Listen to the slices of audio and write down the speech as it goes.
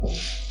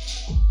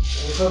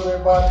What's up,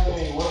 everybody?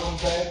 Hey, welcome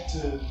back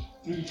to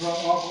Three Drunk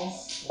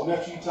Uncles,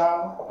 Nephew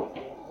Tyler.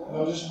 You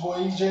know, this your boy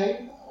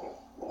EJ.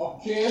 Uncle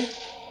Ken.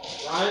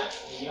 Ryan,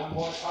 the young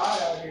boy Ty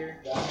out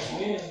here. Got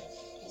me in.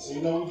 So,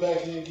 you know, we back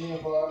here again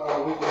for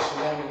our weekly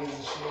shenanigans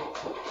and shit.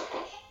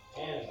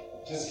 And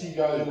just keep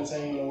y'all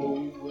entertained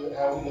on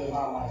how we live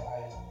our life.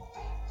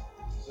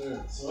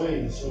 Sure. So,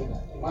 hey,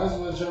 might as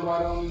well jump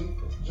right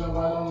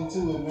on into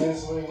it, man.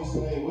 So,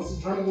 hey, what's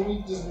the drink of the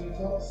week this week,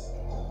 fellas?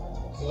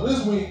 So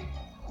this week,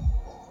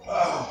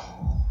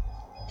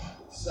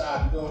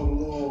 decided to go with a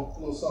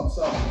little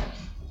something.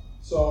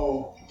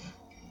 So,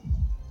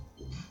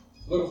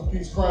 looking for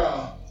Peace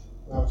Crown,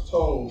 I was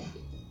told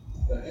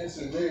that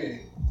Instant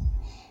Red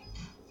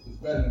is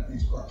better than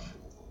Peace Crown.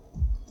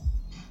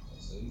 I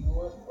said, you know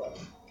what?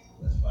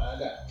 Let's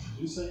find out.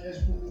 Did you say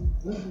expertly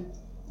good?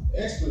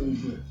 Expertly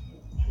good.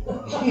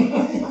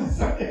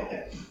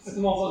 This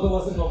motherfucker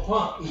wasn't no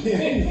punk. He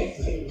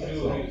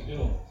knew what he was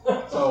doing.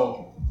 So,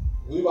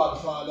 we about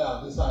to find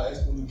out just how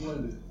expertly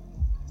blended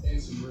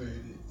Instant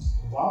Red is.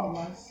 Bottom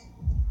nice.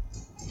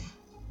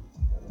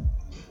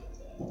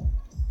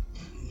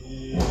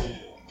 Yeah.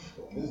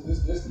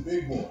 This the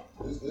big boy.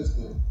 This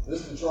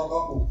the drunk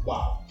uncle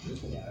bottle.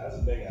 Yeah, that's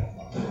a big ass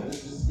bottle.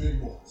 This is the big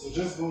boy. So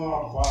just going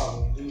off the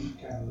bottle,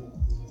 dude, kind of look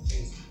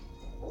tasty.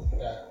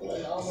 Yeah, like,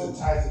 I don't know. It's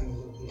enticing a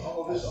little bit. I don't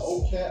know if it's an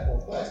old cap or a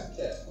plastic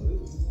cap, but it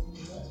was a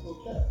nice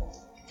little cap on it.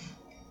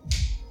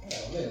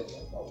 Yeah, nails,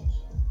 that's all.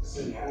 It's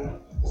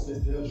the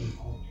Belgian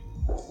cork.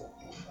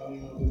 I don't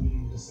even know if they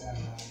mean the sound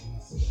when I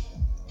say it.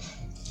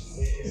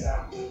 It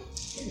sounds cool.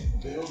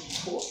 Belgian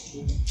cork?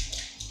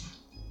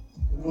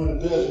 We're doing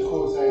the Belgian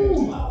corks out here.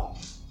 Wow.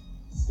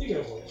 Speaking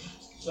of which,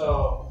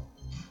 so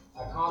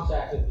I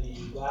contacted the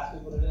glass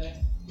people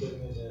today,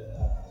 giving me the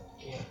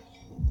cans.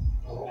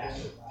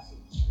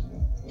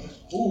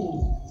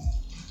 Ooh.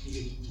 You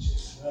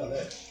just smell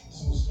that.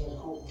 Someone smell the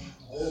cork.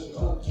 Belgian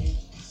cork.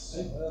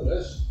 Well,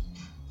 that's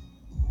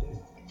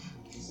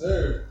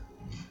sir.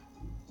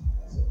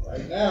 So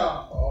right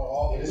now,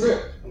 all the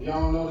grip. If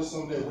y'all don't notice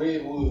some of that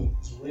redwood,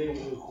 it's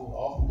redwood cork.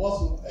 Off the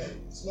muscle. Hey,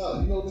 smell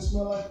it. You know what this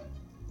smell like?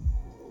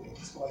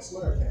 It smell like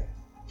slurricane.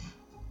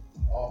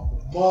 Off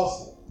the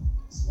muscle.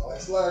 It smell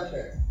like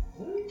slurricane.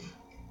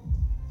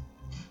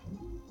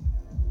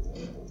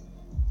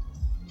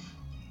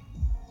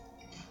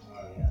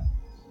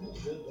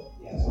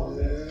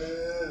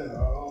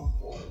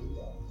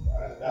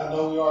 I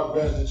know we are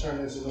better to turn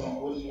into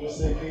what did you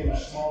say? Came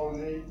small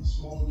game,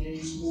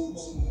 smooth.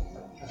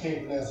 I can't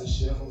pronounce this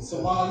shit.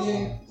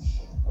 Somalia.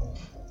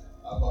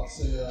 I'm about to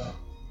say,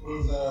 what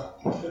was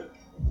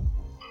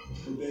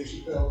what Dave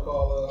Chappelle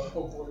called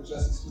Homeboy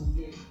Justice School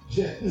Game?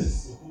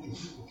 Yes.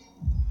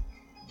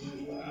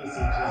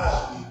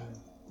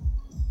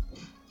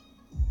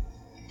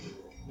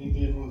 Me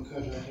being from the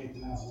country, I can't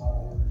pronounce a lot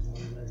of words the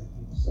way regular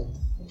people say.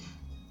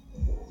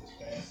 It's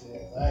fancy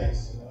ass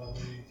ice, you know what I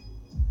mean?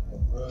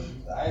 Bro,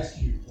 use the ice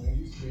cube. Man,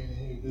 used to be in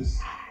here with this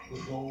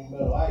gold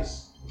metal ice.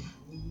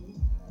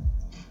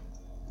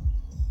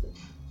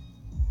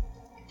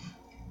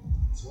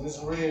 So when it's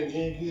red, it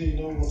ain't good, you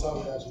know we're gonna talk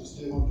about you.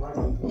 Still gonna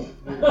drink it.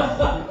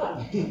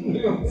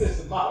 We're gonna finish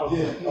the bottle.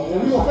 Yeah.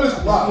 We're gonna finish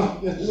the bottle.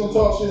 We're gonna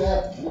talk shit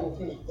after. We're gonna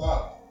finish the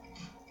bottle.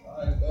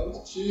 Alright, fellas.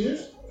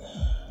 Cheers.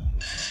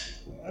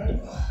 Alright.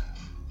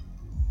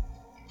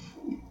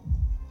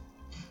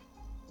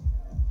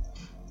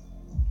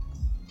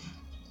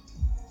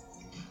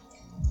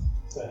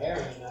 The hair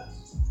ain't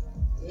nuts.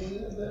 Yeah,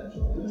 that's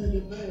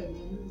ain't bad,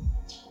 man.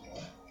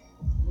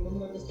 Let me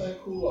let this thing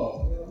cool off.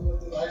 Let me let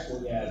this ice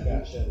work. Yeah, it's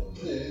got chill.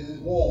 Yeah, it's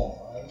warm.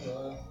 Right?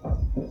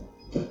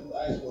 This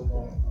ice work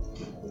on it a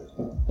little bit.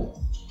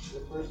 The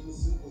first is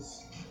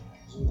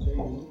okay.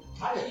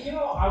 I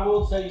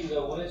will tell you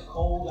though, when it's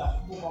cold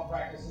after football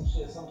practice and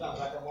shit, sometimes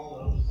I come home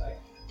and I'm just like,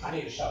 I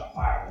need a shot of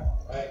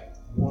Fireball, right?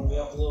 Warm me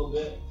up a little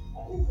bit.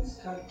 I think this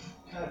kind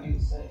of be the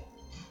same.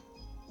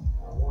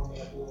 Warm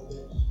me up a little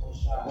bit, just one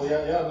shot. Well,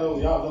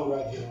 y'all know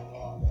right here on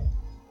all day.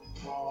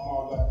 I'm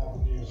all about that for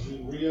years. We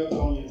re-up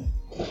on you.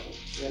 You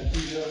gotta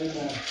keep it up in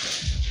there.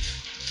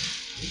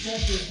 You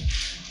can't just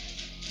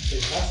say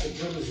lots of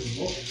dribbles in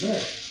North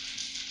America.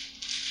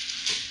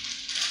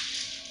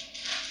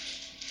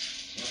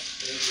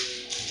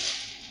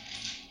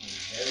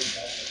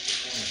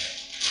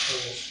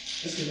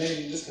 This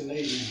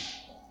Canadian.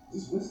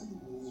 This whiskey?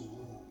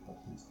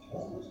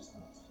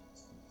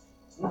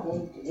 Okay,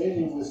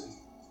 Canadian whiskey.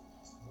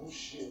 Oh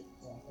shit.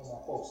 My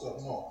folks up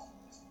north.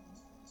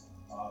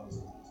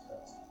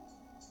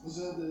 What's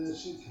the other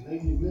shit?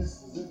 Canadian Mist?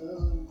 Is it the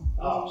other?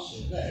 Oh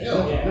shit. Man,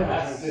 Never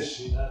that's heard this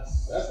shit.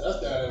 That's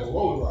down there with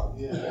Road Rock.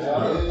 Yeah.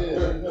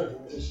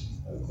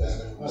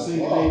 I seen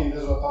Canadian,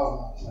 that's what I thought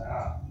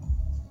about.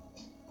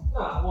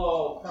 Nah,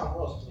 well, Crown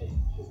Royal's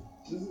Canadian too.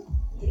 Is it?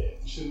 Yeah.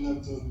 You shouldn't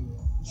have told me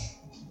that.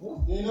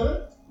 You ain't know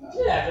that? Nah.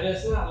 Yeah, but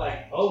it's not like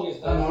bogus.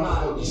 It's I know, not,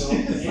 I'm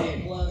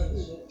Canadian blood and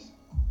shit.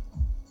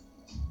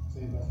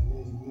 Think about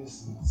Canadian Mist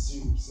and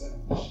Super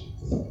 7 and shit.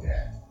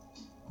 Yeah.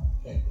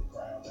 Can't put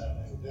Crown down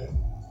there with them.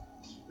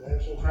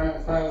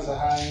 Crown is a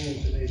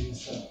high-end Canadian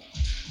shop.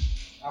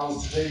 I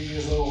was today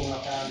years old when I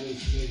found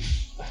this today.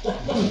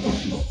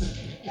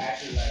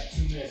 Actually, like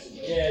 2 minutes ago.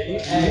 Yeah,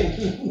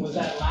 hey, was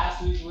that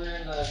last week we were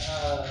in the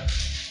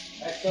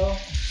Exo?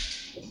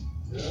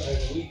 Yeah. Or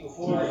the week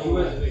before? You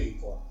were the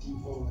week before.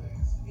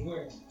 You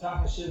weren't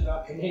talking shit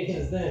about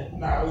Canadians then.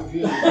 Nah, it was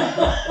good.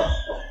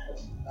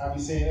 I'll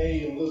be saying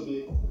hey a little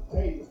bit.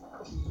 Hey, it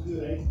was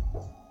good, eh?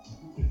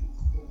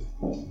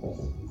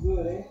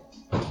 Good, eh?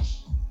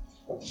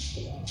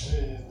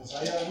 Yeah, that's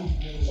how y'all week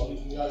been this week.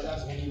 Y'all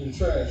just gonna do the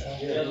trash, huh?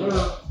 Yeah, sir.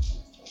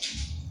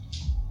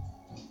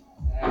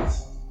 That's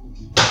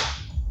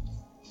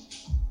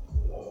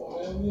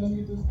man, we don't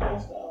get this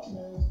post out,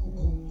 man.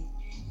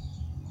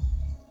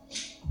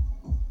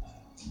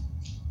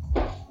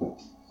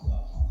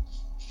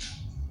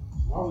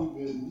 My week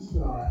been, it's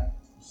been alright.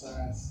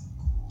 Besides,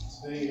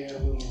 today had a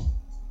little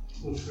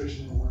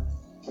friction at work.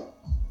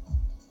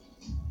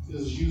 It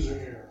was user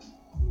error.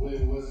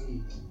 It wasn't me.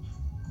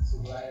 So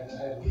but I had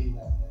to leave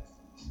like that.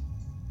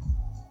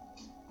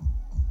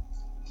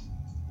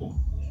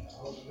 Yeah,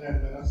 other than that,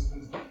 man, I've just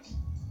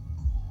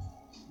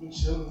been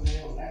chilling,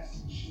 man,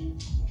 relaxing and shit.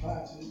 I'm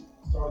trying to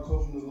start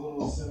coaching a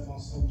little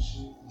 7-on-7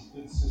 shit.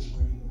 Good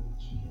situation with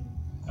GK.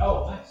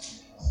 Oh,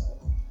 nice.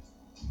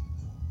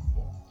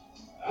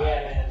 Yeah,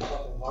 man, the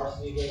fucking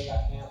varsity game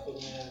got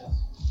canceled, man.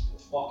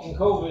 That's fucking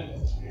COVID.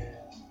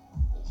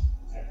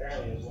 Yeah.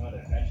 Apparently, it was one of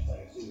their bench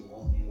players too. It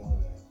wasn't even one of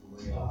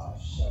their real. Oh,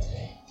 shit.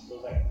 So it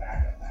was like a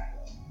backup.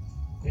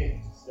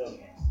 Hey, Still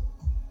canceled.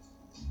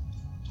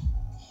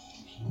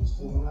 she was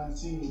still on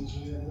 19. She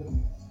had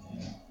limit.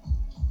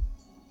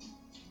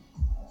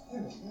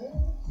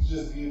 It's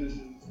just good that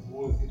the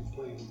boys get to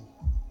play with.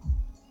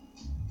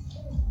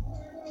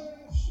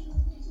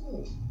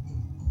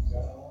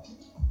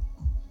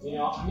 You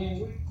know, I mean,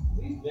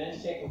 we've been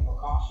taking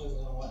precautions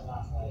and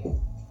whatnot. Like,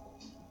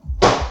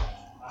 I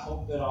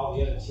hope that all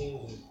the other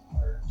teams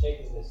are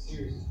taking this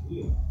serious as we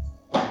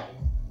are.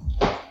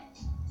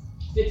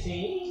 The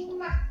team.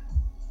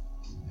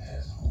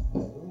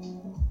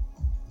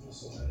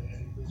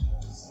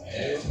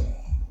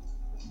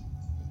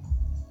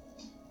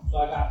 So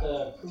I got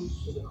the proofs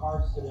for the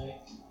cards today.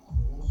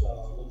 So I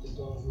looked at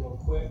those real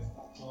quick.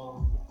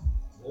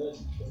 Good.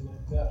 Put them in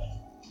production.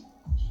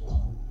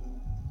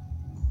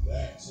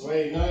 So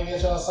hey, y'all ain't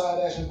got y'all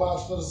side action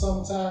box for the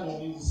summertime. Y'all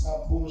need to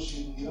stop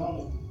bullshit and get on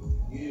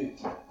it.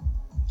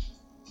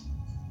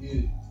 Get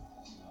it.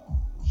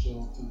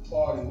 Show up to the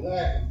party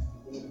lacking.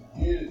 You better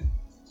get it.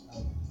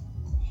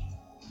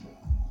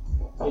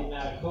 Getting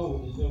out of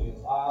COVID, there's going to be a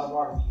lot of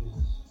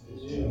barbecues.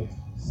 Yeah.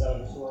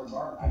 Southern Sword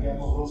Bar. I got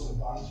my roasted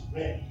box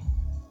ready.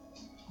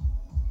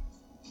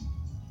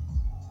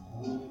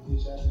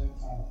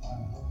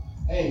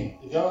 Hey,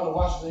 if y'all in the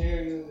Washington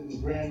area, in the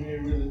Grand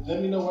area, really,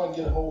 let me know where I can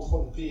get a whole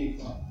fucking pig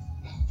from.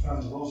 I'm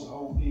trying to roast a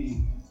whole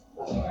pig.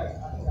 I think I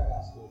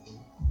got school for you.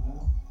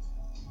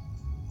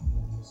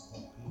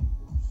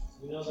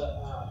 You know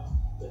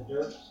the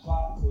dirt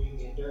spot where you can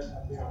get dirt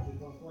up here on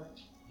 224?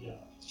 Yeah.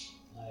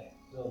 Like,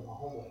 so my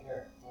homeboy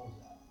Eric owns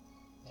that.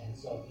 And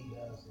so he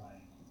does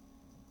like,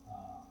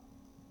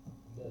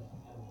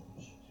 animals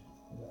and shit too.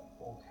 He got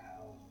full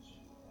cows and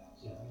shit like that.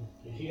 So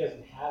if he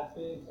doesn't have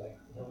pigs, like,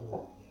 he'll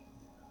know.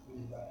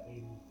 He's about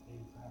 80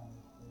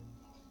 pounds.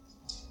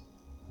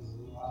 Because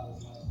a lot of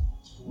like,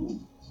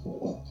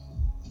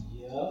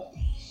 Yep.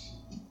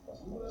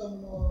 Whatever,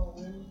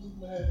 man. What's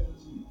mad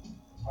with you?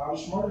 I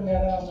was smarting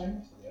that out, man.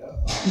 Yeah.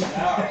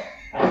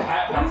 I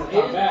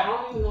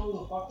don't even know who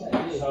the fuck that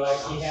is. So like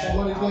he had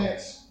Shmoney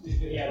dance.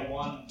 he had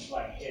one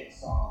like hit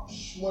song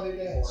Shmoney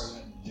before dance. he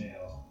went to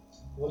jail.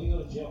 What do you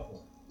go to jail for?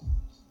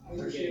 I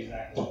forget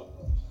exactly what it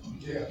was.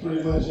 Yeah,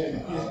 pretty much. I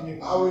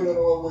really don't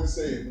know what to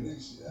say, but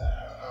this shit, I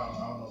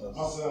don't know.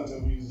 My son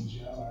told me he was in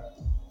jail.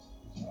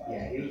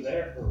 Yeah, he was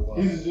there for what?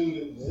 He's a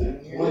dude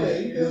that Yeah,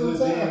 he did his all the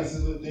time.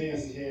 little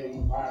dance he had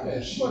with viral. Yeah,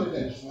 Shmoney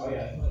dance. Oh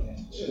yeah.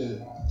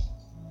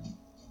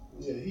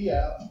 Yeah, he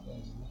out.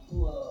 Who,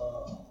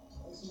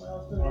 somebody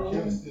else finna R. go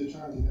Kelly's in? still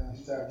trying to get out.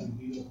 He's out getting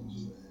beat up and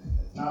shit.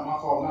 Not my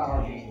fault, not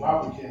R. Kelly.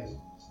 Robert Kelly is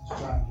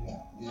trying to get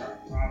out. Yeah.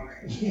 Robert.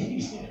 I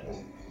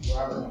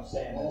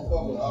don't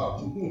fuck with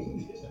Robert. We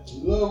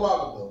love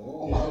Robert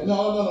though. Yeah. No.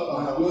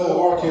 We love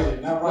R. Kelly,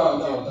 not Robert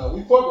Kelly. No.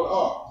 We fuck with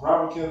R.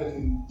 Robert Kelly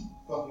can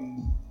fucking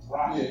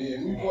rock.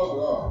 Yeah. We fuck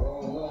with R.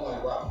 We don't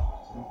like Robert.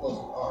 We fuck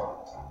with R.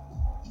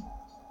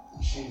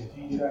 Shit, if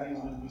he get out here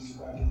with music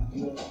about getting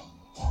beat up,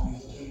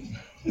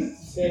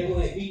 Say will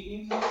they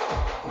beat him?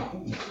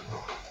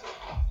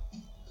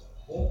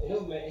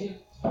 He'll make him.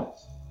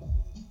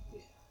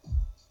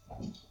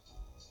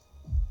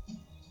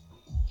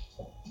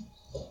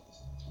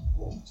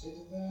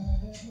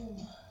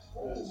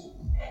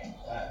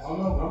 I don't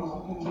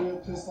know, I'm getting real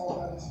pissed off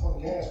about these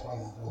fucking gas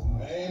prices though,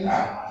 man. Man,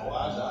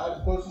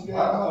 I put some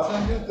gas on my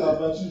tank I thought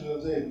about you the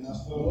other day, and I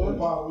still wouldn't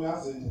bother me. I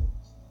said,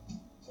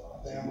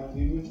 I think I'm gonna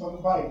give you a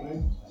fucking bike, man.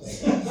 I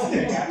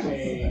think I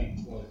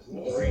paid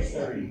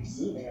 $3.30. I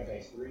think I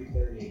paid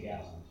 $3.30 a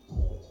gallon.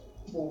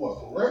 For what?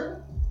 For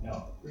regular? No,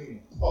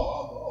 premium.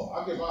 Oh,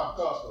 I get mine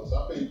from Costco, so I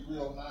paid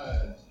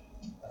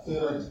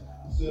 $3.09.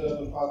 Stood up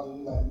and popped it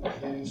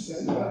like then it was You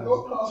 $60. gotta go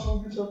across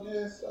and get your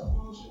gas. Stop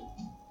bullshit.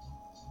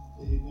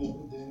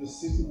 Then it was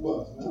 $60.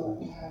 Man, I'm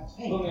like, God Put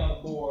damn. me on the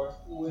board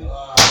with 15.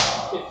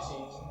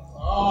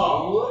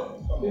 Oh,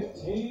 man, come on.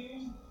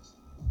 15.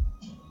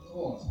 Come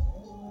on.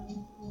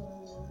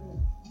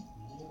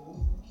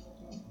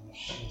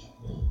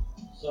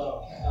 So,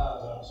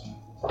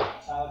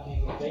 Tyler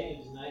can't get faded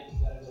tonight. You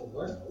gotta go to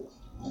work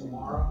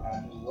tomorrow.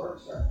 Gotta do work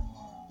starting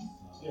tomorrow.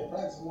 Yeah,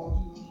 practice more.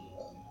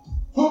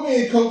 Put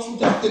me in, coach, with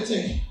that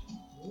 15.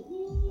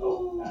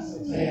 Oh, that's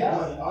 16.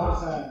 Man, all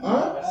the time.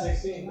 Huh? That's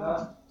 16,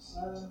 huh?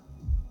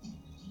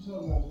 You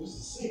talking about this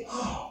is 6.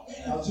 Oh,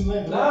 man. I was too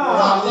late for I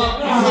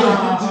that.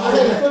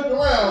 had to flip it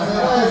around, man. I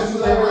had to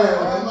flip it around,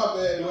 man. My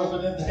bad, You man. open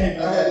that thing.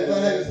 I had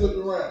to flip it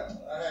around.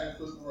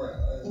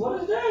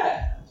 What is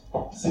that?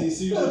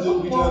 See what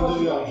we done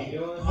do, y'all. You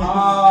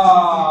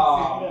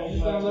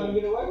gonna let me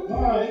get away with it?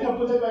 No, you gonna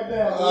put that back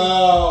down.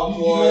 Oh,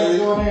 You boy. let it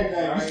go in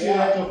everything. You still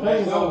have your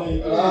fingers on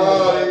there. Oh,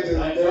 they do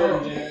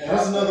dirty, man.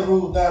 That's another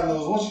rule of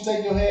dominoes. Once you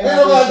take your hand Ain't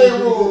no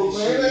goddamn rules,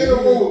 man. Ain't no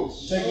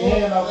rules. Take your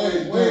hand off Hey,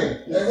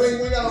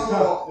 it. we got no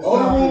rule. The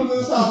only rule in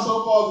this house so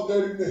far is the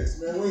dirty mix,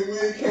 man. We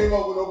ain't came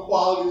up with no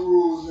quality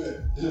rules yet.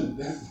 Dude,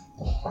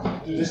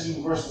 that's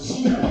universal.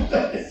 Come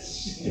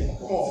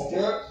on,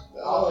 bro.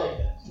 I'll take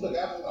that. Look,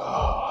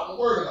 I've been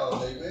working all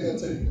day, man. It'll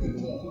take you a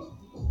minute long.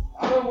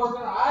 I've been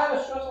working. I had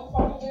a stressful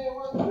fucking day at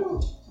work too.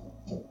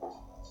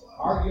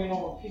 Arguing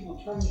over people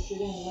turning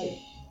shit in late.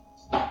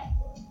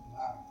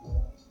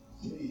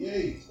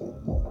 Yay.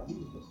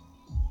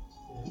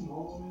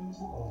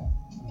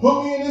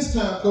 Put me in this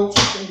time, coach.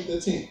 Give me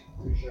the 10.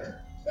 For sure.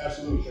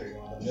 Absolutely. Sure you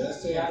want Yeah,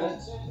 that's 10. You got Coach.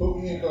 that 10? Put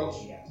me in, coach.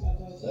 Yeah.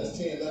 That's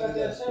 10. You Let got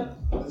me that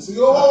go. 10? See,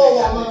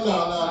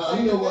 oh, no.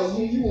 You know what?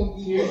 You want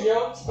to Here's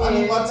your 10.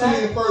 I need my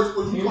 10 first,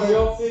 but you Here's claim.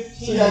 your 15.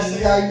 See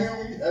how you do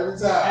me every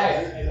time.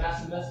 Hey, and that's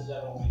the message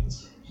I don't make.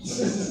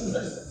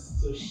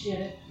 So shit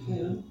it,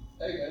 dude.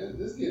 Hey man,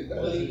 this getting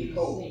better. This getting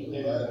cold. Please.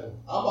 Right?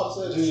 I'm about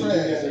to say Dude, the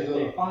trash. If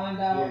they find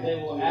out, they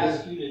will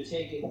ask you to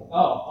take it.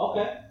 Oh,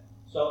 okay.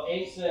 So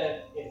 8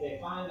 said if they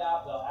find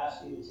out, they'll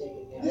ask you to take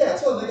it down. Yeah, I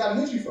told them they gotta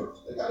hit you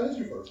first.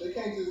 They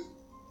can't just.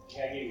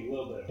 Can I give you a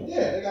little bit of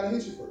Yeah, they gotta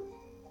hit you first.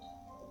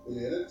 But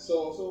yeah,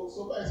 so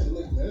back to the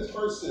liquor, man. This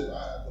first sip,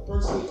 the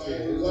first sip,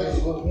 man, it was like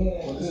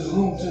This is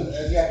room too.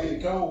 You gotta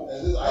get cold.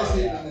 and this ice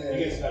hit in It there.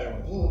 gets better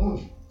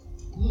with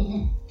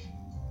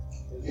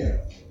Yeah,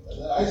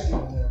 that ice hit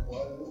in there,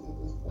 boy.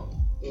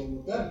 It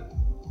was better.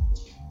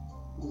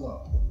 Who's on?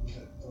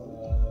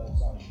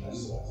 it's on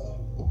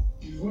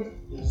you. You win?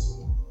 Yes.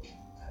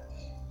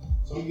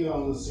 So we get on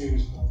a little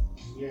serious note.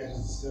 We had this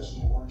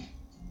discussion at work.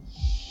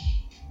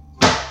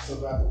 So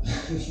about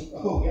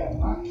oh yeah,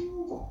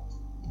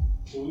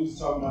 so we was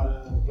talking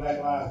about the Black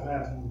Lives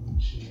Matter movement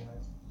and shit,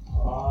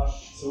 right?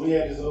 So we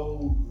had this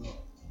old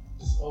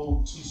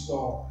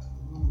 2-star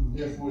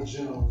Air Force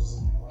general was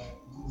in there, right?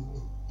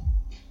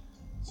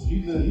 So he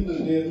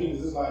looked dead at me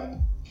because it's like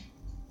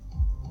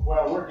where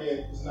I work at,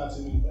 it's not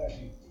too many black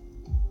people.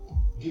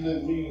 He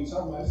looked at me and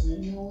talking about it. He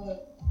said, you know what?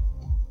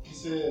 He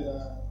said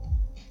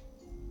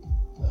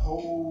the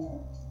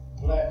whole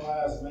Black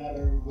Lives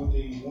Matter, what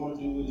they want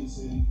to do with it, he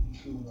said he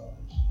cool with all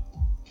that shit.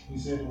 He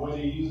said the way they're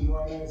using it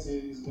right now, he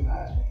said it's been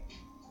hijacked.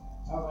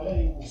 I was like,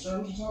 hey, well, sir,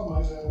 what you talking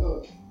about? He said,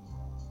 look,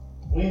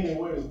 when and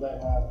where does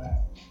Black Lives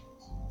Matter?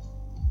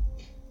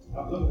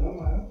 I'm looking, I'm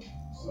like,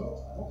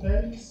 so,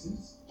 okay,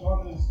 he's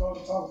starting to talk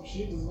some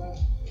shit. It's like,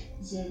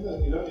 he said,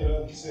 look,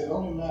 he said, it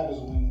only matters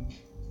when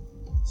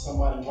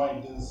somebody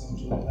white does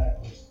something to a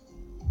black person.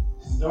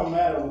 Because it don't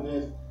matter when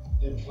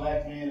that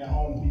black man at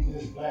home beating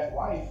his black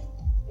wife,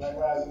 Black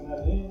Lives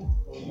Matter then,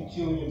 or you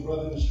killing your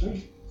brother in the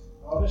street.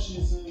 All this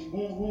shit said,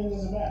 when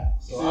does it matter?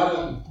 So I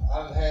done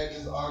had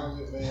this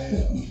argument,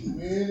 man,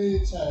 many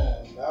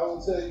times. I will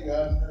tell you, I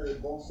done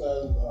heard both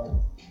sides of the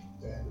argument.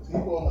 And the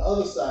people on the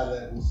other side of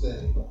that will say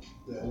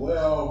that,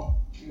 well,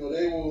 you know,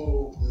 they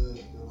will,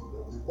 the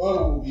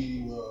rebuttal will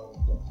be, well,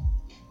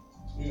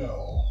 you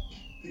know,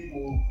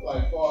 people,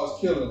 like, as far as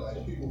killing,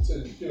 like, people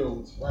tend to kill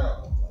with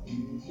surroundings. Like,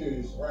 you kill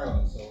your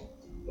surroundings. So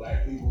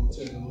black people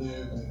tend to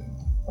live in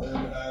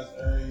urbanized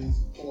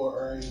areas, poor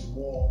areas,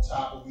 more on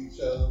top of each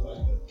other,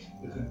 like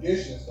the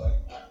conditions, like,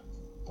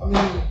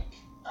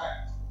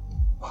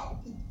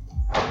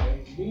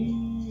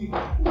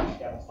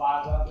 Got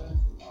 5 out there?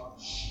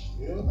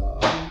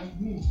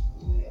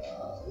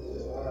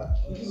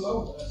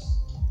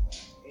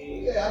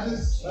 Yeah, I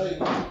just, like,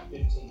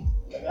 15.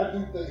 Like, I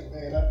do think,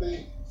 man, I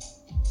think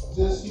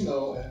just, you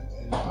know,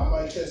 and I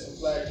might catch some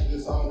flack for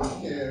this, I don't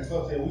really care.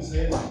 Okay, we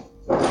said it.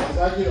 As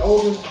I get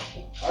older,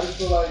 I just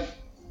feel like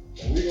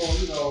we gonna,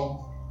 you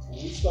know,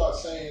 when we start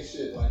saying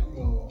shit like, you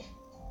know,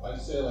 like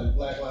you said, like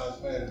Black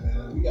Lives Matter, man,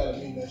 like we gotta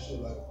mean that shit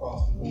like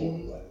across the board.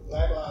 Mm-hmm. Like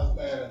Black Lives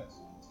Matter,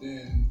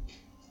 then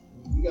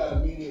we gotta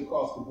mean it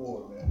across the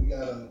board, man. We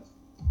gotta,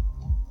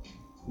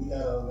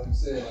 like you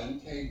said, like we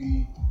can't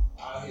be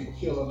out here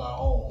killing our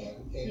own. Like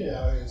we can't be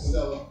out here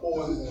selling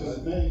poison. Because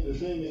the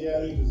thing that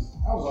got me, because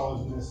I was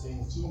always in this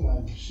thing too,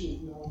 like shit,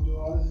 you know, doing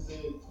all this.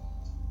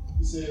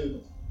 He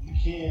said you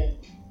can't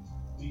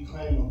be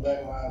claiming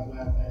Black Lives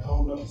Matter and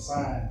holding up a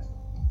sign,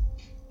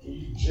 and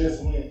you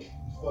just went, you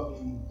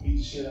fucking beat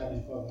the shit out of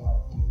your fucking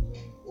life.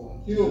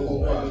 You know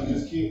what I'm saying?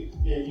 Just killed.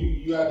 Yeah,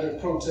 you out there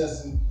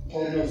protesting,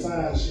 holding up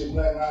signs and shit,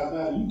 Black Lives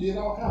Matter. You did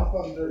all kind of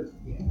fucking dirt.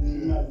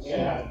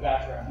 Yeah, have the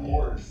background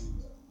words.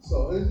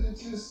 So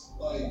it's just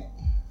like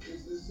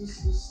it's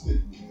just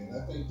sticky,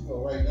 man. I think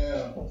right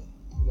now,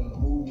 the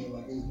movement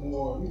like it's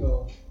more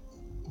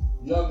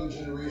younger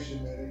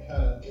generation, man. They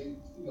kind of they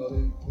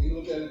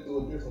look at it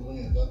through a different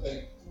lens. I think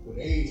with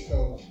age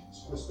comes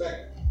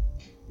perspective,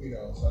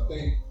 So I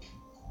think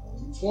when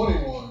you're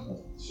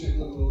 21, shit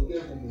look a little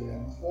different than when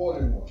you're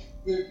 41,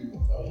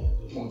 51. Oh,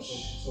 yeah,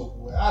 So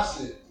where I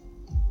sit,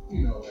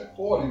 at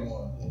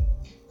 41.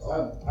 I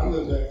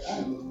look back,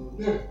 shit look a little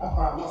different. I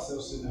find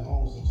myself sitting at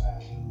home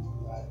sometimes and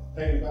like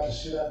thinking about the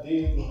shit I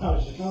did when I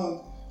was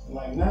young, and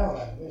like now,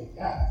 like, man,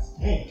 guys,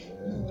 damn,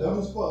 dumb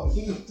as fuck. What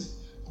the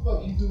fuck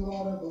you doing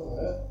all that for?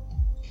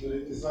 But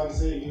it's like I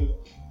said,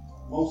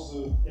 most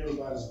of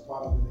everybody's a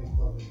product of their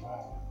fucking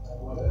environment.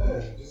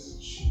 Like, this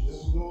is shit. This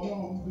is going on.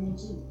 I'm doing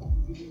too.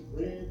 You get this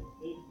bread,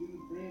 they get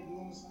this bread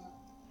doing this now.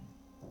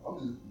 I'm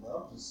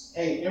just.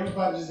 Hey,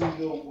 everybody just need to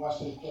go watch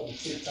them fucking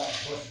TikTok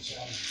busting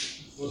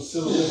challenge. With the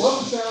silhouette.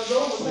 Busting challenge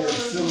over there.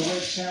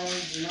 Silhouette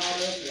challenge and all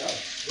that.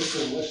 What's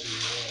silhouette shit?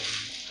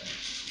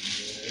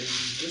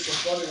 There's some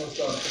funny ones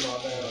starting to come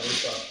out now. They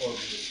start fucking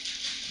with it.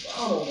 I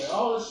don't know, man.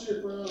 All this shit,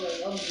 bro.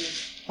 Like, I'm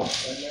just.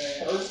 Like,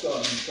 man, Earth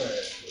starting to be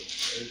trash.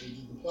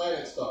 The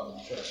planet's starting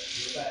to be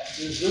trash.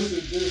 This.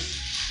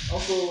 I'm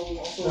so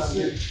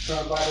sick.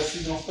 Trying to buy that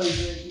seat on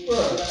space. Bro,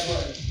 I'm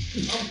like.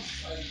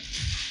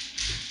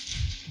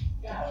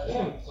 God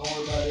damn. Don't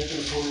worry about it.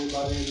 Don't worry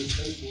about any of this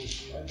space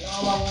bullshit.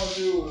 All I want to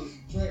do is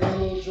drink a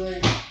little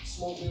drink,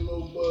 smoke me a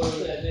little bud.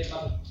 Yeah, they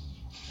about to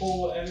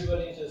pull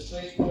everybody into the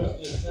space force,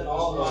 just send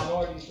all the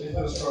minorities. They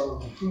gonna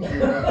start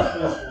recruiting about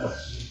the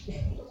space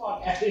force. Come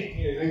on, out of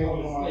here. They gonna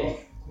be no minorities.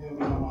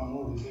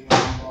 They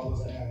gonna be all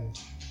us down here.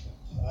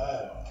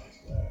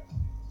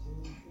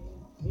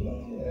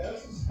 Yeah,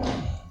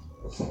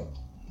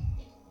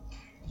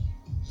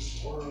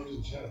 Just world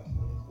in general,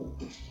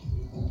 man.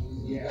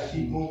 Yeah, I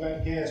keep going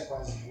back to gas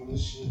prices for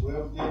this shit.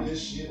 Whoever did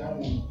this shit, I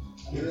need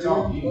to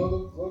talk to you.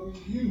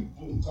 Motherfucking you.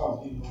 I need to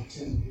talk to you, no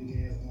 10 big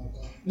ass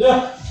motherfucker. No.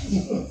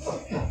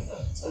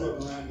 Look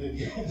around there,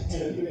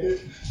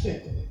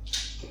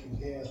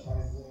 gas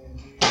prices in.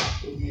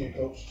 Put me in,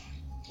 coach.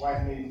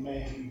 Wife made the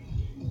man who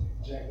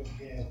jacked up the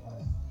gas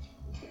prices.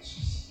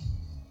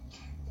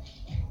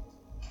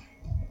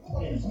 How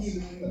many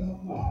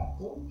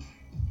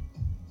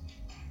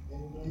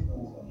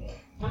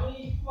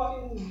you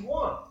fucking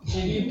want?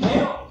 If you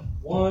count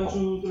 1,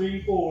 2,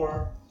 3,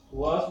 4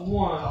 plus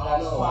 1,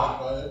 that's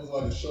 5. It was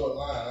like a short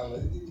line. I was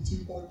like, give me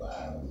 2.5. I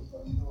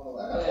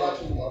gotta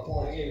watch you with my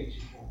points.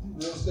 You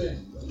real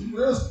stingy.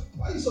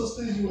 Why you so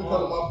stingy when it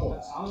comes to my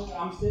points?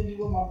 I'm stingy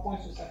with my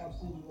points just like I'm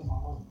stingy with my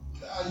money.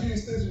 Nah, you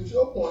ain't stingy with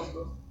your points,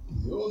 though.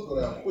 Yours go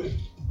down quick.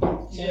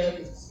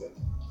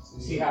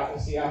 See how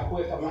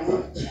quick I'm like.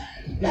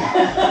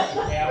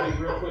 Yeah, I'll be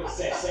real quick to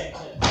say same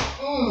thing.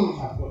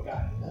 How quick I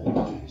am.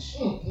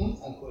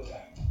 I'm quick I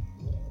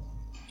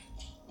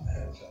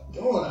am.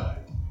 Doing that.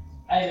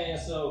 Hey man,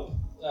 so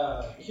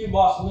Q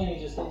Boss Lenny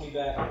just hit me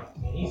back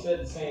and he said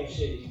the same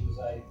shit. He was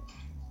like,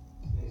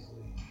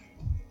 basically.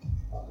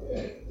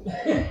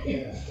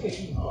 Yeah. I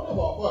don't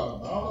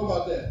know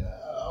about that.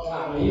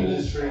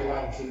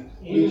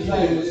 He was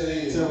like,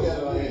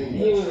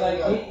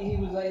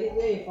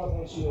 they ain't fucking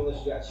with you unless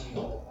you got cheese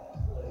like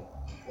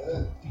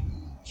that.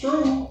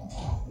 True,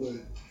 but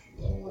you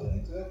don't want to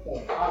get to that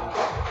point.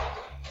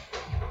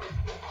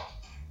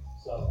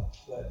 So,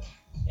 but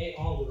 8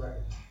 on the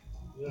record.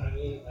 You know what I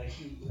mean?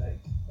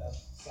 That's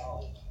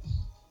solid.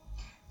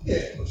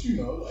 Yeah, but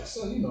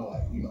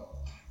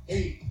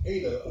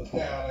eight a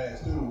down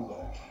ass dude.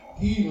 Like,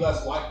 he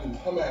less likely to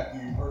come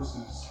after you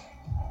versus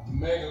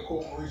mega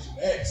corporation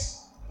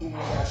X, who ain't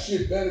got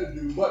shit better to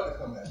do but to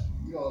come at you.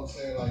 You know what I'm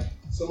saying? Like,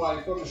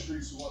 somebody from the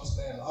streets who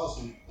understand the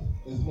hustle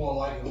is more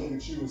likely to look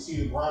at you and see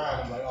the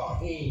grind and like, oh,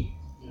 he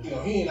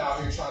ain't out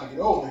here trying to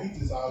get over. He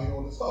just out here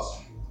on this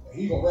hustle, and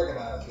he gonna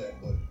recognize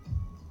that. But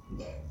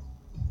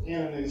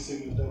and a nigga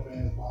sitting in a dope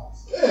ass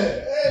box.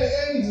 Yeah,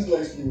 and he just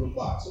laced me with a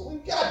box, so we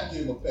got to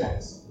give him a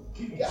pass.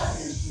 He got to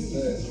give his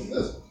ass on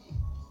this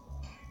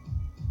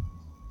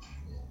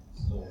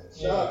one.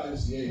 Shout out to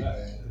MCA,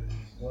 man.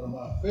 One of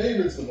my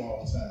favorites of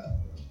all time.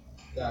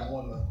 Got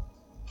one of,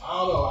 I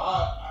don't know,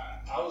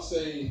 I would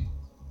say,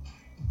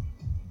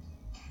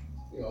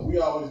 we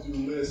always do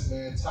lists,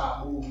 man,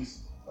 top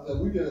movies. I said,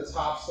 we did a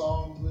top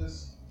songs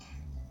list.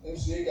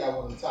 MCA got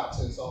one of the top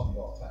 10 songs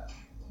of all time.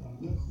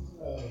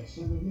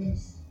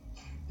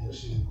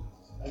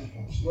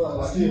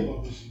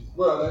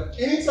 Bro,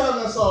 anytime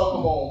that song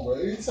come on, bro,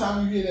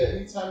 anytime you hear that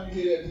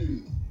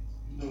music,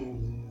 you know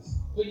what it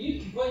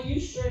is. But you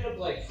straight up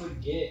like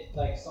forget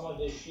like some of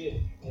this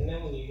shit, and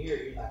then when you hear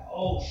it, you're like,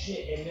 oh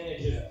shit, and then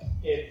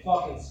it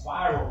fucking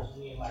spirals,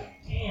 and you're like,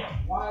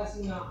 damn, why is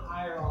he not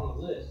higher on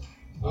the list?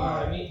 You know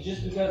what I mean?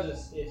 Just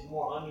because it's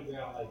more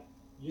underground, like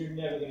you're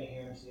never gonna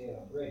hear him say it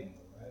on the radio,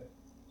 right?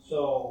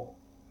 So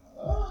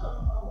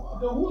I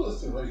don't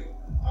listen to radio.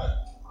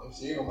 I'm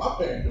seeing on my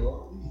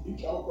Pandora. He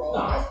come across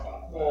my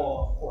spot.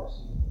 Well, of course.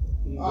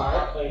 He's on Alright.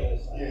 our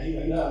playlist. Yeah, he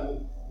not.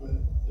 But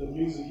the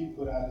music he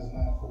put out is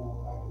not for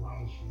like the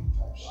mainstream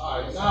type shit.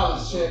 All right, now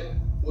let's check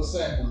what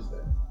sample is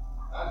that.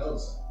 I know the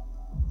sample.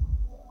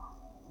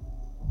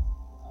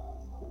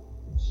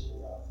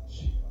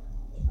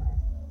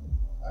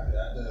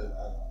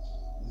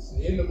 It's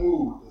in the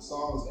mood. The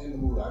song is in the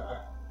mood. I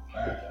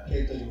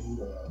can't think of who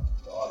the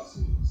artist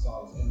is. The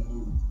song is in the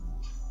mood.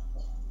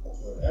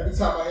 But every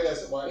time I hear that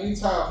song,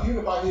 anytime,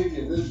 even if I hear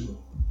the original,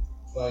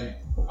 like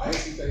I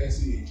instantly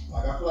think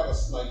like I feel like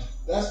it's like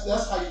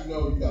that's how you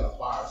know you got a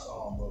fire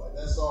song, bro. Like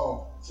that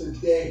song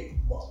today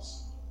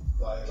bumps.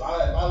 Like if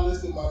I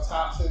listed my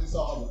top 10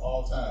 songs of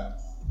all time,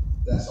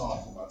 that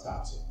song's in my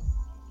top 10.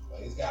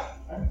 Like it's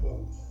got to be.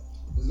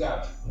 It's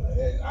got to be.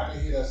 Like, I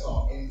can hear that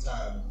song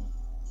anytime.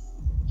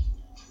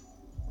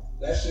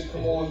 That shit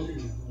come on you.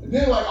 And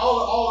then like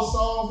all the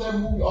songs, that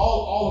movie,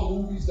 all the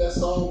movies that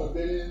song have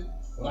been in.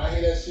 When I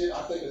hear that shit,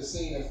 I think of the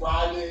scene in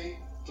Friday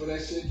when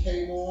that shit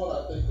came on. I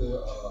think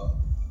the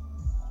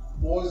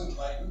Boys,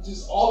 like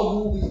just all the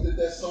movies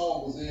that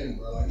song was in,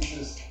 bro. Like it's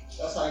just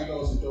that's how you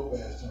know it's a dope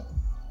ass jump.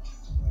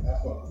 Like I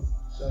fuck with it.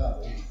 Shout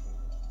out to Eddie.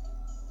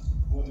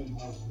 What did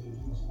Boys do? You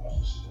must watch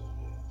this shit every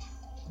day.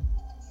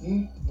 You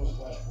must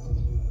watch Boys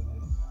do every day.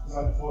 It's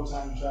like the fourth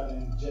time you try to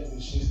inject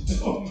this shit into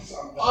something.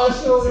 Oh, that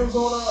shit it was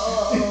on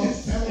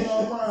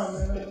Amazon Prime,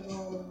 man. It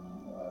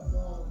was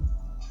on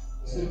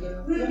sitting there.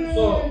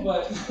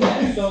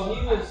 So he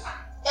was.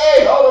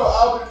 Hey, hold on,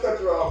 I'll just cut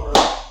you off, bro.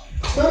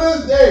 To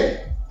this day,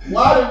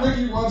 why did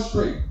Ricky run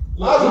straight?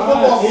 I was a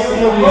football player.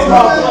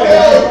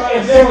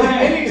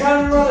 Anytime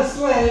you run a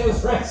slant, it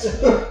was right. To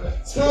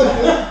this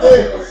day,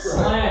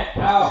 Slant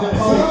out. To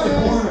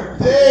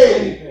this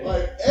day,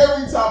 like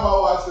every time I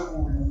watch the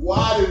movie,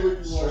 why did Ricky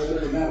run straight?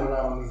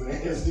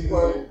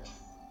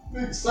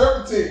 Big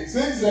serpentine,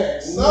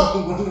 zigzag,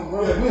 something.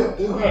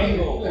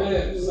 Angle,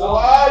 whip,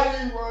 Why did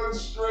he run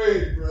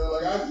straight, bro?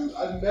 Like I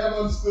never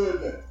understood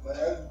that. Like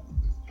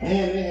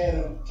And they had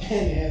him.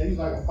 He was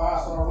like a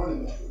 5-star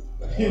running back.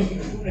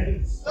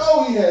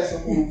 no, he had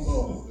some moves on.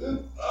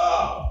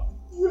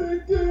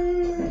 Ricky.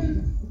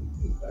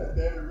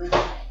 Damn it, Ricky.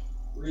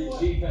 Read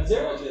defense.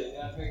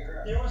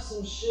 There was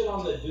some shit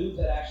on the dude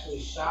that actually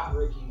shot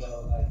Ricky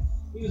though. Like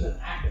he was an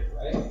actor,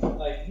 right?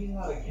 Like he's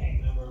not a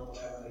gang member or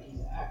whatever. Like he's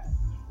an actor.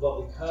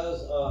 But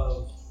because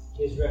of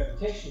his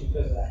reputation,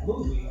 because of that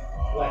movie,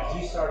 like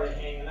he started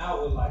hanging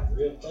out with like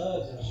real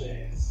thugs and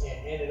shit,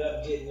 and ended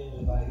up getting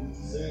into like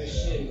serious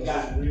shit. He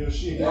got real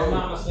shit. If I'm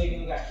not mistaken,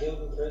 he got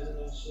killed in prison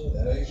and shit.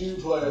 That ain't you,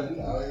 player.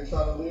 I ain't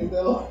trying to live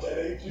that life. That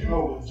ain't you.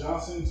 No, but John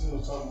Simpson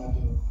was talking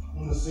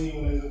about the scene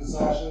when they was at the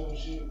sideshow and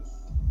shit.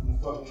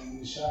 When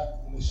they shot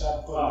the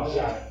fucking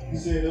guy. He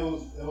said it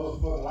was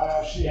fucking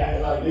live shit. Yeah,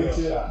 like he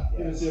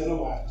didn't tell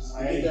nobody. Just I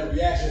get that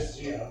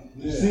reaction.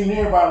 You seen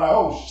everybody like,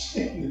 oh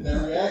shit. Get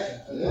that reaction.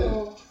 Yeah.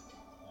 I'll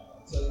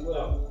tell you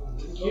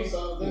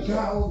what. The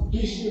guy was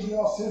big shit, be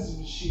all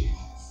sensitive shit.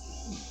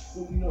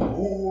 So, you know,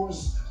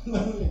 whores.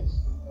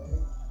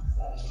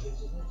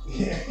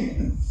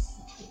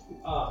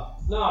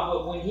 No,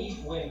 but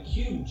when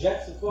Q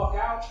jets the fuck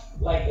out,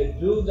 like the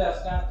dude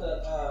that's got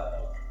the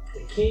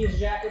King's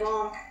jacket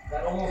on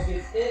that almost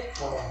gets hit.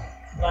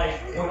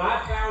 Like when I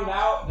found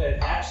out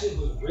that shit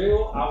was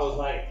real, I was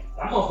like,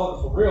 that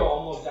motherfucker for real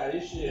almost got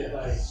his shit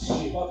like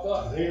shit fucked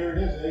up. There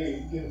it is.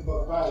 Hey, get the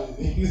fuck out of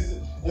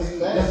it.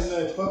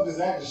 That's fuck this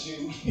actor shit.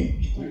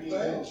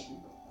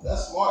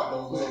 That's smart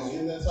though, man.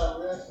 Get that type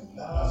of reaction.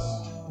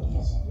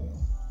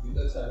 Get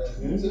that type of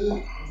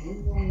reaction.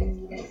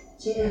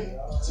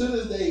 To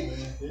this day,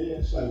 man.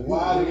 Yeah, like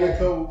why did get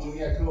cold when he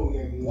got cold?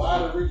 Why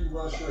did Ricky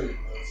run straight? Man?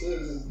 To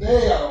this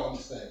day, I don't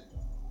understand.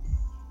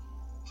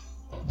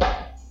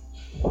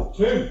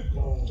 Two.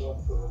 Don't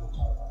put it on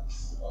top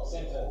ice.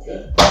 Same time.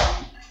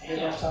 Put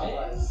it on top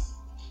ice.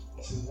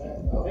 The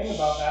thing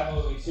about that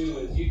movie too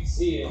is you can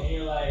see it and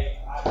you're like,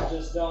 I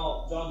just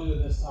don't do it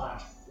this time.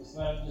 Just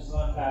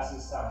let pass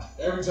this time.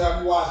 Every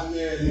time you watch it,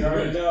 yeah, you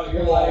already know.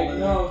 You're like,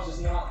 no,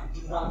 just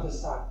not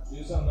this time.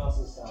 Do something else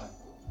this time.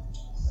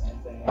 Same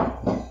thing.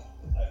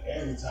 Like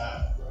every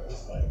time, bro.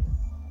 It's like,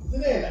 then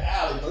they in the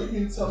alley, bro. You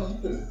mean to tell me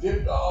you could have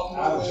dipped off?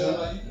 I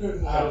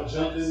would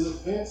jump in the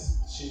fence.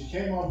 She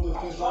came off the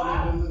fence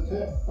right in the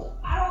fence.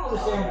 I don't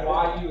understand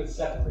why you would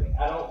separate.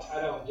 I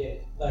don't get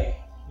it. Like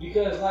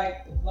because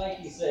like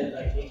you said,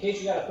 like in case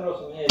you gotta throw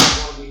some heads,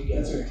 you want to be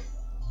together.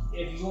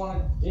 If you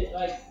want to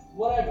like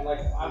whatever, like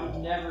I would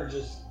never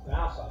just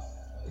bounce like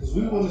that. Because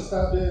we wouldn't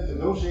stop there and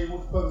negotiate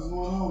what the fuck is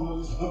going on. No,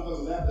 this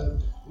motherfuckers after.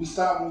 We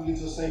stop when we get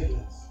to a safe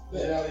place.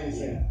 That's how they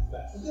say.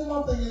 And then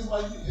my thing is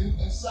like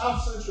in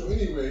South Central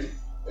anyway,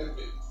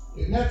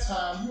 in that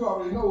time you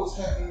already know what's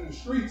happening in the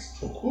streets.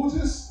 Who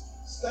just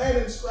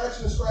standing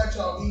scratching the scratch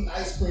off eating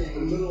ice cream in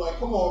the middle? Like,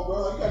 come on, bro,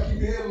 like, you gotta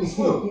keep your head on the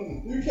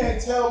swivel. You can't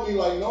tell me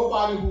like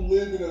nobody who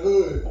lived in the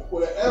hood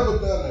would have ever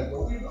done that,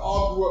 bro. We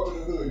all grew up in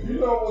the hood. You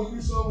know when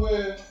you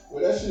somewhere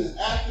where that shit is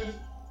active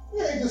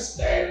You ain't just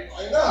standing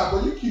like nah,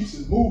 but you keeps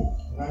it moving.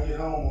 When I get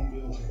home, I'm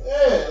gonna be okay.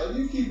 Yeah, like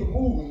you keep it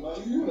moving.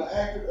 Like you the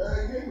actor,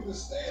 you ain't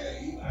just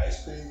standing eating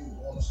ice cream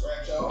on the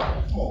scratch out.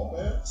 Come on,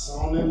 man. So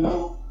on that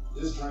note,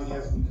 this drink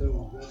has to be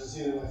cold. I just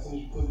hit it like as soon as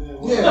you put it in.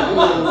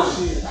 Yeah.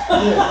 Shit. Yeah.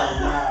 Like,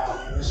 nah,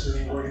 man, this shit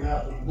ain't working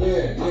out for me.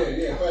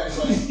 Yeah. Facts.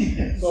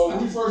 Like, so when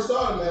we first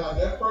started, man, like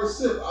that first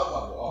sip, I was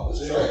like, oh, this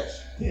trash.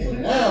 Yeah. So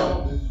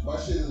now my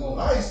shit is on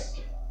ice.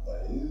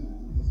 Like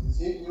it's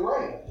hitting you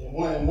right.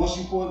 And once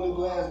you pour a new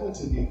glass, wait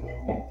till it get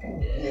cold.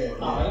 Yeah.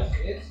 No,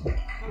 it's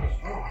kind of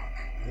strong.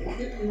 It's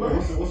hitting you Wait, right.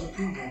 what's the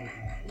proof on it?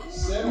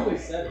 70.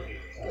 70.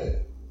 Yeah.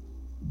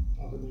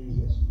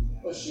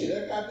 But shit,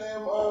 that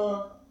goddamn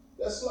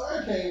that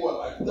slide came what,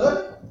 like 30?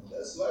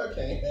 That slide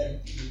came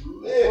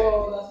lit.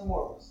 Well, that's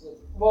more of a slip.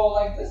 Well,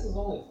 like this is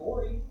only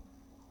 40.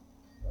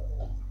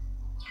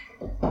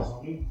 That's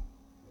on me.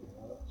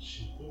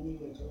 Shit, put me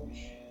in, coach.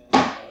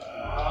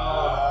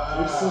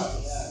 Big Big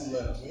sisters.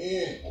 Let them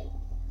in.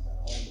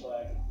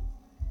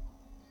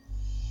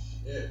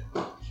 Yeah.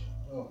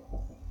 Oh.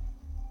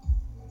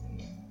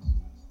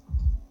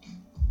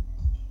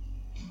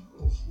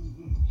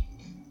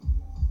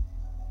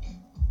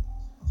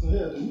 So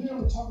yeah, did we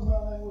ever talk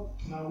about like what?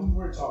 No, we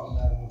were talking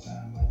about it one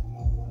time, like the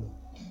number one,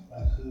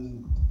 like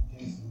hood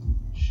gangster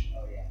movie and shit.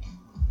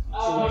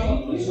 Oh yeah.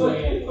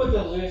 We put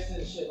the list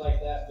and shit like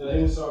that, but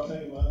Then we started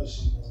thinking about other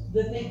shit.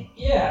 the thing,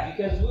 yeah,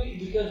 because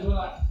we're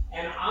like,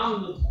 and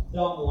I'm the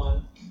dumb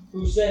one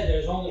who said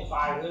there's only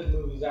 5 hood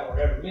movies that were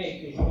ever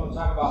made because you want to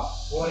talk about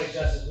what a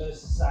Justice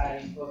Minister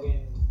Society,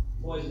 fucking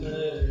Poison the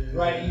Hood,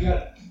 right? You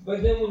got,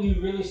 but then when you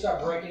really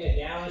start breaking it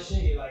down and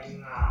shit, you're like,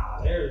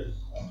 nah, there's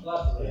a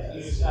plethora. Yeah,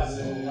 You just have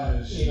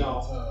to, you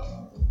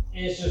know,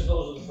 and it's just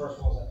those are the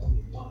first ones that come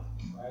to your mind,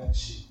 right?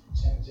 Shit,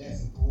 Janet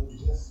Jackson, boy,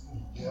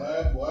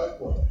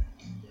 Boy.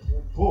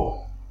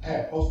 boy, I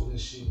had posted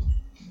this shit.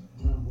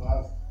 Remember, boy, I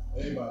was,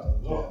 Everybody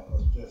Lord.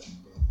 knows Jesse.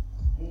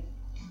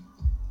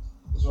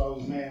 that's why I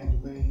was mad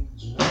with Jermaine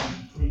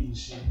Dupri and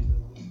shit.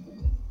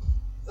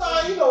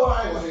 Nah, you know what?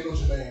 I ain't gonna hate no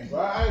Jermaine, bro.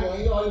 I ain't gonna,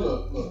 you know,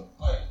 look,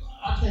 like,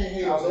 I can't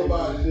hate on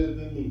nobody. It could have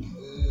been me.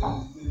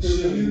 It should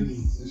have been you.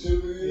 It should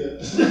have been you.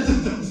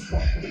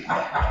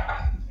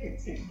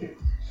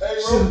 Hey,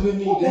 bro, Should've been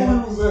me, what damn.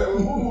 movie was that? What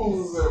movie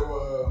was that?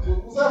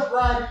 Was that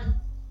Friday?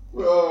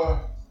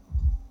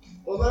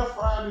 Was that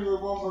Friday where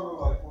motherfucker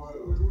was like,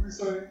 what did he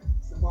say?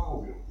 He said, "I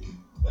hope you don't get it."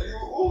 Like,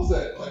 what was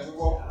that? Like,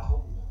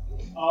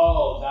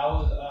 Oh, that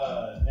was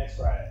next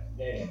Friday.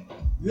 Day.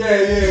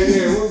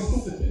 yeah.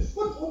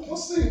 What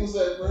scene was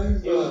that, bro?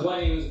 It was when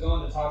he was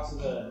going to talk to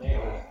the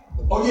neighbor.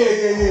 Oh, yeah.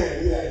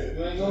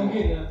 You ain't gonna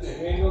get him. You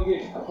ain't gonna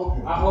get him.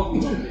 I hope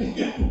you don't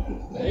get him.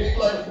 They ain't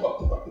like,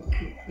 oh,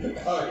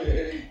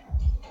 yeah.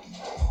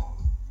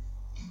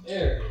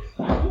 There it is.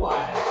 I knew I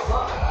had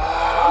something.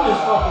 I'm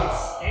just fucking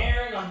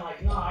staring. I'm like,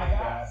 no, I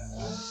got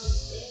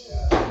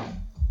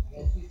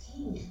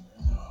 15.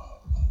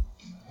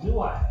 I knew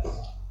I had something.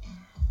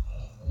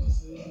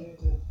 Yeah, man.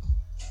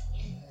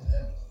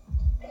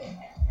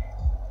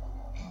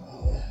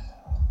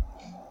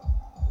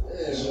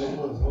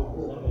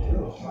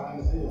 Fine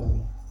as hell.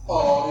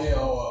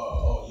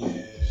 Oh,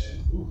 yeah.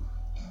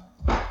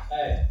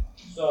 Hey,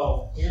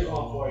 so here's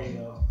one for you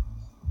though.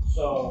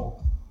 So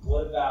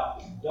what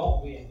about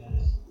Don't Be a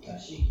Menace?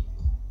 She.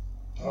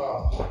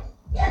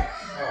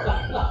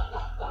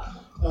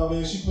 Oh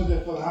man, she put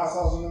that fucking hot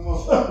sauce in the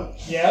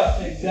motherfucker.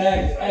 Yep,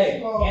 exactly.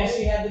 Hey, and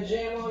she had the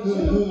jam on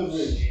too.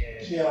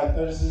 Shit. She had like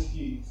 36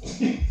 kids.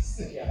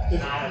 Yeah,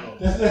 like 9 of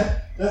them.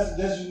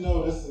 That's you know,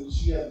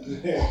 she got the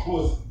damn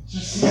pussy.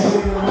 She got to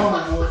get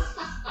along with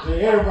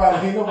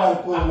everybody, ain't nobody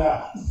pulling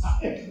out.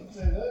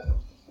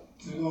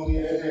 We're gonna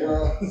get that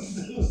girl.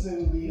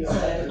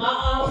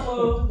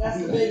 Fool, that's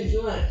the baby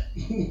joint.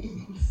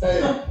 Hey,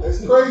 as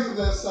crazy as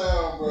that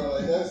sound, bro,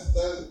 like that's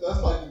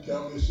like the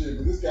dumbest shit,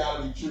 but this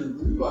gotta be true.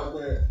 But you like,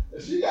 man, if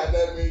she got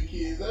that many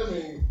kids, that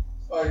means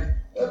a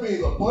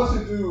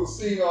bunch of dudes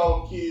seen all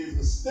them kids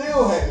and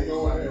still had to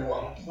go in there and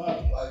watch.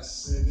 Like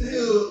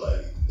still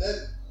like that.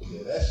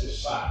 Yeah, that shit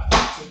fire.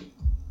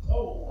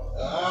 Oh.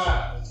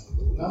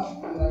 No,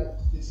 like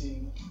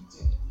 15.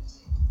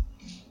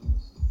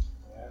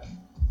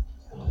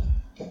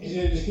 The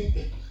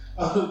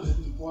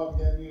point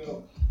got me up.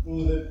 When we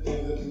was at the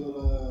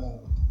little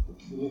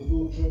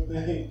food truck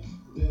thing,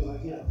 the dude was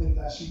like, yeah, I think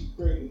that she's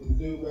pregnant. And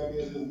the dude right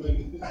there just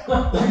making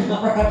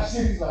fried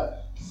shit. He's like,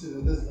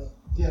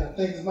 yeah, I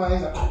think it's mine.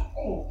 He's like,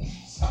 oh,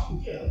 so,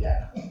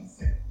 yeah.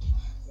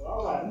 So,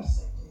 all right, I'm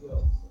sick.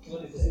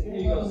 What is it? Here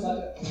you go, suck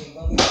it.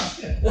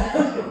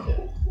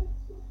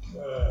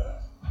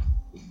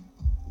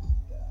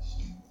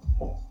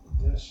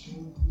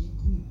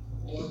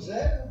 Well,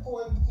 Janet and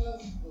Poetic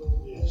Justice.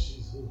 Yeah,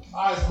 she's who?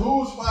 Alright, so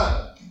who's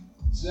finer?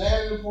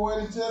 Janet and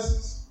Poetic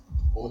Justice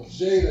or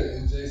Jada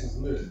and Jason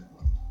Smith?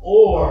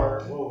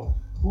 Or Whoa.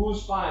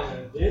 who's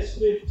finer, this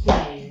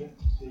 15?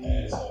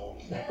 Asshole.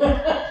 You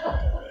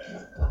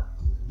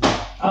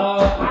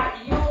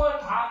know what?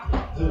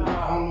 Dude, I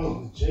don't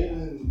know. Jada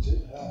and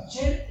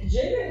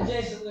Jada and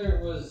Jason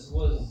Lear was.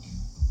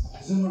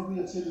 Is it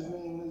Maria Titty's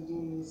name when they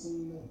doing the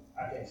scene?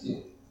 I think so.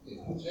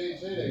 Yeah.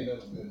 Jade ain't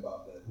never been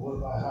about that. What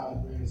about Holly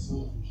Berry and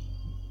Swordfish?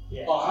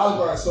 Yeah. Oh,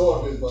 Holly Berry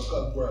Swordfish, but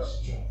cut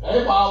breast.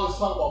 Everybody always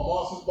talk about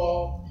Monsters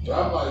Ball, but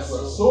I'm like,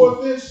 but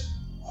Swordfish?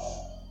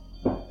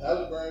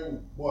 Holly Berry,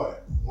 boy.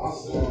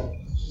 Monsters Ball.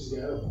 She's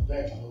got her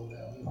back to hold out.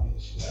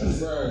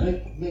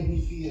 Make me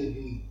feel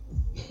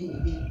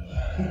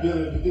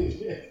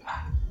good.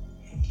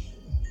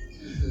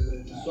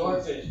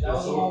 Swordfish. That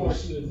was the one where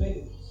she was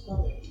making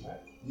stomach, right?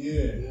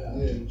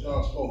 Yeah.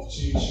 John spoke.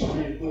 She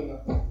really put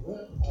up.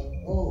 What?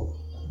 Oh,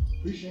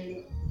 appreciate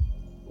it.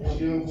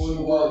 Young boy, She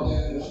walked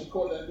in and she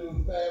caught that dude in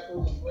the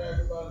bathroom and grabbed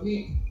him by the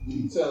meat. You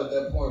can tell at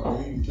that point, bro,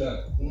 he was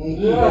done.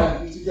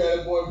 Yeah. She grabbed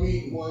that boy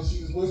meat when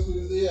she was whispering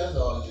his ear. I said,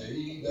 oh yeah,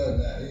 he done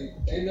now.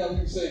 Ain't nothing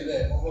you can say to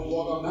that. I'm gonna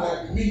walk up and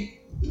grab your meat.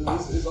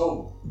 It's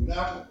over. You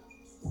knock it?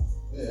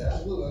 Yeah,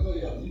 absolutely. I know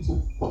y'all. You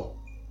too.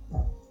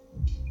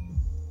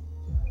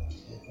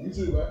 You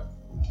too, right?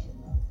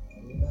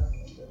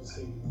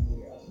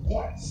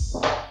 Points.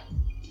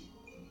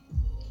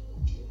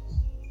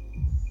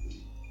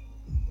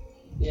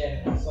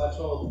 Yeah,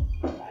 so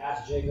I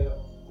asked Jacob,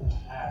 and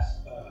I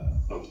asked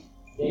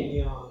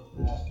Davion,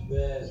 and I asked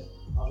Bez.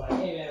 I was like,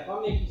 hey man, if I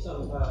make you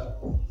some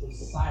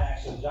side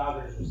action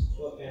joggers or some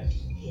sweatpants or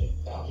some shit,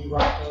 would you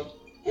rock those?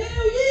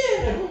 Hell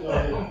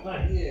yeah! I'm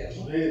like, yeah.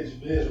 Bez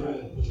really put it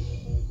up.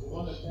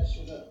 We'll look that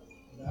shit up.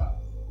 Yeah.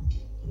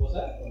 What's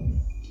that?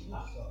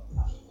 Not so.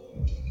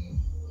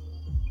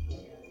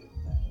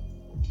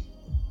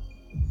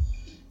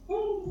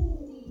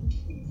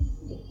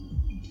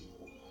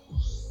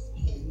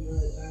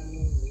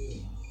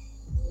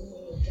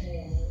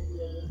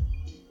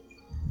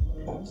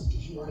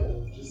 You right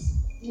though, just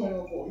You went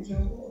on board. You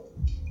went on board.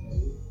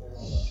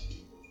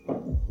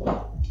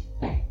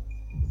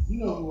 you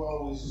know who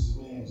always used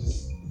to man, I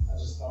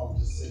just thought was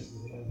just sexy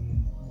as hell,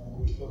 man.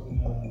 With fucking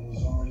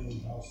Rosario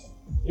Dawson.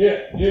 Yeah.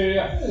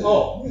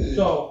 Oh, Yeah.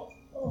 so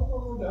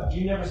Oh,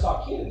 you never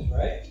saw Kids,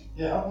 right?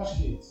 Yeah, I watch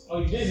Kids. Oh,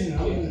 you did see Yeah.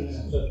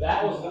 Kids. So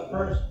that was the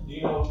first. Do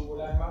you know who we're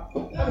talking about?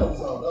 I know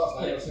Rosario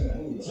Dawson. I never seen that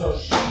movie. So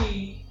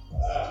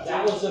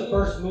that was the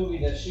first movie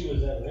that she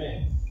was ever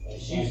in,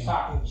 and she's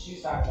talking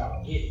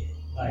about getting it,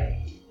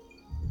 like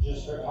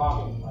just her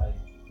talking, like.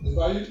 Is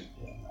that you?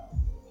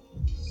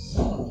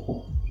 Son of a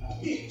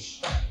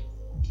bitch.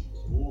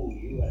 Ooh,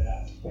 you let it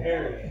out.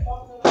 Very.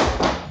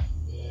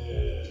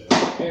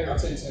 I'll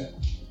take 10.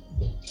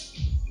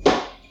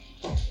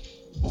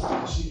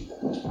 She, I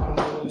don't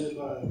know what it is,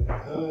 like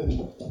her and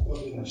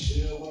fucking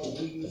Michelle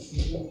Rodriguez.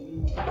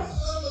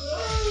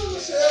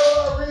 Michelle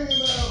Rodriguez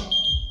now.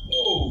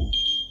 Whoa.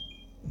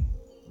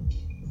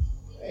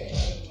 Hey,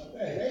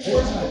 Hey,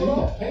 he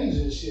got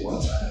pages and shit.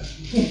 What?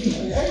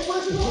 Hey,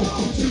 what's going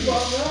on? Too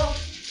far now.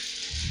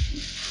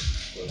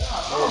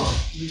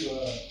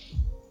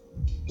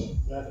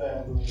 Matter of fact,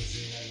 I'm going to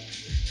see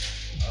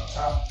that.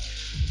 Top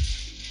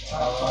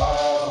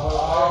Hold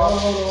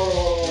on.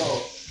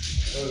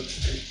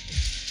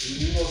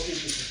 You know,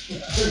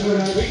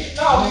 We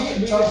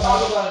can talk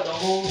about it the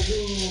whole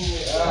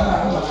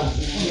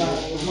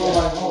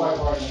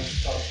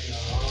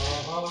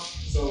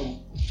So,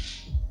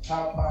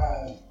 top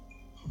 5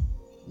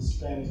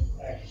 Hispanic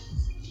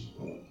actresses.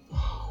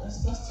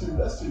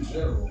 That's too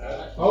general.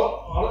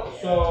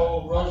 So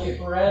Rosie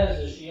Perez,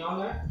 is she on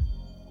there?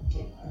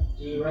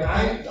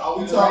 Are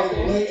we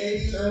talking late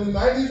 80s, early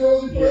 90s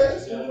Rosie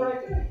Perez? She was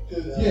right there.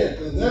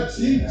 Because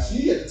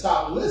she at the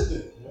top of the list.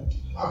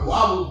 I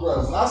was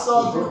bro. When I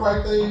saw Do the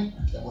Right Thing,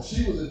 and when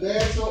she was a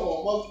dancer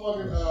on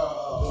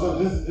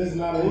motherfucking This is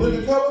not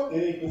Living Color?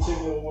 any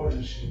particular order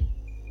and shit.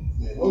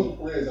 Yeah, Rosie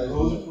Perez.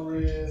 Rosie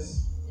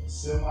Perez,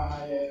 Selma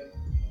Hayek,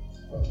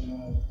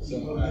 fucking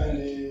Selma Eva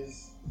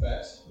Mendes,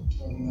 Facts.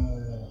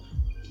 fucking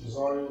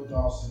Rosario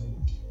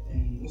Dawson,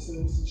 and what's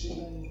the chick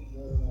name?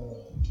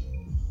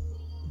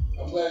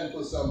 I'm glad you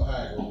put something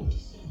higher on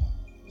this.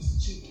 What's the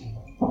chick name?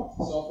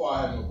 So far, I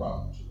have no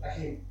problem with you. I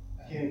can't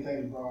even think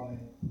of the broad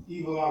name.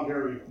 Eva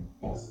Longoria.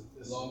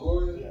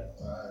 Longoria?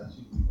 Yeah.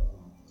 She can be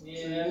wrong.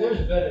 Yeah,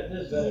 there's better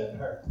than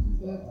her.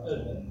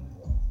 There's better.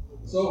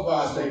 So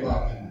far, I Stay stay by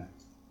by that.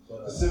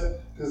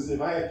 Because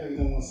if I had picked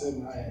them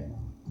 1-7, I had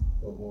one.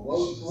 But when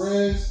Rosie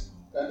Perez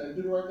got that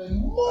Do the Right Thing,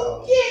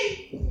 monkey!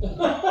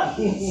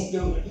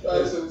 Stupid. That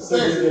was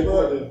sexy, bro.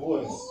 That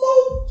voice.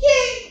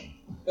 Monkey!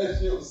 That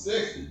shit was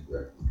sexy,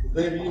 bro.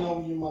 Baby, you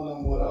know you're my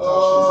number one.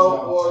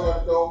 Oh, boy, I got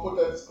to go put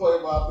that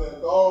disclaimer out there.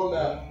 Go on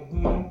now.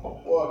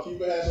 Mm-hmm. Boy, keep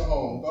your hands at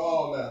home. Go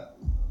on now.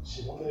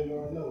 Shit, my baby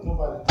already know.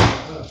 Nobody knows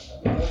her.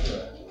 That's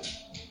right.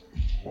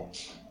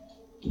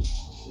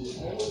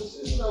 Shit, man. What else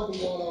been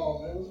going on,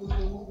 man? What's been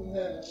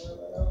happening,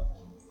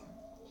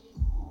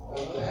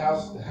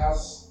 man? The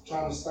house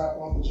trying to stop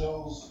Uncle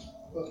Joe's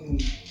fucking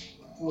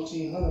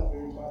 1,400 for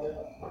everybody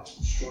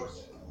else. Sure.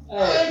 I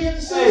ain't get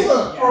to see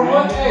something. From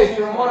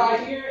what I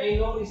hear, ain't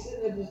nobody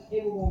sitting at this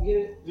table gonna get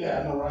it. Yeah,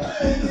 I know, right? I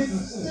ain't get to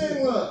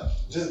see one.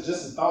 Just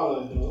the thought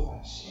of it, though.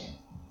 Like, shit.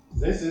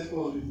 They said it's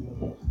supposed to be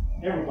for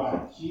everybody.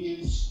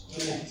 Kids,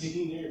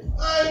 everybody.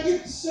 I ain't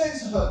get to say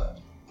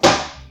something.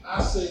 I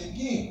say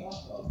again.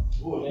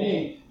 Boy,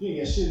 you ain't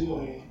got shit in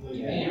your hand.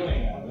 Yeah, you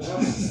ain't got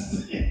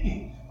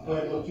it.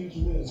 But future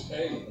minutes.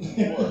 Hey,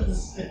 what?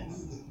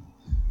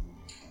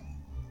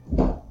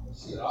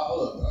 Shit,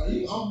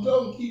 I'm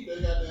done keep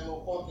that goddamn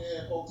little funky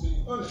ass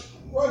 1400.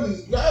 Run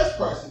these gas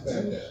prices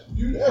back down.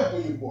 Do that for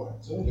your boy.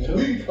 And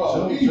we can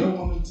call it even.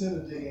 Joe on them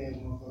tender dick ass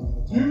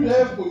motherfuckers. Do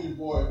that for your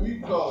boy. We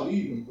can call it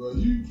even, bro.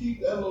 You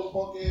keep that little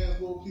funky ass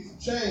little piece of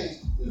change.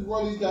 Just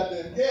run these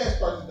goddamn gas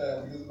prices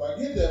down. Because if I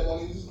get that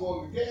money, it's just going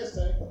to the gas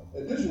tank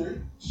at this rate.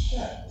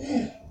 God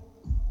damn.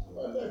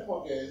 Run that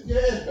funky ass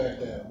gas back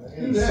down, man.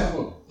 Do that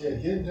for me. Yeah,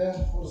 get it down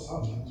before the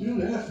summer. Do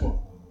that for me.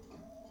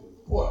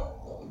 What?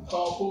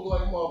 Call food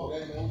like motherfucker.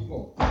 Hey, man, where you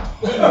going?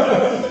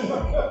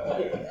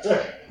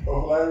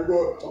 I'm like, I'm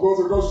going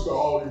to the grocery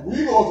store.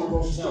 We going to the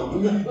grocery store.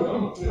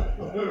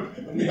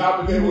 Let me hop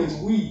in there with you.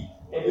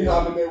 Let me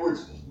hop in there with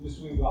you. This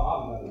week got hot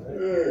about it, right?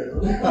 Yeah,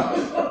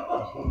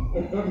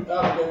 let me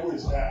hop in there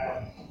with you.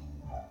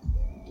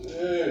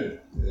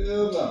 Yeah,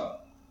 hell no.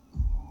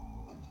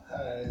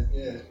 High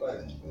gas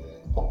prices,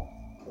 man.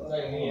 It's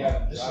like me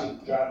having to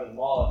drive to the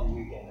mall every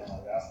weekend now.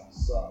 Like, that's gonna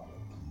suck.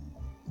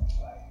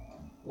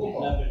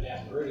 Getting up and down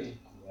Meridian.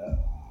 Yeah.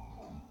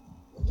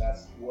 But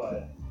that's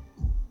what?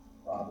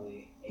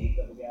 Probably 1/8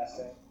 of a gas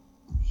tank.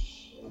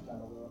 Every time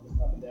I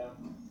go up and down.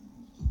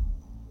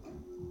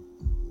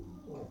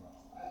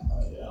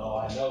 Oh,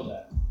 I know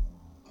that.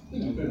 It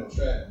depends on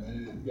traffic, man.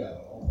 You got a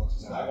whole bunch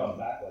of I time. go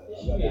back with It it.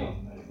 should I be go a- down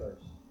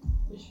 91st.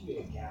 It should be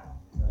a gallon.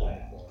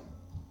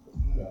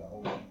 You got a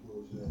whole bunch of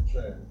bullshit in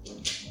traffic.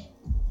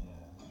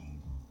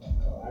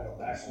 I go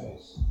back with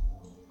it.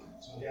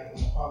 So yeah, when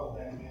I follow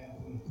that man,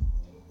 we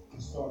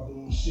start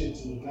doing shit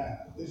to it now.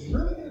 Did you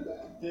really get it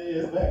back? Yeah,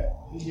 it's back.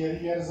 He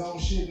got his own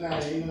shit now.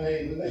 You know,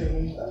 hey, look at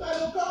me. That's not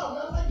no car,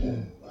 man. I like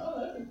that. I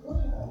like it. Go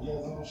ahead. He got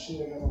his own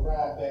shit. I got my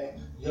ride back.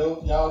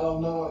 Yo, y'all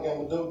don't know. I got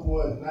my dope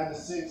boy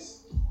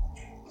 96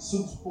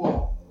 Super Sport.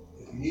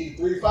 If you need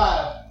 3.5,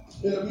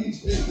 tell me.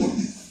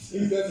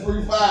 He's that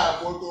 3.5,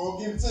 boy. Go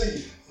give it to you.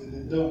 It's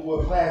the dope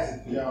boy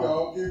classic for y'all.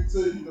 Go give it to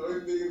you. You know,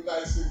 every nigga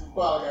 96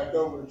 probably got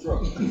dope in the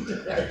truck.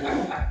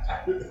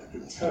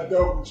 Got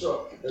dope in the truck.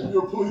 If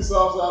you're a police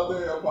officer out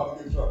there, I'm about to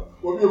get in trouble.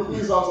 Well, if you're a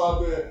police officer out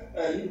there,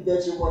 hey, you can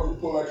bet your money you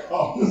pull that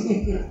car.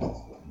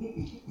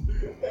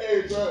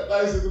 Hey, bro,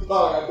 96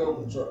 probably got dope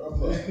in the truck. I'm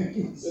saying.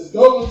 There's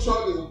dope in the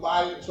truck, there's a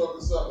body in the truck,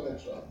 there's something in the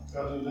truck.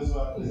 That's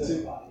why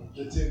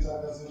the TikTok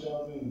I sent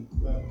y'all me.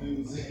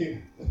 Dude said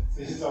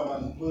he's talking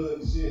about the plug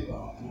and shit.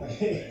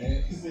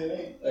 He said,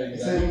 hey, he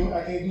said,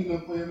 I can't do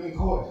nothing for him in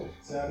court. I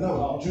said, I know,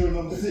 I'm jury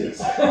number 6.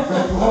 Go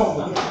home.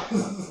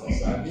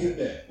 I did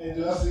that. And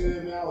dude, I see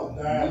that, man, I was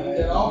dying. You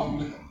get off.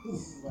 Like,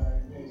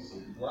 man,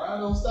 shit. Grind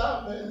don't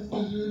stop, man. Just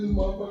because you're in this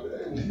motherfucker,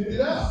 hey, when you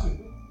get out,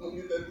 don't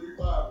get that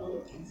 3.5, bro.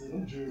 He said,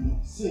 I'm jury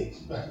number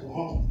 6. You better go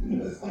home.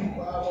 That's 3.5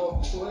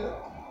 off the 12.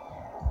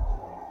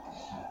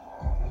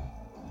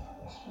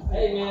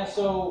 Hey man,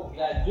 so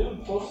that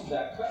dude posted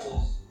that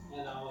cutlass,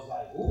 and I was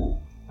like, ooh,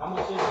 how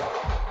much is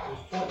that? It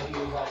was 20. He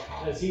was like,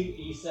 because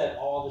he said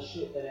all the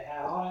shit that it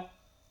had on it,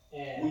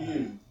 and Who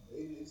you?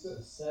 it's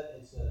a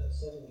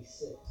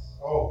 76.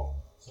 Oh,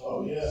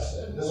 so yeah.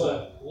 This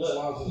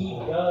Look, he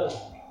does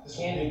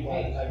candy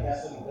paint, like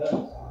that's what he does,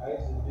 right?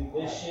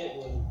 This shit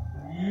was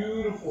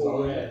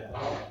beautiful red.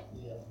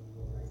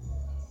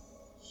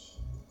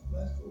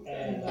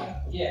 And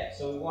yeah,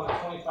 so we wanted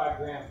 25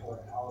 grand for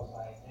it. I was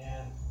like,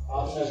 man,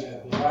 I'll tell you,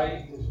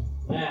 right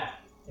now,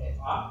 if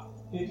I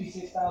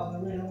 56,000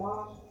 original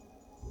miles,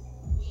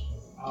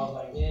 I was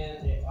like,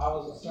 man, if I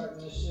was starting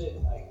this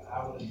shit, like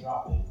I would have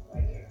dropped it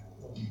right there.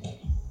 What do you think?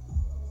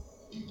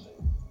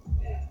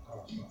 Man, car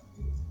was fucking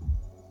good.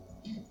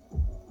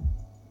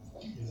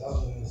 Because I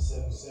was in the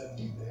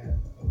 770, they had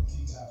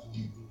T-tops on the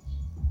beach.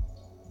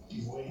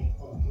 He's way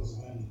up in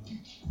Pennsylvania.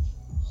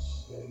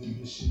 Got to do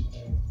this shit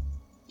there.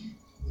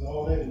 The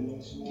old lady,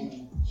 man, she won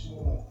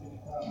like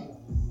 5,500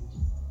 for this.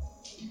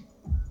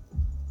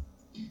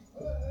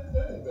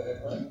 That ain't bad,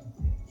 right?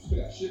 Still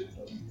got shit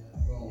though.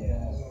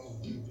 Yeah, it's on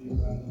the big deal.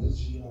 I know it's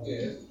Yeah,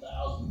 it's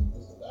 1,000.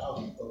 It's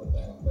 1,000 for the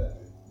damn flat.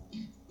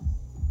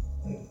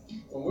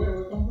 Well, where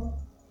it come from?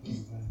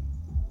 Pennsylvania.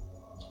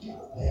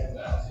 They had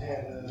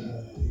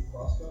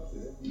Cross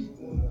country.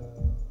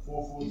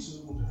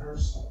 442 with the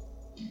hearse.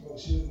 Well,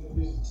 she was in the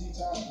bitch, the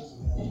T-top. This is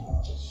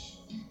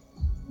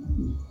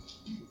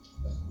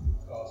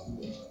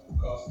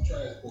Cost of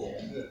transport.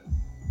 Yeah.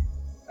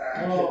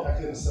 I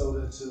couldn't have sold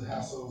that to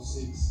household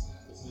 6.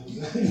 So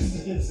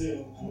it's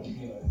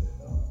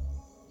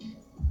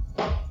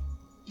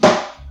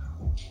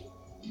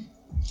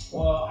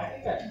Well, I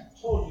think I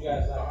told you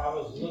guys, like, I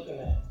was looking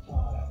at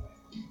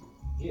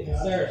getting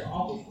Sarah's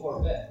uncle's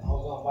Corvette. I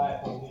was gonna buy it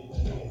from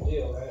a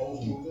deal, right? Old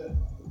school that?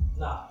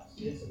 Nah,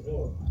 it's a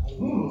newer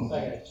one. It's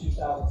like a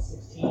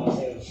 2016. I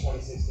say it was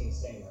 2016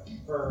 Stingray.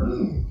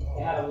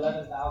 It had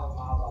 11,000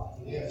 miles on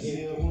it. Yeah, He see,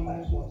 gave it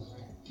like 20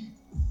 grand.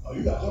 Oh,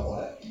 you got up on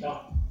that? No.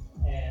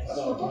 And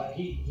so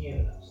he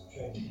ended up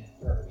trading it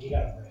for, he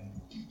got a brand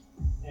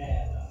new.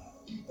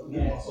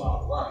 And so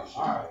I'm right.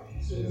 alright,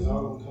 man. So it's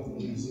all coming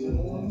in New Zealand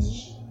and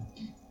shit.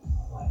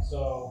 I'm like,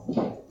 so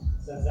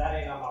since that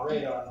ain't on my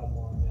radar no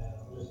more, man,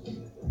 I'm just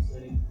looking at them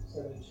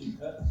 72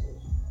 cuts.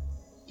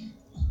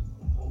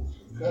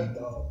 Cut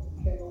dog.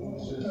 Can't go wrong.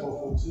 Shit,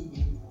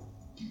 442.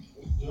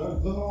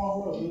 Look on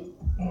off road, dude.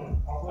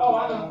 Oh, I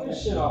know.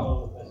 There's shit all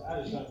over the place. I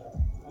just don't know.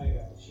 I ain't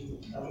got the shoot.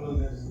 I was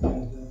looking at this thing.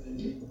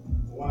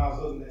 When I was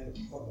looking at it,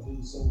 fucking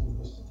dude sold me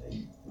Mr.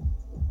 Tate.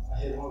 I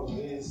hit him over the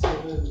head and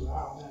still there.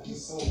 Oh man,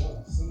 just sold up.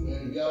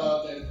 Man, y'all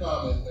out there in the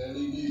comments, man,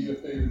 leave your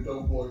favorite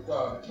dope boy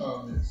car in the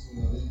comments.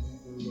 You know, these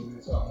dudes will be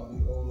talking about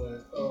these old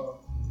ass cars.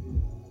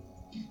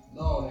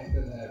 No, they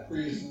couldn't have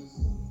Priuses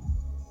and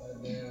that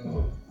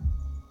damn.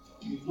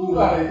 Who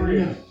got a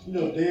Prius? You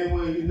know damn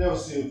well you never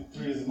see a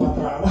Prius in my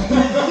driveway.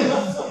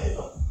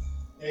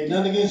 Ain't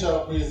nothing against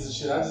y'all Prius and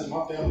shit. I just,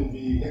 my family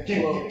big.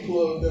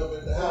 Plugged up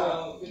in the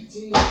house.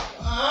 15.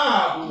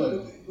 Ah,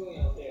 look at it. Going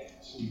out there.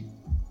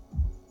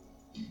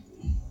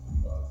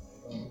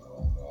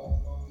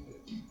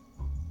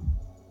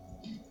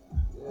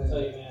 I'll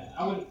tell you, man,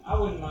 I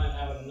wouldn't mind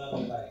having another,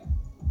 like,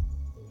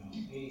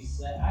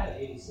 87. I had an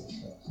 86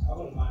 cups. I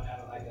wouldn't mind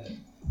having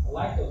I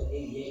like those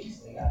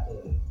 88s. They got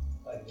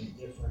the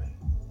different,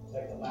 it's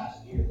like the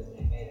last year that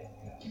they made them.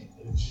 They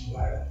got the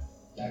G-Wagon,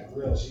 that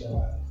grill shit.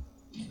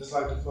 It's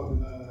like the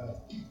fucking,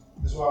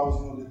 that's why I was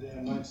on the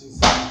damn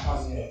 1970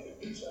 Pontiac.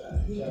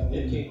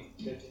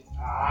 15.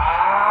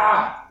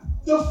 Ah!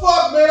 The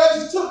fuck, man? I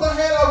just took my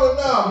hand off it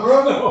now,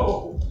 bro.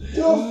 No.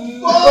 The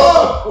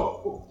fuck?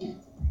 No.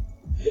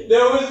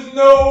 There was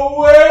no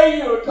way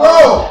you were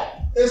Bro,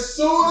 as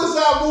soon as I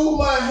move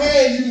my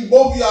hand, you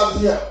both of y'all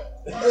just yell.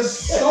 As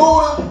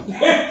soon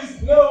as...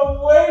 There's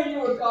no way you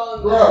were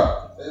calling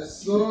Bro,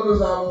 as soon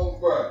as I moved,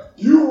 bro.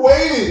 You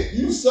waited.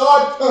 You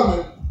saw it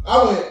coming.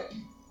 I went...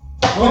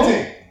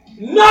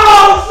 15.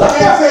 No, sir!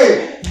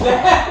 15.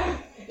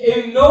 That,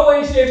 in no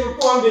way, shape, or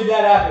form did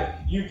that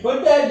happen. You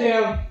put that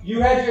down, you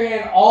had your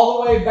hand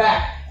all the way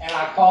back, and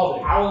I called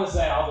it. I wouldn't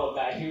say all the way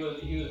back. He was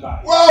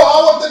about. Bro,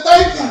 I want to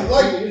thank you.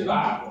 Like, he was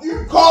about.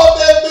 you called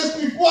that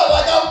bitch before,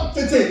 like I'm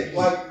 15.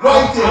 Like,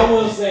 right there. I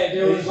will say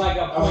there was like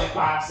a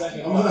 0.5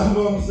 second. I'm what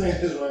I'm saying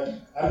is right.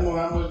 I don't know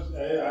how much, I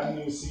didn't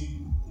even see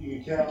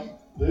you can count.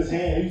 But his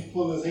hand, he was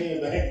pulling his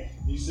hand back.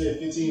 You said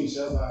 15,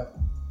 so I was like,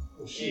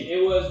 oh shit.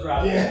 It was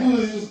right. Yeah, it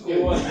was quick.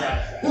 It was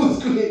right. It was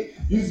quick.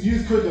 You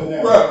was quick on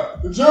that. Bro,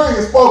 the jury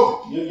is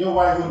spoken. Your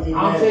wife would have been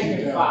I'm mad.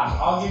 taking 5.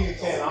 I'll give you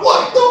 10.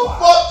 What the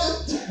fuck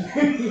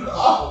is...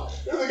 Oh,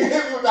 this nigga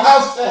hit me with the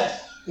house tax.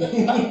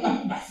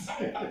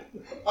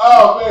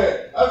 Oh, man.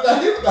 I just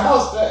got hit with the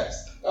house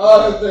tax.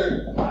 Oh, that's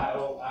dirty. I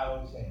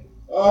will say.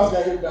 Oh, I just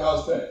got hit with the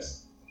house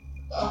tax.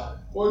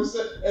 What you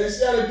said? Hey,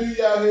 shout out to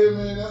you out here,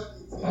 man.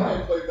 You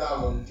can't play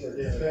domino in church.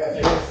 Yeah,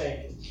 They fast. were saying.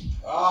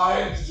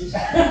 Oh, just...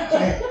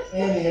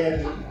 And he had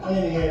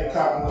the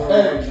cop on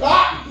Hey,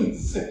 cop!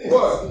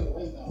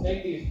 What?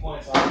 Take these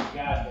points off.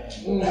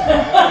 Goddamn.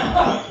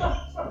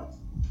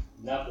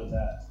 Enough of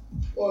that.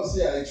 Well,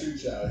 see how they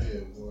treat you out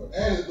here, boy.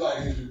 And it's Black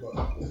History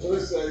Month.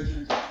 Let's say they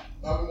treat you.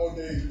 How many more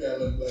days you got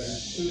left Black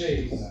History? 2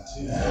 days.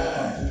 2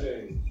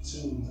 days.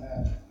 2.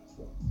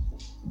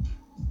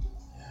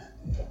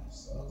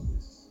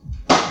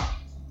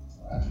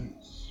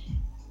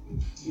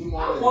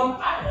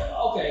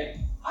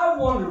 I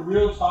wonder,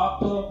 real talk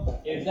though,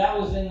 if that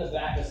was in the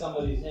back of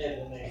somebody's head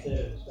when they said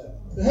it was February.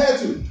 It had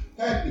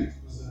to be.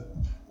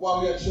 Why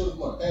we had to show this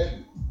month? Had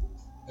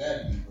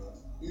to be, bro.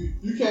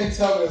 You can't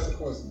tell me that's a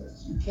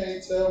coincidence. You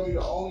can't tell me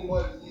the only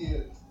month of the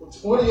year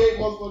with 28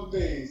 motherfucking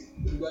days.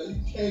 Like,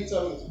 you can't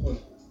tell me it's a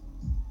coincidence.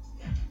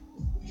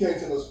 You can't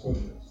tell me it's a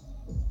coincidence.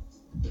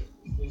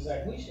 He's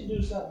like, we should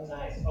do something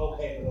nice.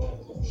 Okay, but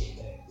only for 28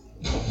 days.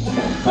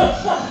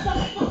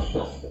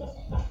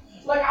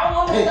 Like, I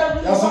wonder if that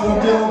really y'all see what I'm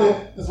fucking dealing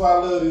happened. with? That's why I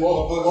love these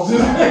motherfuckers.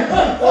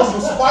 That's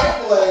some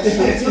spiteful ass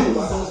shit, too.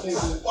 Like, some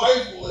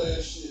spiteful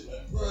ass shit.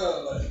 Like, bro,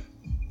 like,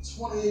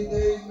 28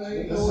 days, man.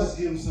 Let's just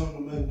give him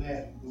something to make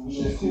mad.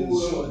 Shit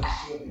cool,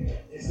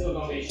 It's still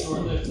gonna be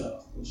short lived though.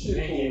 Shit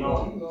cool,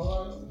 though. You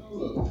know,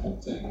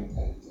 look, take it,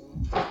 man.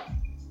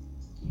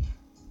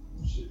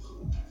 Shit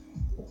cool.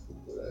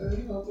 But,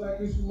 you know, Black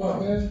History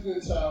Month, man, it's a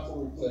good time for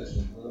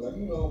reflection, bro. Like,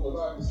 you know, but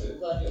like I said,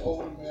 if I get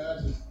older, man, I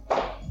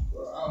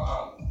don't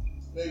know.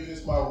 Maybe this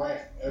is my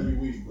rant every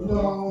week, bro. You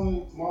know,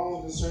 my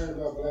only concern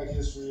about Black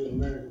history in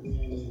America,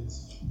 man, is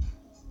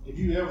if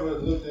you ever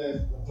looked at a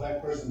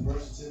black person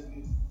birth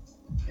certificate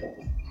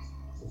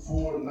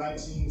before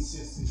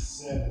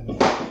 1967,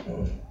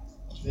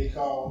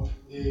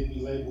 they'd be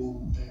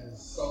labeled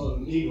as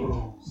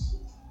Negroes.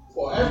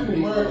 Well, African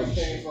American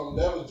came from,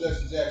 that was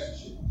Jesse Jackson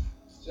shit.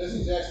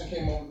 Jesse Jackson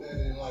came over there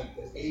in like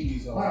the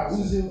 80s. Wow, who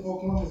was here before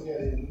Columbus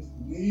got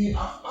in? I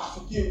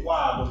forget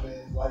why, but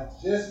man, like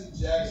Jesse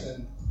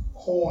Jackson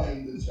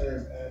coined the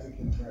term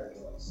African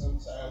American like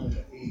sometime in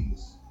the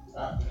 80s. I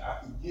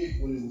forget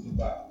what it was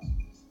about.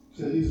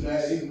 Cause he's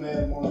mad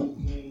at Martin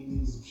Luther King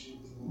and some shit.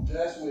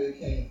 That's where it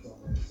came from,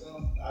 man. So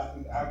I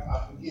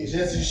forget.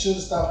 Jesse should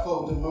have stopped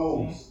fucking with them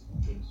hoes.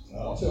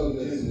 Don't tell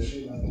Jesse that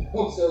shit.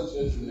 Don't tell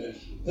Jesse that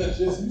shit.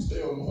 Jesse, you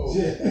stay on the hoes.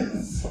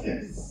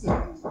 Yes.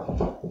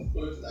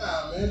 But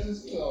nah, man,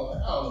 just, you know,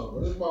 like, I don't don't know, bro.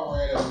 This is my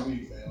rant every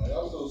week, man. Like,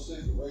 I'm so sick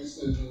of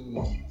racism.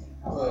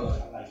 Bro, I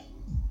like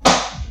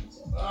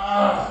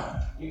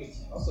you.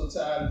 I'm so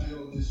tired of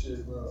dealing with this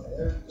shit, bro.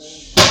 Everything.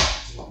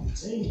 The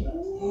team.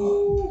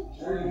 Ooh,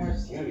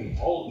 it's gonna be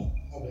holding.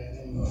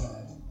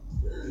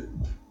 Dirty.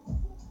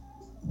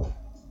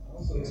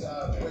 I'm so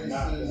tired of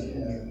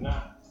racism.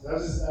 Not. I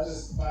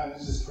just find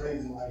it's just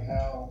crazy, like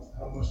how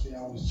much they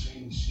always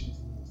change shit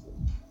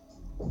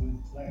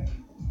with black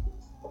people.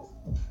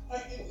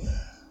 Like,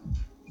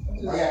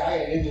 I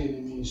got Indian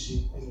in me and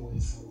shit anyway,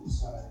 so it's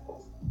fine.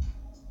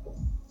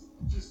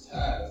 I'm just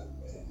tired of it,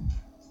 man.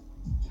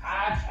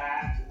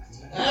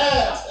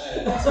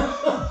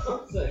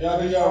 Y'all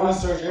do y'all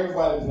research,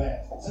 everybody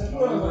black. So Like,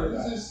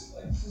 bro,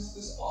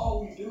 it's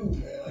all we do,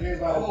 man. Like,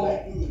 Everybody all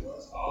black. we do, bro.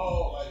 It's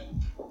all like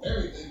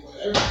everything, but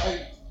everything.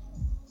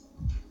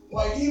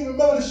 Like, you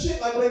remember the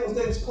shit like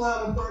they was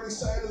clowning Bernie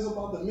Sanders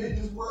about the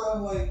midgets,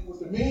 bro? Like with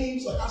the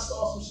memes, like I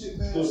saw some shit,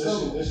 man. Dude,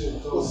 that shit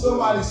was cool.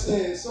 Somebody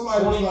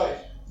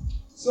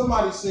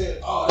said,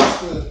 oh,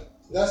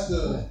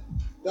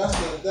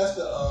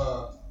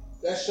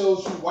 that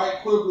shows you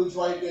white privilege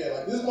right there.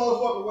 Like this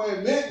motherfucker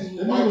wearing mittens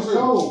was white privilege.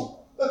 Cold.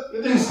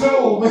 It was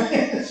cold, man.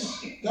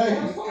 Thank you.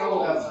 It's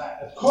cold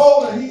outside.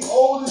 Cold and he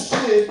old as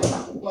shit.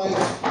 Like,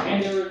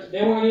 And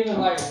they weren't even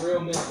like real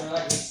mints. They're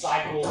like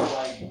recycled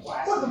like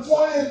plastic. but the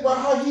point is, bro,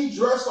 how he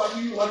dressed like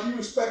you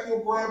expect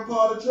your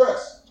grandpa to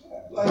dress.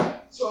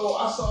 Like, so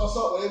I saw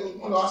something. It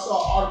was, I saw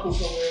an article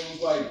somewhere. It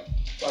was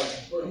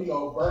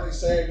like Bernie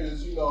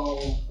Sanders.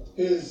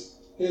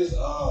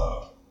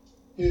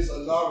 His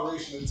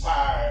inauguration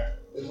attire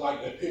is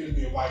like the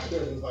epitome of white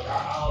privilege. Like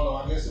I don't know.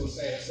 I guess it was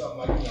saying something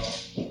like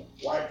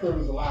white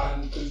privilege allowed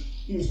him because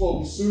he was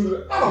supposed to be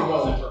suited. I don't He know.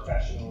 wasn't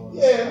professional.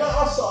 Yeah, no,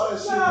 I saw that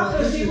shit. Nah, man.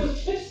 because he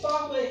was pissed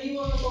off that he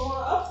wasn't the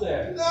one up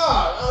there.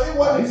 Nah, it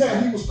wasn't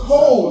that. He was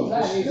cold.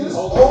 His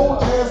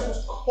old ass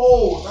was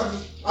cold.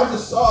 I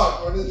just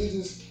saw it, bro. It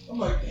just, I'm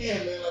like,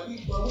 damn, man. Like,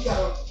 we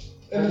gotta.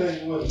 And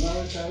then what?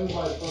 Another time it was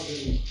like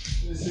fucking.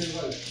 It seems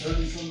like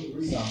 30-some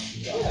degrees out.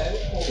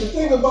 The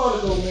thing about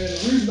it though, man,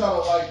 the reason I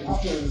don't like it is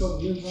because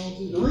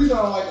the reason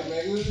I don't like it,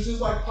 man, it's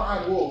just like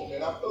crying wolf,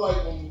 man. I feel like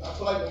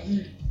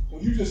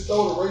when you just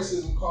throw the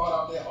racism card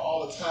out there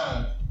all the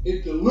time,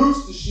 it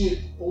dilutes the shit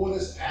for when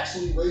it's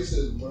actually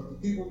racism, bro. Because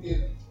people get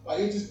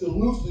it just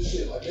dilutes the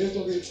shit. Like there's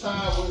gonna be a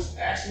time where it's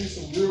actually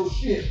some real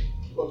shit,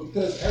 but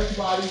because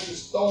everybody's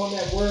just throwing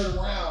that word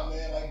around,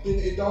 man, like then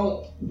it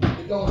don't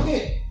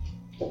hit.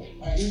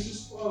 Like it's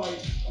just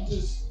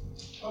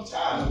I'm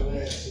tired of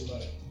that. So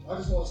like I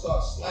just want to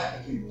start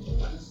slapping people,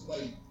 bro.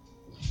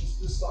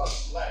 Just start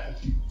slapping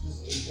people,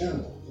 just in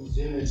general.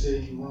 Then they tell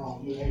you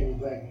wrong. You hate with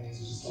black men, so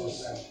just start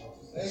slapping.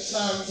 Next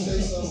time you say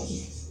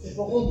something,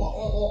 on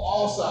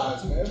all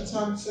sides, man. Every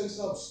time you say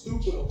something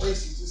stupid or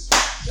racist, just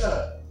shut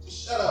up.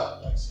 Just shut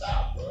up. Like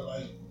stop, bro.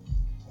 Like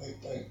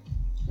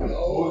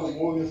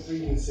Morgan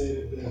Freeman said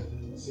it best,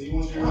 dude. So you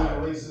want to get rid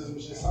of racism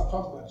and shit, stop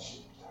talking about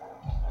shit.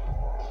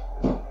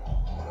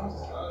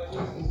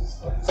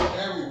 It's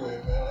everywhere,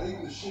 man. Like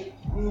even the shit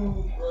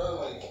news, bro.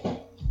 Like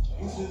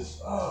it's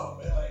just, oh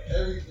man, like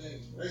everything,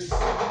 racism,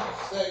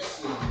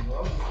 sexism. Bro.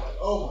 I'm just like,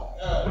 oh my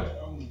god, man.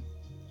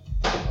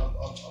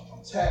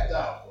 I'm tapped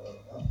out, bro.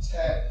 I'm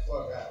tapped the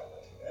fuck out.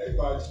 Like,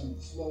 everybody just need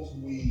to smoke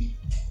some weed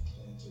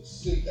and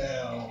just sit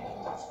down,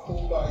 just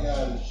cool out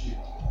y'all this shit.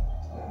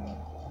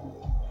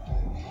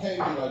 And it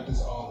can't be like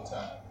this all the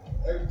time. Man.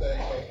 Everything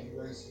can't be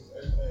racist.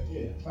 Everything.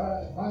 Yeah,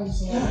 find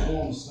somebody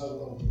going to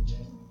snuggle over,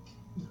 man.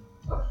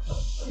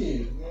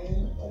 Shit,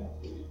 man.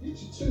 Like, get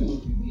you two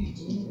if you need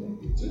to. Man.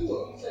 Get two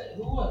of them.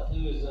 Who was? It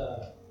was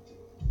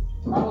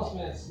Carlos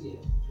Mencia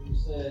who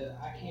said,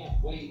 "I can't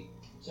wait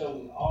till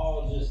we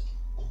all just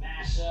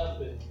mash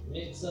up and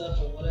mix up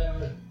and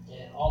whatever,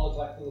 and all look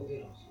like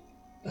Filipinos."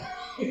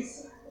 I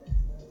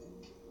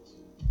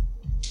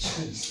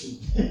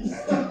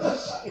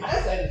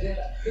said it.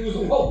 It was a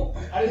quote.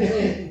 I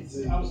didn't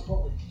say it. I was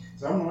quoting.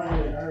 So I'm right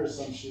here. I heard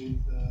some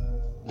shit.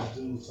 The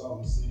dude was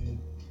talking, saying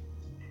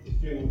it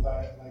feels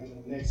like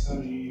in the next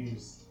 100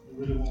 years, it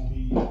really won't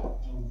be no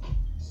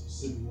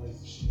specific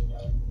race of shit.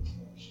 Everybody mixed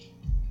up shit.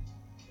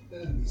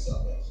 It'll be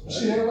something else.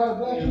 Shit, everybody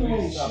black people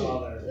ain't shit.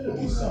 It'll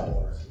be something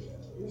else.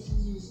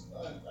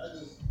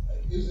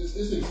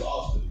 It's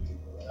exhausting to me,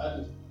 bro.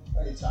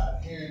 I get tired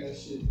of hearing that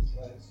shit. It's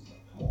like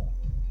come on.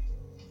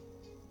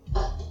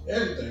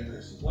 Everything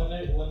racist. When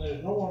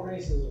there's no more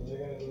racism, they're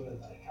gonna do it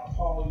like how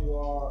tall you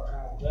are or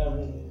how whatever.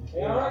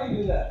 They already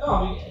do that. No, I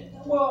mean,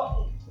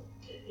 well,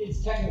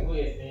 it's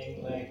technically a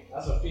thing. Like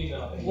That's a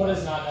female thing. What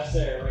is not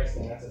necessarily a race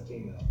thing? That's a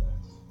female thing.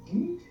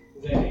 Mm-hmm.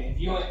 If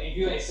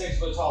you ain't 6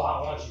 foot tall, I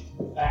don't want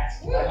you.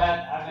 Facts. I've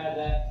had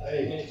that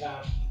many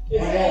times. They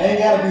ain't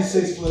gotta be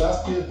 6 foot. I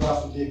still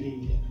drop some dick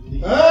in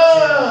you.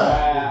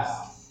 Ah!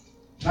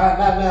 Not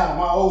now.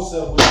 My old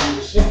self would do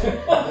this shit. Hey,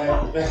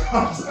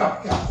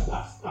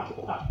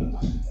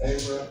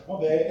 bro. My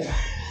bad.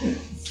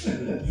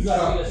 You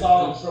gotta get us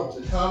all in trouble.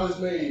 The comments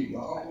made.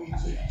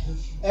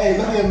 Hey,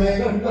 look here,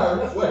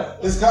 man.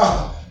 It's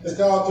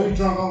called 3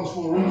 Drunk Uncles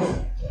for a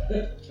reason.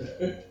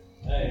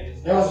 Hey,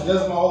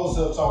 That's my old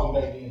self talking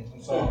back then.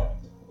 I'm sorry.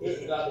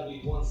 It's got to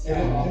be one I'm step.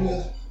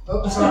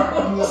 sorry.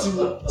 I'm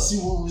gonna see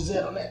what was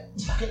that on that.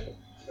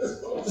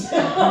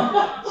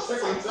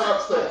 Second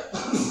top step.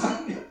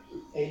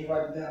 Hey, you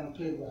write it down on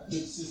paper.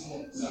 56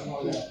 minutes. I'm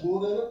gonna pull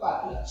that up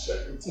out. Check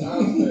the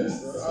time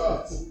step,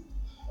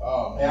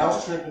 bro. Hey, I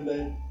was tripping,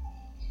 baby.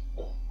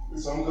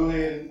 So I'm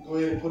gonna go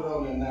ahead and put it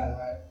on there now,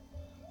 right?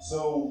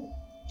 So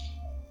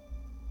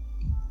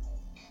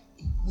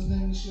what's the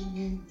name of the shit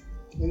again?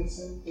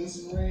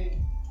 Innocent Ray.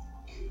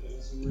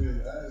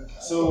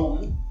 So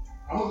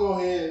I'm gonna go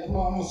ahead. I'm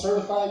gonna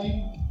certify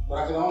you, but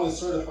I can only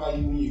certify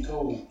you when you're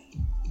cold.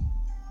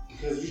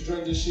 Because if you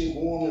drink this shit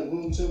warm at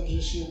room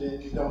temperature shit,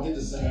 then it don't hit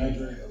the same as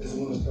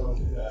when it's cold.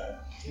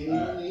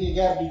 It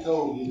gotta be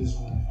cold to get this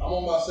one. I'm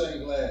on my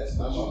second glass.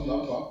 I'm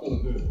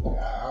feeling good. Like,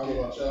 I don't know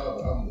about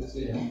y'all, but it's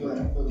hitting me right.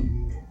 I'm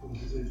feeling good.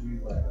 It's hitting me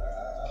right. I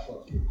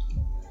fuck with it.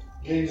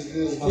 It ain't as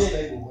good as my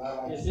staple, but I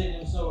like It's it. hitting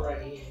him so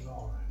right, he ain't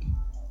going right.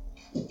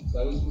 So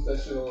I was that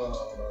shit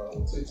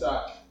on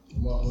TikTok. The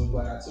motherfucker was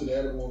like, I took the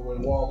edible away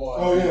to Walmart.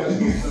 Oh, yeah.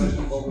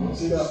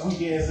 See This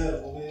weak ass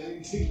edible,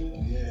 man.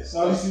 Yes. So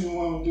all you see the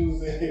one with dudes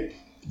that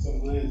so I'm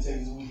going to take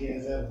this weak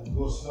ass edible,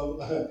 go to snow,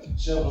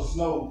 shovel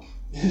snow,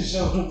 and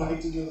shovel like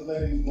two little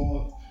ladies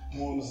more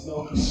in the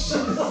snow.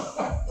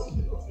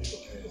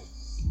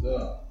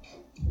 Yeah.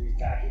 He's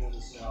packing in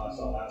the snow. I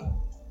saw that one.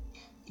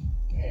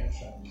 Man, I'm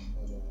trying to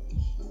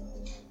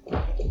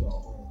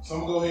So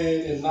I'm gonna go ahead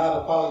and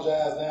not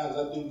apologize now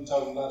because I do be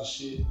talking a lot of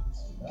shit.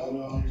 I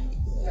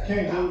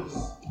can't do this.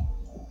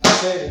 I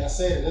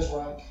said it. That's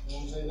right. You know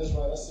what I'm saying? That's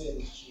right. I said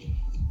this shit.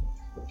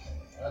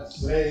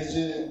 But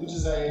hey, we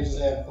just out here just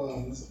having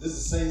fun. This is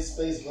a safe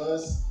space for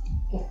us.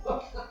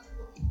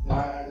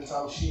 I can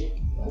talk shit.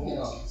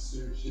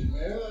 serious shit,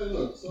 man.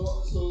 Look, so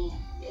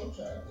I'm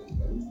trying to think,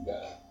 man.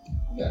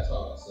 We gotta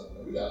talk about something,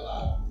 man. We got a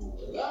lot of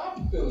people. I've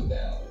been feeling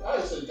down. I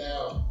just say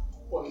down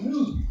for the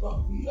news be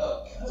fucking me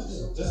up, man.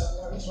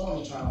 That's why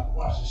I'm trying to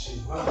watch this shit.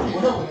 What the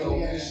hell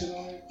you got this shit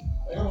on there?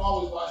 Like, I'm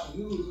always watching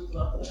news, and I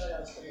feel like I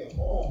gotta stay at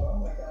home, but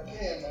I'm like, God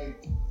damn, like,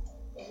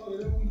 we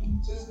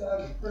just got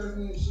the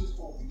president, shit's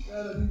supposed to be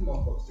better. These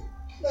motherfuckers say,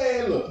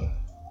 man, look,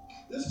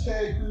 this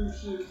Ted Cruz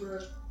shit, bro.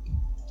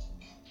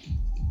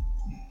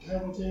 He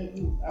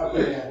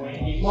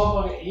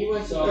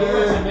went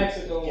to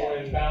Mexico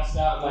Yeah, he bounced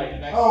out like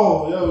Mexico.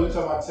 Oh, yo, you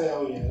talking about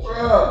tail, yeah.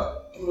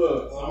 Bruh,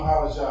 look, I'm gonna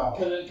holler at y'all.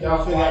 Couldn't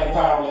Y'all figure out the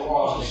power of the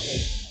water.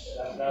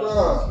 That was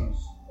Bruh. his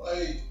excuse.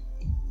 like,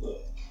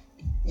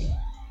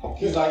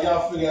 He's like,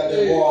 y'all figure out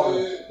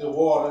the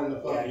water and the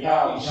fucking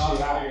Yeah, power y'all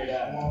shit. figured it I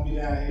out. wanna be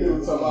down he here.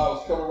 was talking about I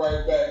was coming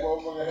right back,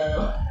 motherfucker had,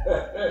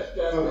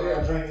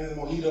 Fucking drinking this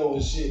mojito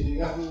and shit,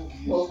 nigga.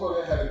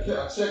 motherfucker had a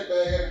check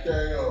bag and a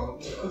carry on.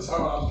 That's how I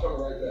was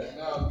coming right back.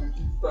 Now I'm gonna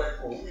keep back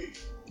for a week.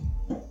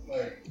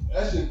 Like,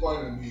 that shit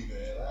funny to me,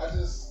 man. Like, I don't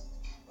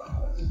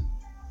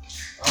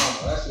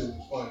know, that shit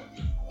was funny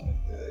to me.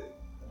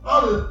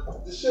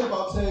 Like, the shit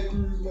about Ted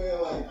Cruz,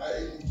 man, like,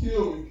 it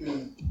killed me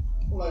because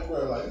I'm like, bro,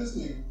 like, this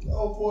nigga,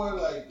 old boy,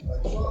 like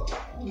Trump,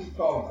 what do you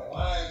call him? Like,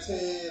 Lion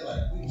Ted,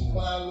 like, he was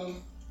clowning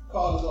him,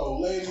 called his old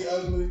lady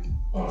ugly.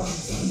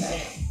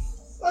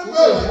 Like, bro,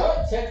 like,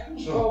 What? Ted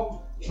Cruz? Trump.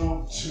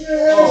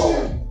 yeah,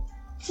 shit.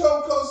 Trump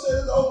called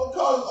his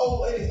old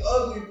lady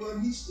ugly, but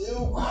he's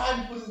still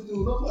riding for this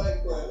dude. I'm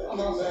like, bro, that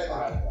nigga's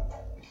acting.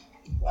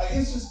 Like,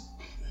 it's just.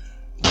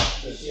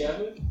 Is she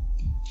ugly?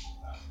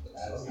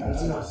 I've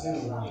never seen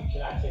it.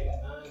 Can I take a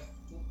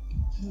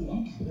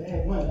 9?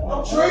 Bad money.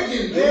 I'm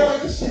drinking, man.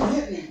 Like, this shit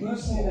hit me, bro. You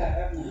say that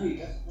every week.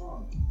 That's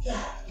wrong. I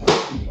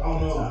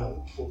don't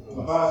know.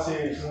 About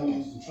Ted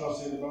Cruz, Trump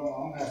said it, I'm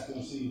gonna have to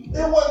come see you.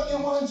 It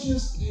wasn't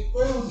just, it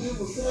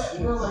was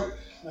that, bro. Like, I'm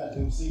gonna have to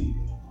come see you.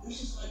 it's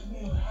just like,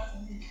 man, like, how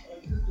do you,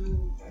 like, this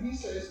dude, and he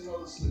said some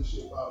other slick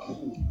shit about the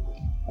dude.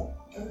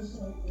 And it's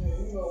like, man,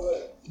 you know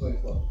what? Like,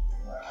 fuck it.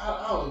 Like, I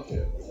don't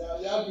care.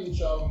 Y'all do what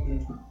y'all gonna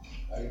do.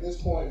 Like, at this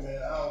point, man,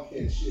 I don't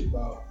care shit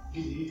about.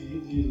 He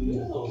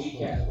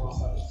Weak ass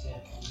motherfucker 10.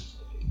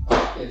 I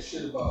don't care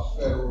shit about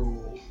federal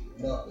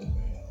nothing,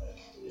 man. Like,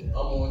 I'm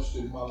more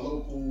interested in my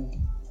local Hey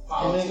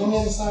politics. man, go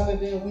ahead and sign that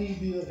damn weed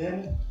bill, damn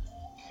it.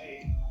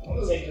 Hey, I'm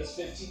gonna take this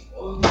 15.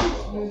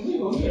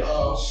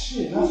 Oh,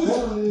 Shit, not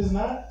federal it is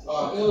not.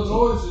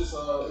 Illinois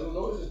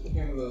just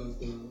became the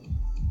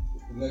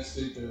next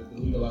state to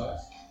legalize.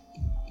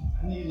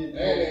 I need it.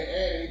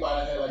 And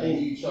anybody had like a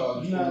weed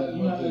charge. You're not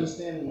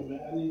understanding me, man.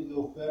 I need to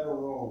go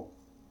federal.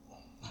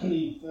 I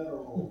need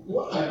federal.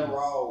 What?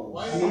 Federal.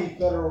 Why I you- need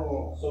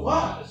federal. So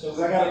What? Cause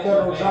I got a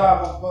federal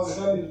job,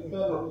 motherfucker. I need a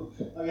federal.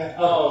 I got a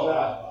federal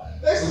job.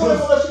 They still ain't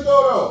gonna let you go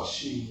though.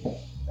 Shit.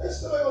 They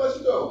still ain't gonna let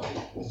you go.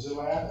 It's just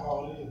like alcohol.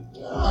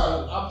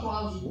 Nah, I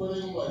promise you, but they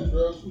gonna like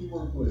drug-free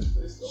workplace.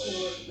 They still ain't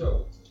gonna let you go.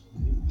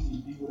 You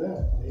be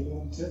whatever. They ain't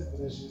gonna be tested for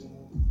that shit.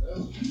 That's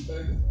what you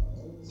think.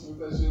 As soon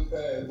as that shit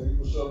passed, when you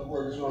gonna show up to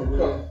work, it's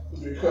gonna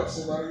be a cup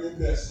sitting right on your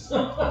desk.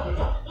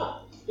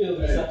 It'll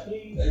be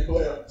something. Hey,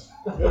 player.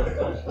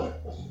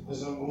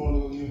 Cause I'm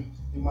going to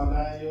get my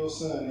 9-year-old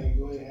son. They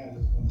go ahead and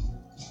handle this.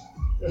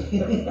 No,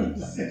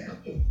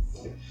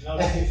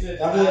 she said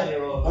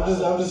 9-year-old.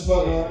 I'm just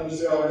fucking around. I'm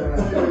just fucking around.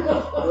 I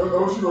don't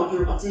know what you gonna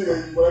give a tea,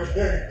 but I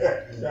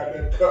can't. Got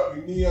that cut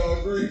me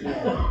neon green.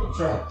 I'm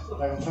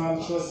trying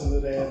to trust him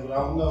today, but I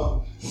don't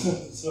know.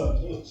 So,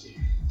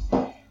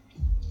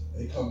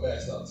 they come back,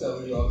 start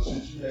telling you all the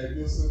shit you had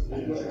yourself.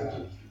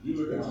 You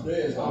look at your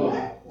bed,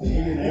 you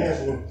getting ass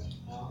whooped.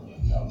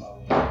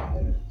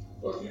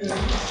 Fuck you.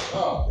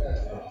 Oh, God.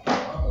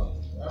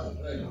 I'm a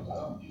drinker.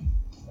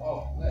 I'm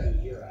off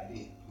that. Your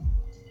idea.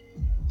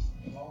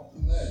 I'm off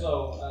from that.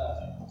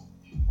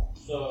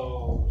 So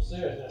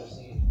Sarah's never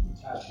seen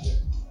Tyler Perry.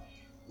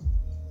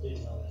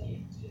 Didn't know that he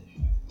did.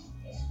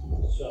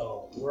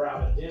 So we're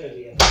out at dinner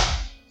the other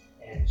night,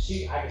 and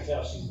I can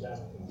tell she's done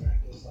with the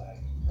drink. It's like,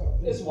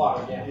 it's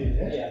watered down.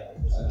 Yeah,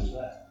 like this much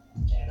left.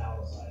 And I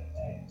was like,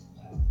 hey,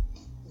 Tyler,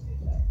 get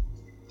that.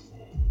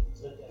 And he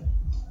looked at me.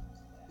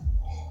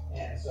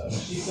 And so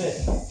she said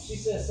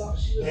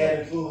something. She was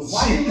like,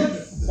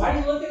 why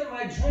you looking at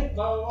my drink?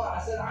 Blah, blah, blah.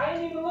 I said, I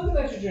ain't even looking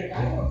at your drink. I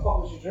ain't gonna fuck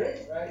with your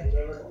drink, right?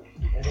 Whatever.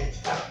 And then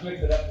I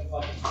picked it up and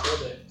fucking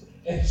spilled it.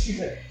 And she's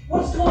like,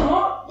 what's going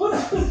on? What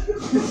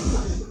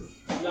is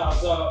No,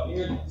 so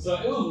it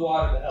was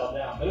watered the hell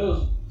down, but it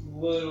was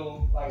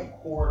little, like a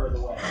quarter of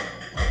the way.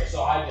 And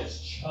so I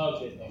just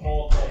chugged it, the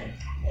whole thing.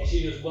 And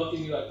she just looked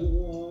at me like,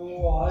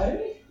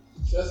 what?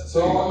 So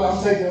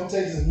I'm taking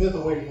this myth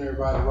away from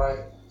everybody, right?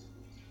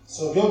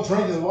 So if your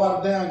drink is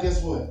watered down,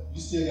 guess what? You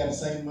still got the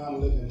same amount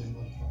of liquor in that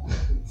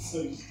motherfucker.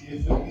 So you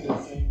still get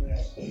that same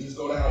reaction. You just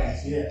go down.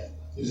 Yeah.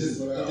 It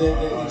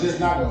just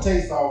knocked the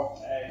taste off.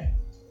 Hey,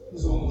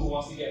 who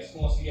wants to guess? You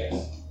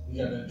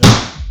got that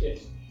Yes.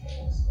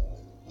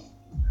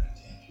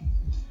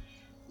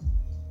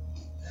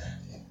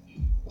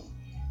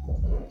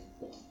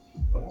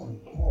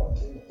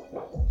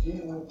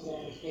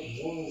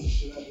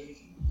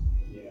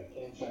 Yeah,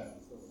 can't try to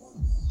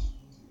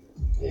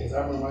Yeah, 'cause I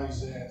remember I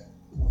used to have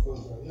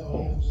motherfuckers like,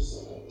 yo, just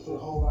put a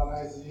whole lot of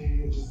ice in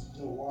here, just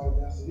water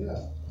down. I said, yeah,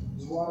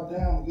 just water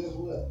down, but guess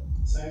what?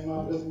 Same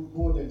amount of liquor we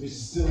poured, that bitch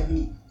is still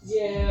heat.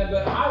 Yeah,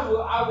 but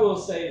I will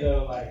say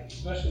though, like,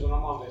 especially when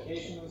I'm on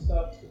vacation and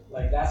stuff,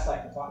 like that's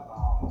like the fuck.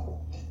 Oh,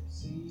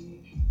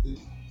 see,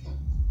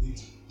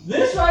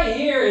 this right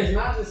here is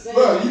not the same.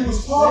 Bro, you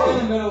was talking.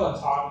 In the middle of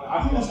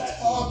talking. He was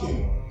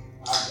talking.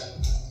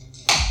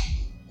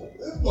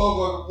 This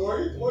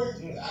motherfucker, boy,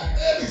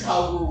 damn these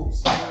house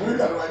rules. We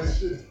gotta write this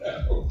shit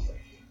down.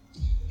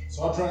 So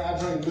I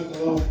drink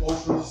Michelob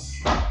Ultras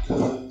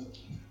because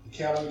the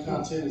calorie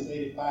content is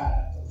 85.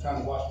 I'm trying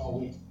to watch my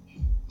weight.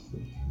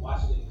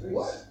 watch it increase.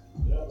 What?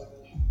 Yeah.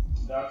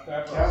 Dr.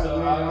 Pepper. So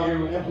Calorie out here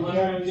with empty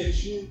 100 calories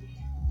shit.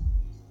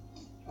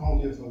 I don't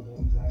give a fuck.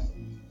 Don't drink.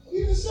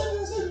 You just said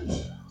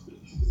that.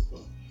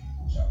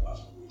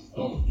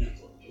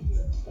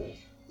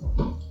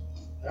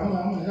 I'm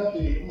a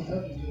healthy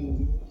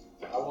dude.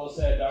 I will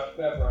say, Dr.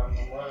 Pepper, I'm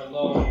running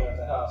low at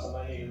the house. I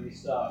might need to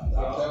restock.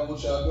 That's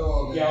what y'all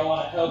doing, If man. y'all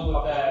want to help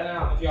with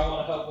that, if y'all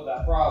want to help with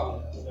that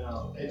problem, you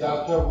know. Hey,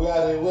 Dr. Pepper, we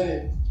out there with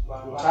it. My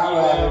Tyler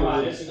email, out my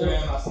there with it.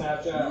 Instagram, my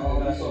Snapchat, all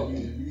that stuff. If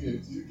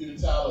you get a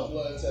Tyler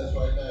blood test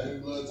right now,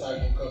 his blood type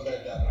gonna come back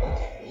down.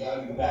 Y'all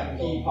need to Back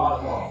key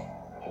positive.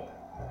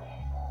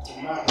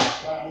 Not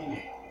me.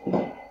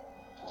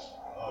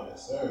 Oh,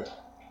 yes, sir.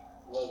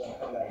 Blood gonna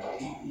come back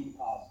EP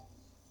positive.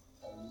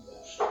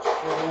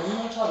 Well, you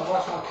don't try to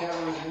watch my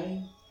calories,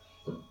 man.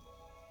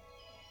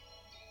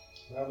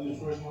 I'll be the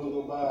first one to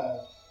go buy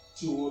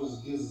 2 orders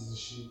of gizzards and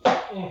shit.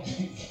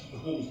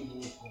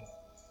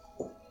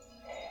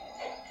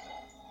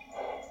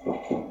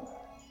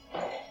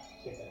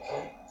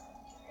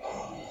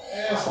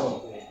 Asshole.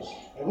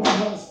 Hey, what the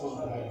hell is supposed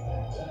to be like,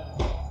 man?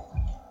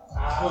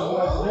 Supposed to be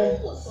like today?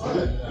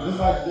 This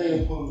like today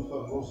and pulling the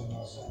fucking roasting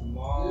outside.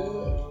 Tomorrow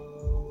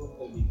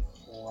it'll be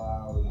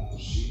cloudy.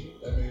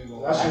 That means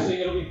Actually,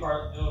 it'll be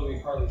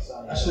partly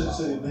sunny. I should have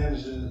taken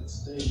advantage of it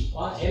today.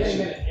 Well, it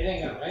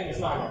ain't gonna rain. It's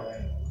not gonna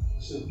rain. I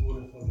should have put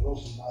it for the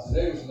roasting outside.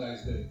 today was a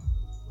nice day.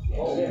 Yeah,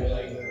 Oh, it yeah, ain't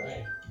like gonna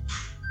rain.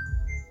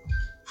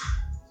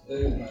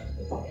 Today was a nice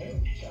day. Man,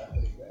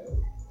 chocolate, man.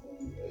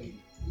 Hey,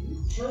 you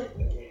drink,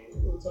 man.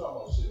 We were talking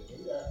about shit,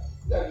 man.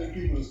 We gotta give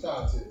people this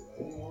content,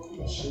 man. You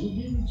know, Should we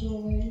give it to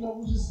them, man? You know,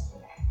 we just...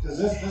 Because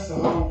that's the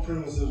whole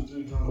premise of the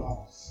 3 Drunk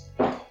Hours.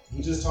 We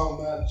just talk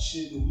about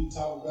shit that we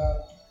talk about,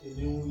 and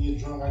then when we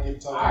get drunk, I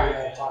get to talk about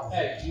that topic.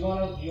 Hey, you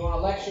wanna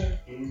lecture?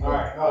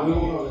 Alright, no, we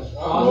don't know that.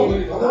 I'll give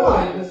you the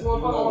line. This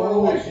motherfucker wanna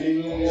lecture.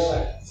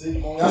 See,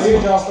 y'all see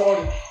what y'all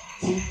started?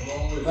 See? come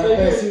on with it. Like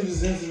that, see what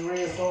this instant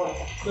red started?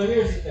 So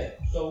here's the thing.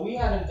 So we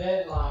had a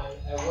deadline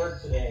at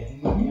work today,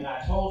 and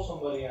I told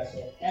somebody, I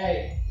said,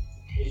 hey,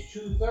 it's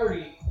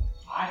 2:30.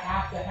 I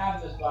have to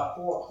have this by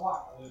 4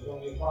 o'clock. There's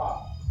gonna be a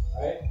problem,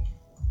 right?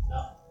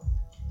 Nothing.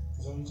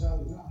 So you tell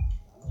me now.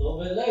 A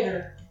little bit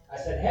later, I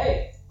said,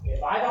 hey,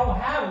 if I don't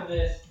have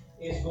this,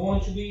 it's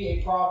going to be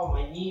a problem.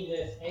 I need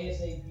this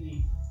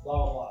ASAP, blah,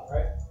 blah, blah,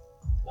 right?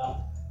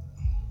 Nothing.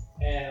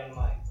 And I'm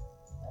like,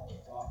 what the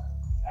fuck?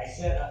 I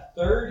sent a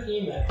 3rd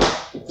email,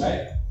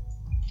 right?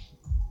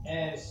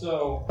 And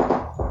so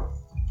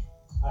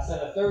I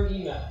sent a third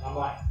email. I'm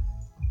like,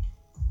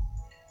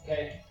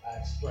 okay, I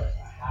expressed.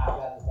 I have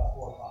that about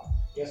 4 o'clock.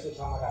 Guess what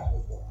time I got to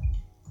report?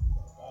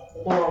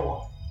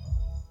 4:01.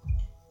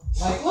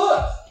 Like,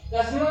 look,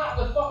 that's not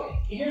the fucking.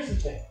 Here's the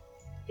thing.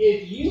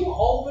 If you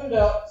opened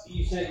up, I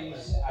did.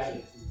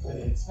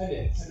 So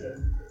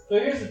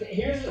here's the thing.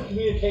 Here's the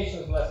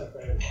communications lesson for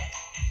everybody.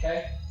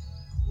 Okay.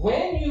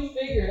 When you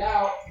figured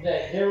out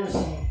that there was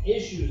some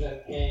issues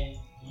and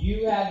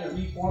you had to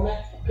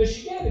reformat, because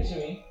she gave it to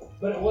me,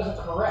 but it wasn't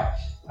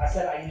correct. I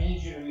said, I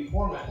need you to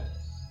reformat this,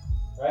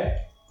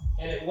 right?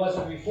 And it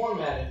wasn't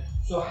reformatted.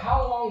 So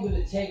how long did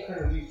it take her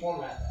to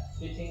reformat that?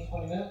 15,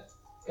 20 minutes?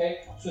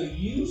 Okay, so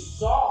you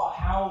saw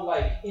how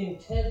like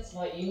intense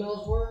my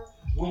emails were.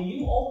 When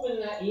you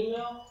opened that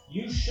email,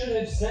 you should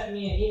have sent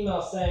me an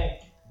email saying,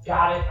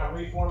 got it, I'm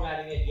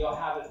reformatting it, you'll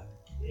have it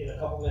in a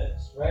couple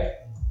minutes, right?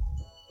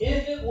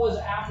 If it was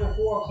after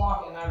 4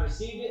 o'clock and I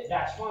received it,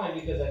 that's fine,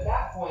 because at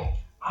that point,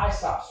 I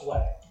stopped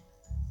sweating,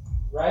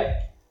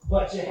 right?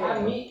 But to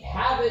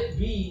have it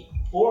be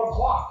 4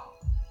 o'clock,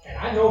 and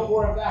I know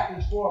for a fact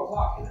it's 4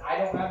 o'clock, and I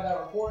don't have that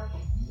report,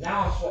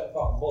 now I'm sweating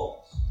fucking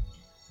bullets,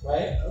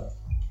 right?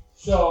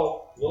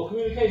 So, little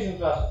communication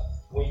lesson.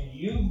 When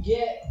you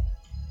get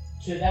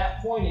to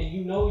that point and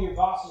you know your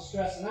boss is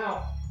stressing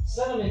out,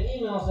 send them an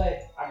email and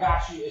say, I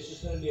got you, it's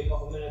just going to be a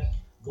couple minutes,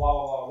 blah,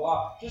 blah, blah,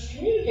 blah. Just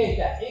communicate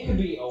that. It could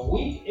be a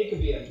week, it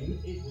could be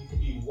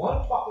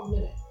 1 fucking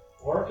minute,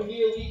 or it could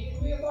be a week, it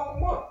could be a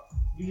fucking month.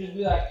 You just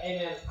be like, hey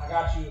man, I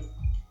got you,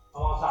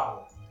 I'm on top of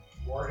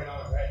it. Working on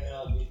it right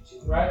now,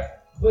 right?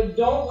 But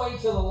don't wait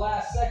till the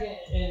last second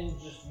and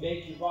just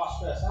make your boss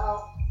stress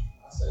out.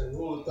 I say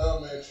rule of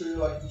thumb, man, treat it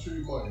like you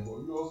treat money. Boy,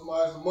 you owe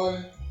somebody some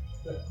money,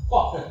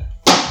 fuck it.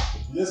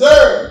 Yes,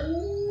 sir.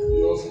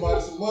 You owe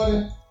somebody some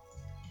money.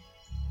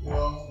 You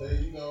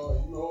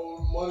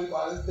owe money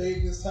by this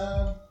date, this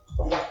time.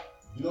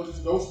 You don't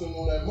just ghost them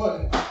on that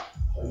money.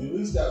 Like, you at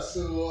least got to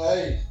send a little,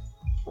 hey,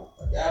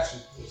 I got you,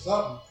 or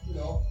something, you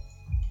know.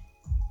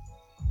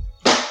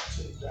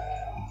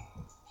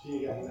 She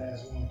ain't got the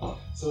last one.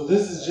 So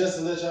this is just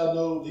to let y'all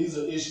know these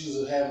are issues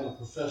of having a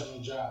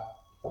professional job.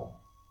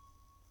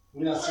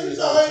 We're not serious.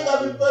 I ain't got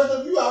to be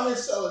professional. You out here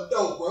selling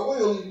dope, bro. We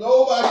don't leave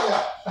nobody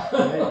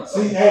out.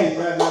 See, hey,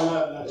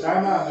 no,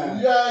 time out now.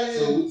 You out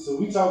here. So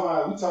we talking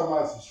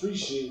about some street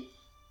shit.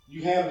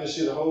 You handle this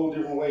shit a whole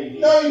different way.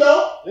 No, you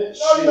don't. You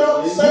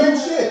don't. Same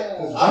shit.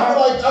 I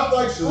feel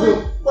like street.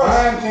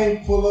 Ryan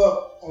can't pull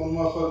up on the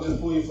motherfucker,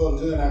 just pull your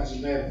fucking gun out because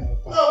you're mad at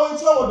motherfucker. No, we ain't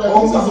talking about that.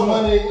 Owe me some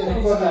money in the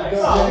fucking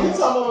gun. We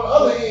talking about the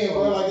other end,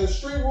 bro. Like, if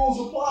street rules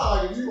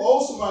apply, like if you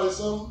owe somebody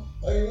something,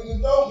 like in the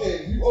dope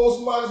game, if you owe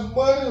somebody some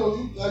money, or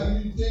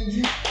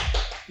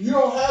you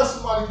don't have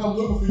somebody come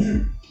looking for you.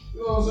 You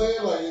know what I'm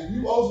saying? Like, if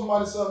you owe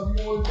somebody something,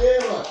 you want a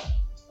deadline.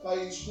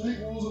 Like, street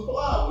rules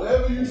apply.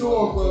 Whatever you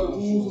doing, bro, the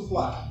rules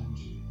apply.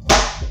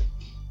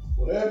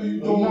 Whatever you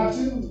doing,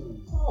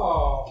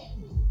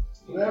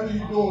 whatever you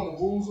doing, the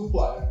rules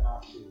apply.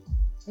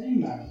 Hey, you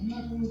not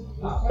going to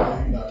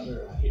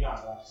You're not.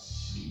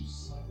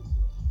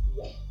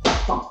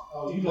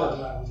 Oh, you not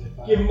with it.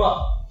 Give him up.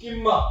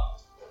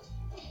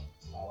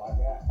 Oh, I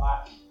got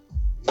 5.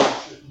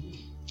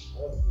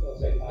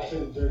 I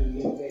feel dirty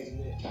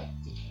nigga.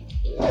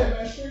 Yeah,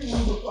 man, street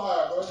rules apply,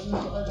 bro.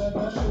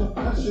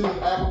 That shit is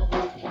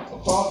applicable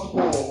across the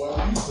board.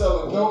 When you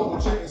selling dope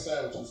with chicken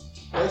sandwiches,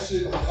 that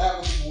shit is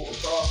applicable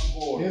across the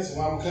board. Yes,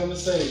 what I'm coming to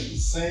say.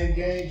 Same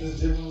game, just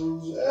different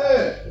rules.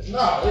 Yeah,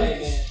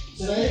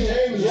 same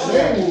game is the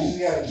same rules. You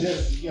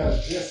gotta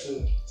adjust to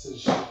the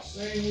shit.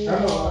 Same rules. I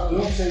know.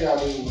 Let me tell y'all,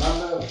 when I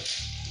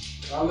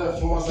left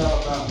Florence,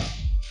 Alabama,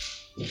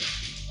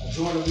 I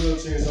joined the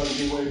military so I could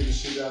get away from the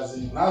shit I was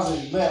in. When I was in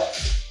MEP,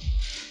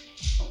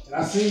 and I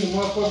seen the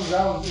motherfuckers I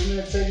was in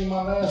there taking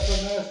my last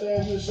fast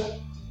with shit.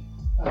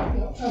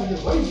 I'm trying to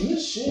get away from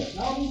this shit.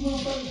 Now these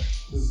motherfuckers.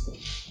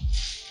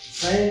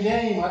 Same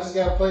game. I just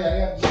gotta play.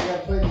 I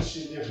gotta play this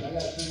shit different. I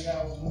gotta figure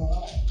out what's going on.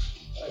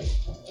 Like,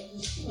 I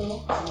just,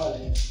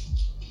 somebody else.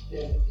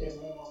 Yeah,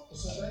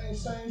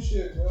 same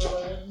shit, bro. Like,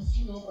 I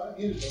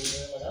get it though,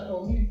 man. Like, I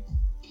know me.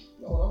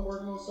 When I'm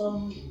working on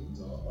something,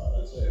 like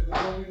I said, if it's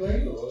gonna be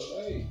late or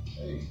hey.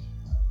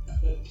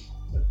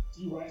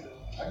 You right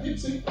though. I get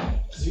to you.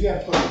 So you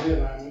gotta put a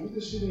deadline, man. Get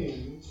this shit in,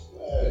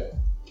 man.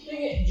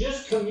 Nigga,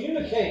 just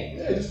communicate.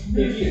 Yeah, just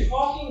communicate. If you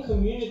fucking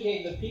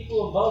communicate, the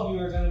people above you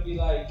are gonna be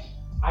like,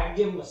 I can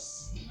give them a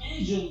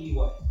smidge of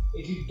leeway.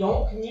 If you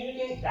don't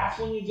communicate, that's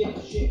when you get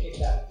the shit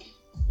kicked out of you.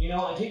 You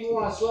know, and people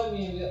want to sweat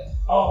me and be like,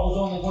 oh, it was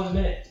only 1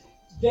 minute.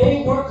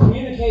 They weren't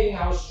communicating.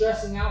 I was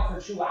stressing out for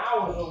 2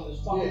 hours over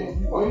this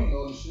fucking report. You waiting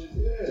on the shit,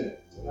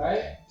 yeah.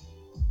 Right?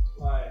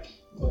 Like,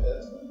 yeah,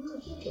 that's real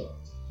shit though.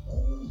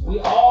 We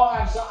all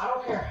have some, I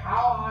don't care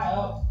how high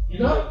up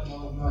in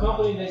the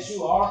company that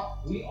you are,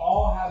 we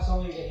all have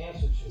somebody to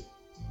answer to.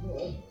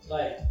 Yeah.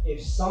 Like,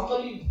 if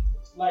somebody,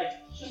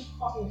 just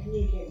fucking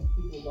communicate with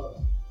people about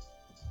it.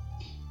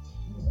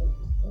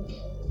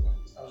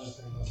 I was just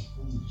thinking about some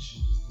food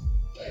shit.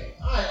 Hey,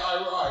 all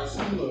right. So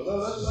look,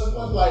 let's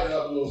lighten it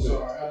up a little bit.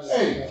 Sorry,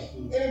 hey,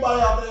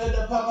 anybody out there had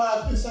that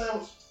Popeye fish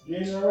sandwich? You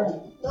ain't already?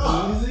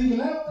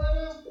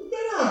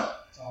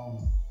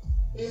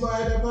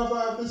 that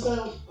Popeye fish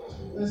sandwich?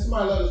 Man,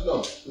 somebody let us know.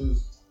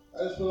 Cause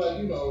I just feel like,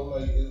 you know,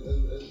 like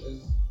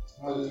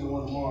I'll just do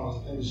one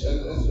tomorrow. as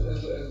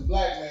a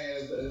black man,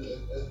 as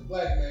a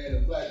black man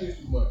in Black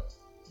History Month,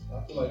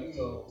 I feel like, you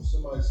know,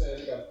 somebody saying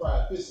they got a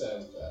fried fish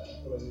sandwich.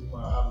 I feel like it's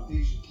my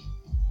obligation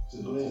to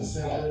go ahead and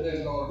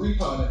send on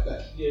recon that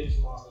thing. Yeah,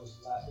 tomorrow's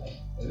last day.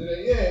 And then,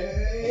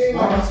 it ain't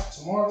like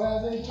tomorrow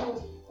last day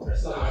too?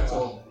 nah, I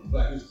told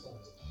Black History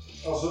Month.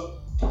 Oh,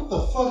 so what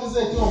the fuck is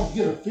that? You gonna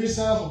get a fish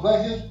sandwich for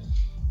Black History?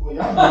 Well,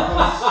 y'all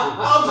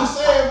I'm just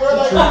saying, bro.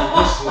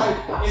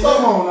 Like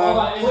come on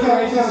now. What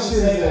kind of shit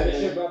is that? That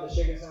shit about the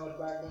chicken sandwich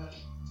back then.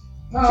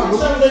 No, chicken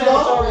sandwich ain't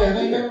gone. Yeah,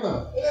 they never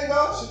know. It ain't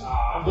gone.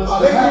 I'm They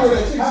just. give it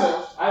that chicken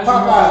sandwich. I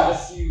Popeye.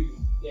 just remember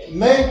a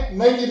few.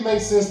 Make it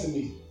make sense to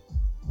me.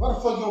 Why the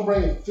fuck you gonna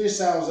bring a fish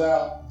sandwich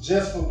out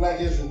just for Black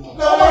History Month?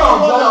 No,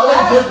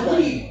 Last that's different.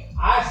 week,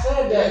 I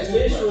said that That's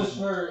fish different. was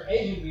for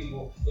Asian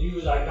people, and you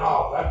was like,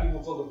 no, black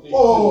people fucking fish.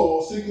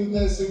 Oh, see, what we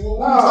talking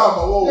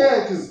about? Whoa.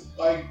 Yeah, cause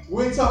Like,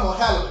 we ain't talking about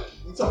halibut.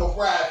 We talking about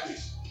fried fish.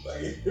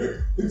 Like,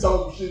 we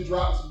talking about some shit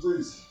dropping some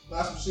grease.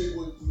 Not some shit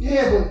with.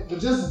 yeah, but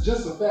just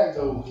a fact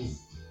though,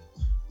 cause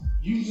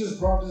you just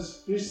brought this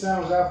fish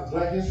sandwich out for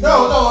Black History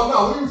Month.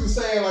 No. We was just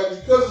saying, like,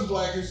 because it's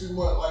Black History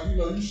Month, like, you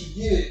know, you should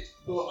get it.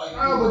 But, like,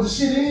 But the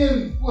shit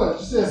in what?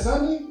 You said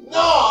Sunday?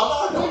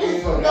 No,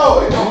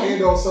 it don't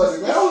end on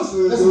Sunday, man.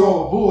 That's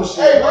all bullshit.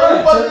 Hey, bro,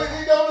 you fucking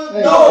you know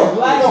this? No,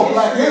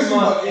 Black History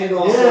Month end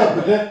on Sunday. Yeah,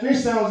 but that fish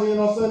sandwich in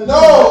on Sunday.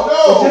 No.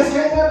 It just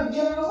came out at the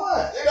beginning of the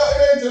month.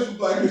 It ain't just for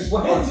Black History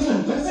Month.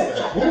 Dude, this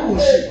is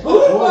bullshit. Who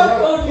the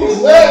fuck told you?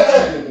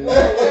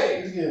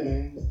 Yeah,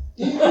 man.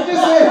 You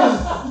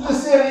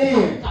just said the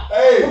end.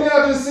 Hey, What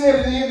y'all just said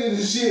at the end of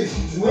the shit?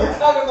 We're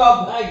talking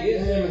about Black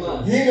History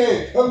Month.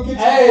 He come get your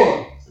Hey.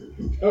 boy.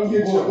 Come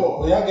get your boy.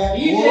 Well, y'all got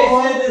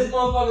EJ said this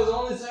motherfucker's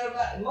only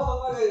certified.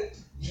 Motherfucker,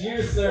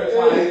 you're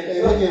certified.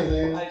 Hey, look at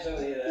man. I trying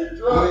to hear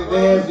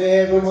that. They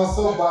had in my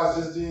soapbox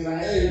just then. I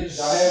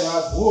had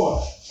my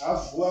boy. I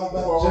was about to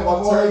jump I'm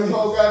on turning the him.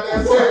 whole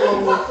goddamn table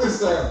with a fish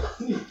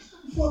sandwich.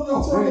 Fuck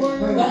your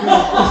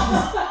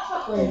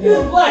Bring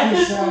You're Black fish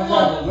History sandwich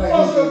Month. out, Black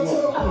History Month.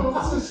 I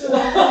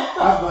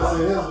was about to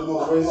say that's the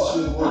most racist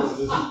shit in the world.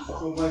 Just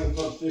go bring a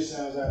fucking fish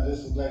sandwich out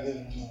just for Black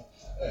History Month.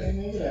 Hey,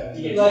 man, get out of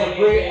here. Like,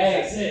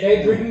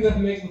 they bring the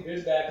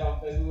McRib back on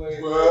February.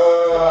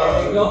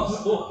 And it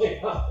goes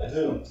away on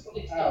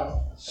Dude,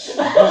 ow.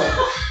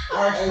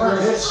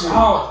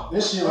 Oh.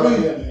 This shit right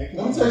here, man.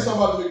 Let me tell you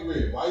something about the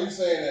McRib. Why you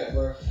saying that,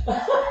 bro?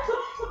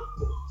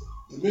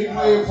 The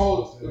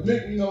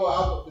McRib, you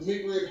know, the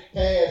McRib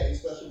had a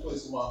special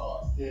place in my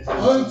heart. Yeah,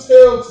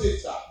 Until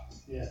TikTok.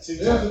 yeah, There's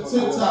a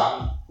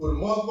TikTok with a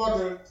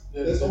motherfucker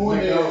that's on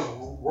there.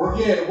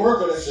 Yeah, the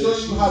worker that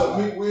shows you how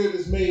the McRib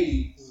is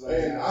made.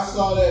 And I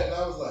saw that and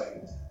I was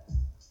like,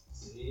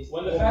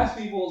 When the fast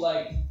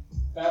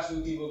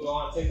food people go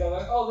on TikTok,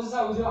 like, oh, this is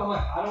how we do it. I'm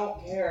like, I don't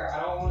care. I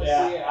don't want to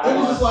see it. It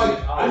was just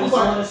like, I just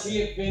want to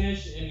see it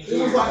finish. And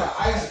it was like an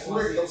ice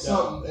brick of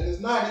something, and it's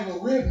not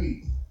even rib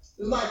meat.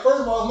 It's not, first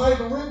of all, it's not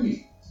even rib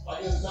meat.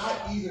 Like, it's not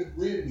even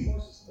rib meat.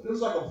 But it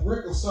was like a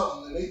brick of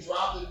something, and they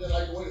dropped it, and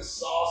like the way the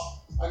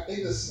sauce, like they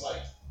just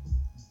like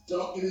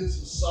dunked it in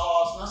some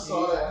sauce. And I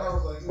saw that, and I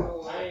was like, you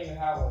know what? I ain't even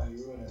have one.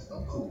 You ruined it.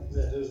 I'm cool.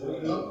 Yeah, it was really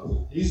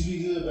good. It used to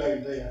be good back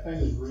in the day. I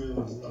think it's real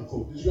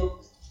cool. Did you go?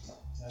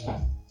 Yeah.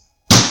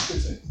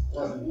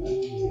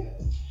 15.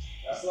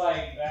 That's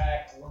like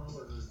back when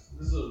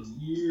this was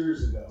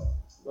years ago.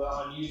 But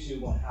on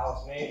YouTube, when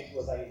House Made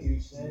was like a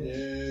huge thing,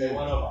 they Yeah.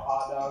 went over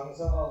hot dogs and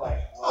stuff. I was like,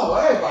 Oh,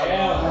 everybody.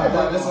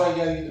 yeah. That's why you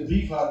gotta get the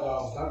beef hot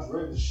dogs, not the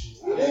regular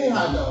shit. They ain't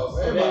hot dogs.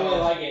 So they Everybody.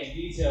 went like in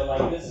detail,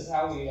 like this is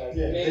how we like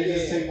Yeah, make they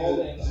just it, take hold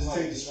the- it, and just I'm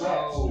take like, the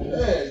scraps. no.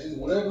 Yeah, just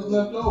whatever's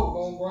left over,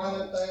 gonna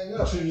grind that thing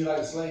up. Treat me like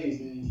a slave,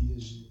 man. You eat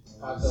this shit.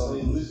 Hot dog,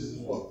 delicious as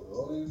fuck,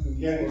 bro. You gotta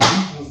get the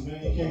deep ones,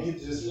 man. You can't get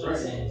just the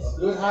regular ones. A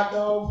good hot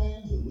dog,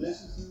 man,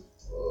 delicious as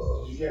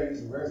fuck. You gotta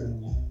get the regular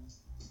one, man.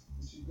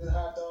 Get you a good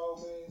hot dog,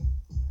 man.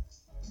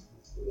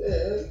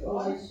 Yeah,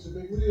 I'll make you the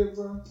McRib,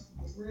 bro.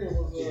 McRib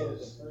was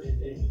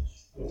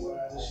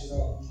This shit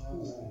off.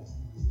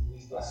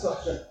 I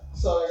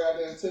saw that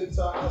goddamn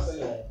TikTok. I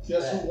said,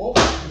 guess who won't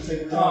Take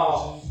it down.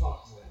 Oh,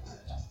 fuck.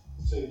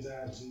 Take it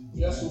down, G.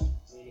 Guess who?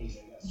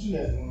 What you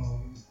got going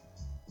on?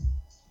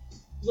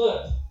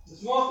 Look,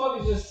 this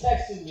motherfucker just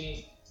texted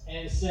me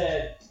and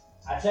said,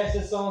 I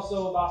texted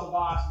so-and-so about the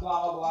box,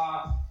 blah, blah,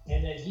 blah.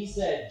 And then he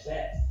said,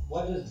 bet.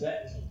 What does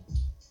bet mean?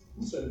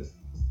 Who said it?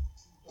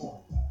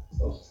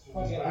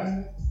 Fucking,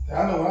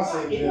 I know when I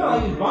say you know,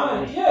 he's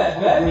buying. Yeah,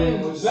 bet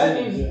means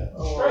straight. Yeah.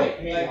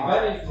 Like,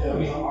 bet is Yeah,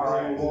 free.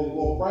 alright.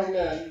 Well, right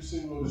now you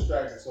seem a little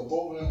distracted. So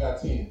both of them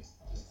got 10.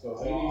 So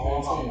they need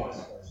their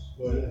 10.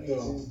 But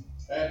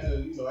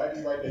you know, after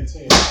you write their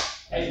 10,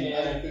 Hey,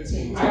 I man. need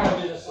 15. I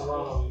got business to run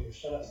over here.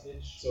 Shut up,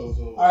 bitch. So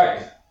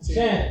Alright,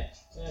 10.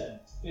 10,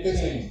 15,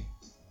 15.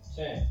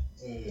 10.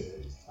 Yeah.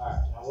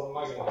 Alright, now what am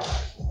I going to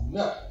do?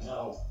 Nothing.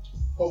 No.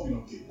 Hope you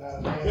don't get it. You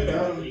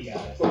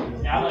got it. Hope you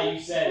don't Now get it. that you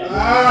said it.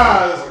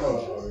 Ah, this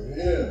motherfucker.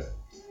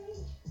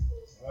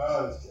 Yeah.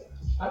 Ah, this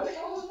guy. I think I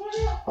was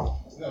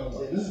right.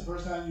 This is the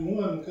first time you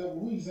won in a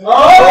couple weeks. Oh, I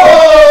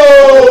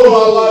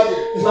like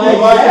it. Like I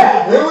like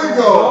that. it. Here we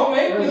go. Don't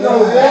make me There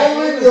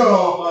we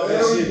go.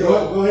 There we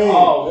go. Go ahead.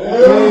 Oh,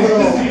 There we go.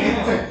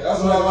 That's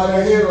what I like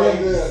to hear right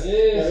there.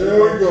 yeah. There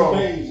we go.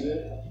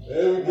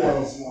 There we go.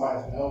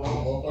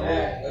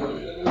 Yeah. Let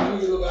me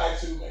get a little back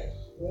too, man.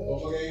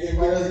 Motherfucker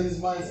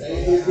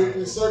ain't hit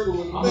victory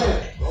circle in a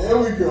minute. There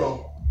we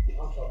go.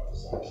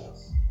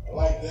 I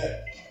like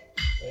that.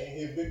 Ain't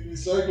hit victory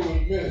circle in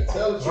a minute.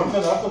 Tell the truth.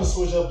 I'm gonna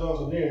switch up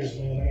those Veneers,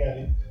 man. I got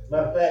it.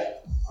 Matter of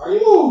fact, Are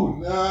you?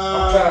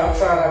 Nah. I'm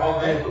trying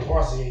out that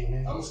Kvassier, man.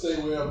 I'm gonna stay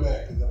where I'm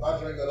at, because if I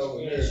drink that over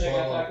You there, gonna check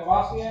out that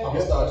Kvassier? I'm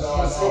gonna start dying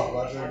off if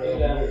I drink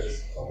that over there.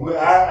 Well,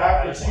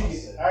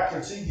 I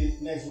critique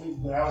it next week,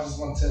 but I was just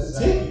gonna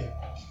test it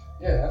out.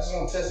 Yeah, I just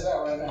want to test it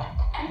out right now.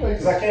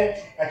 Because I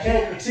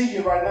can't critique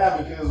it right now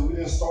because we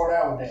didn't start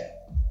out with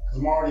that. Because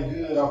I'm already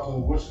good off the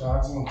Wichita. I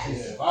just want to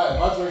taste it. If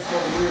I drink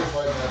some beers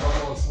right now,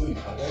 I'm going to sleep.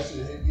 That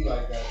shit hit me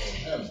like that in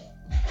heaven.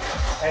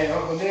 Hey,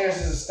 Uncle Nearest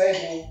is a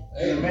staple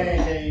in the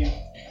man cave.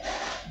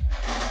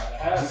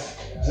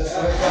 Just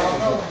to let y'all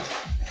know.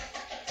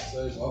 So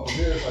Uncle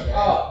Nearest like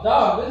Oh,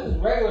 dog, this is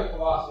regular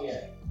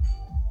Kvassier.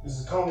 This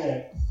is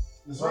cognac.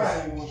 This is what I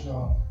say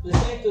Wichita.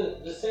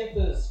 This ain't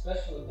the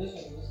special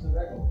edition. This is the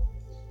regular.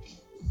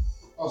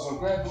 Oh, so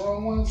grab the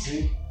wrong one?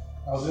 See?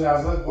 I was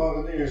looking for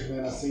Uncle Nearest,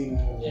 man. I seen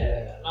that.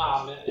 Yeah,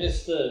 nah, man.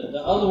 It's the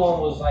other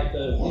one was like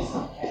the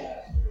whiskey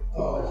cast.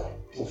 Oh,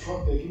 well,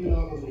 fuck that. Give me the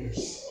Uncle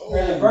Nearest.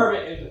 Or the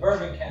bourbon. It's the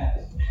bourbon cast.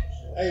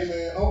 Hey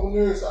man, Uncle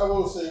Nearest, I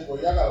will say, bro,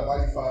 y'all got a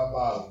mighty fine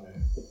bottle,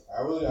 man.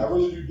 I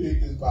really do dig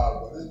this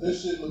bottle, bro.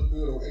 This shit look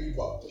good on any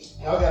bottle.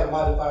 Y'all got a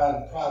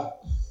modified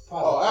product.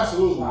 Oh,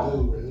 absolutely,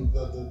 dude.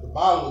 The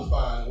bottle is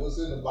fine. What's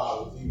in the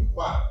bottle is even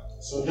fine.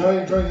 So if y'all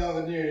ain't drinking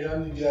Uncle Nearest, y'all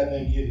need to get out there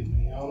and get it,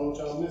 man. I don't know what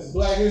y'all missing.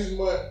 Black History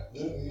Month.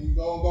 You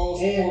gonna go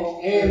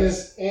support and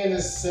it's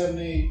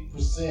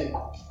 70%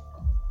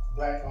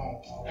 black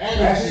owned.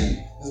 And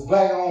Actually, it's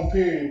black owned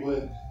period,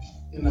 but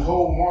in the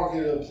whole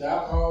market of the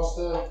alcohol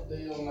stuff,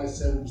 they own like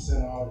 70%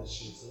 of all this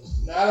shit. So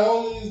not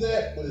only is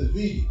that, but it's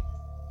vegan.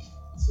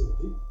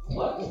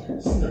 What? What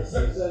is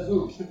that?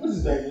 What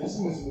is that? Let's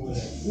listen to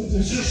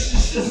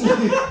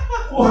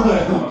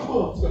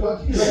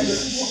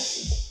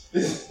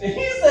He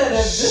said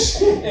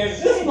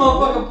if this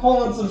motherfucker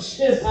pulling some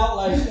shit out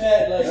like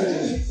that, like he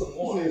needs some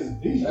more. I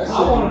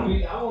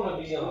wanna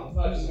be on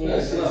fucking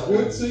That's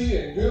good to you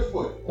and good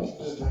for you.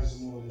 Just drink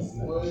some more of this.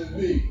 Well, it's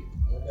vegan.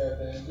 That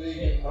damn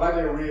vegan. I like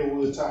that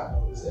redwood top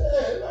though.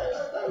 Yeah,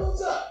 like little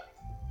top.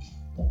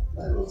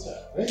 Like little top.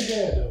 Ain't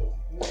bad though.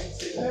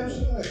 Damn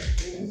shit.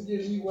 It's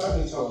giving me what I I've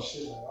been need talking to.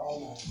 shit like all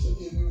night. It's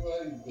giving me what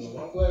I need to do.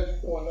 I'm glad you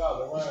pointed out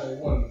that Ryan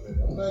ain't one of them.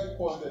 I'm glad you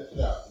pointed that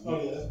shit out.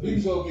 Oh yeah, that's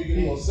He's gonna be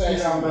getting a little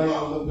sassy. I'm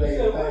gonna look back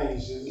at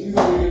things. He's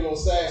gonna be getting a little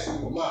sassy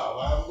with the mouth.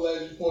 I'm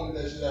glad you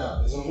pointed that shit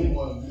out. It's gonna be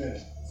one of them.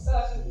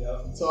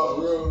 Talk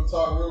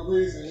real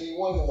greasy. He ain't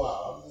one in a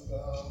while. I'm just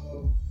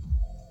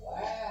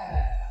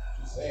Wow.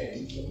 just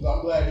saying.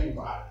 I'm glad he.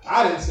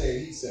 I didn't say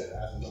it. He said it.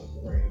 I just know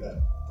to bring it up.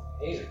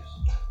 Haters.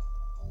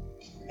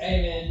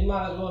 Hey man, you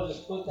might as well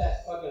just put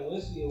that fucking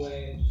whiskey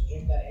away and just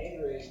drink that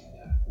Haterade.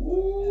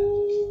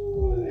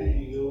 Well, there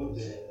you go with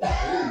that.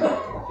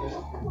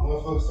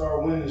 Motherfuckers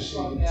start winning shit,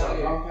 you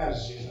talking all kind of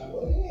shit.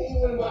 Well, he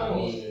ain't winning by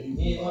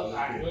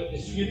no.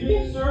 Excuse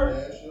me,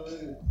 sir? Yeah, sure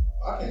is.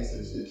 I can't say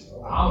shit.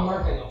 So I'm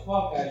working the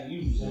fuck out of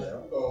you, Yeah,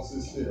 sir. I'm gonna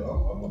sit still.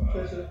 I'm gonna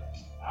catch it.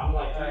 I'm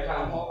like, alright,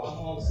 I'm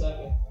on the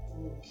second.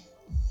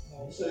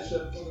 You say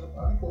shut the fuck up.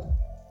 I'll be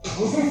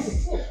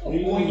quiet. When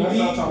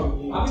you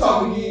talking, I'm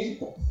talking again.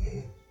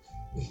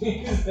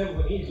 He said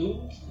when he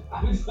lose,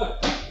 I be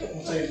talking.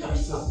 I'm saying three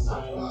sisters,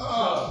 man.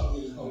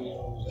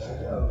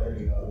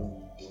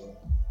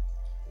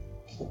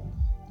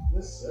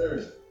 Yes,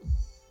 sir.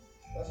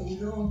 That's what we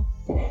doing?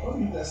 Don't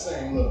need that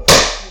same love.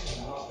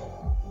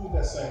 We need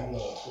that same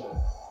love.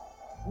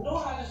 You know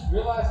what I just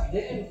realized?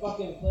 They didn't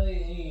fucking play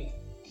any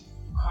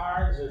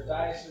cards or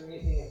dice or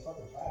anything in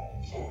fucking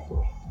Friday.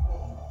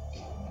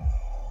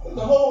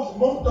 The whole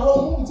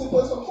movie took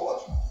place on the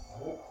porch.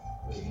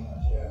 Pretty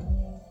much, yeah.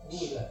 Who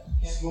was that?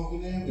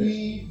 Smoking and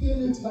weed,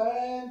 feeling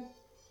fine.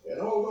 Yeah,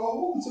 the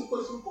whole movie took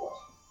place on the porch.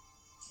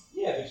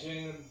 Yeah, but you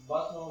ain't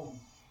bust no.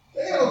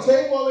 They had no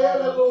table. They had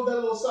that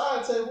little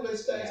side table. They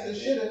stacked their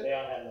shit in. They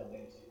don't have no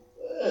big table.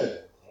 Yeah.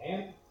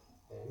 Damn.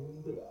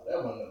 That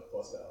one never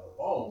bust out the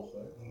bones,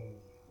 man.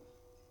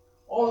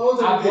 I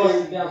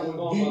busted down some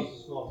bones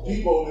to smoke.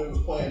 Debo that was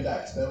playing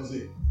dice. That was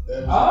it.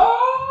 That was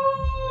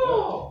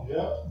Oh!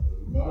 Yep.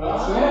 Remember that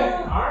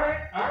shit?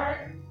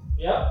 Alright.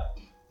 Yep.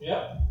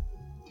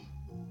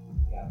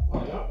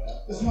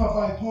 This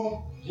motherfucking punk.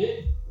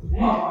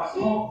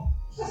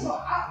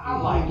 I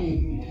like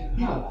it, man.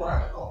 He gonna cry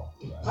in the car.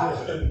 You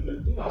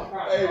gonna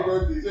cry. Hey, bro,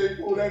 DJ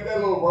pull that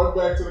little run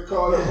back to the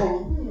car. That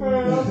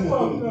man, I'm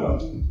fucked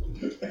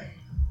up.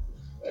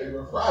 Hey,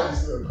 bro,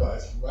 Friday's still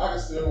classic. I can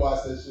still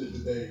watch that shit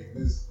today.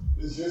 It's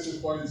just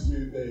as funny to me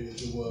today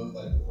as it was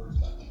like the first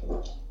time.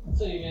 I'll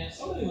tell you, man,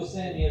 somebody was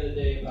saying the other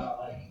day about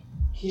like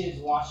kids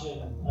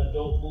watching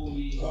adult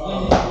movies. When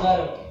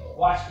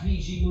watch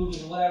PG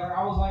movies or whatever.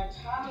 I was like,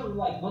 Tyler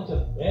like went to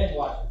bed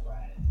watching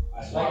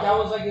Friday. Like that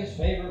was like his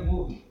favorite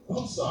movie.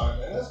 I'm sorry,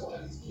 man. That's why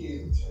these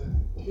kids are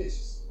turning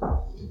bitches.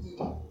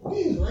 We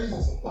is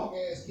raising some punk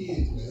ass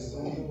kids, man.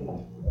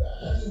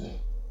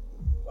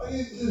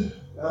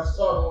 I was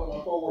talking to one of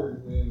my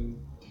coworkers, man.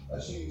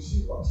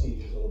 She's about 10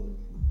 years older than me.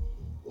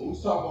 But we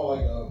was talking about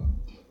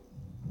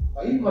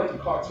like even like the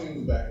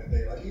cartoons back in the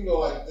day. Like, you know,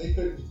 like they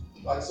could,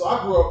 like, so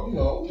I grew up, you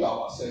know, we all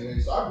about the same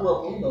age. So I grew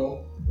up when, you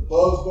know, the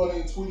Bugs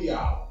Bunny and Tweety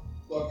Owl,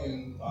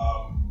 fucking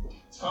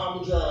Tom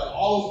and Jerry, like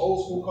all those old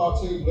school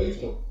cartoons, they used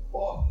to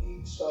fuck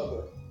each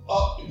other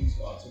up in these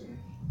cartoons.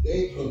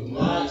 They could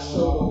not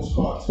show those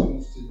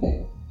cartoons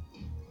today.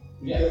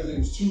 Because it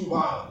was too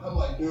violent. I'm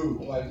like,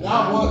 dude, like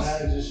not once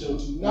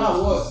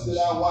did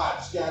I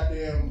watch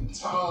goddamn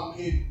Tom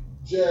hit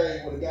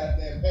Jerry with a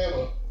goddamn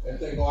hammer and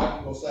think, oh, I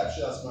can go slap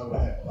shit out somebody with a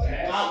hammer.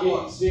 Like not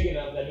once. Speaking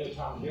of that new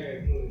Tom and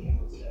Jerry movie came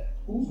out today.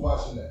 Who's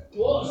watching that?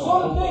 Well,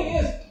 so the thing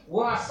is,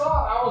 when I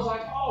saw it, I was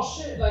like, oh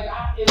shit, like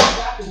it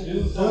got the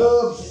dude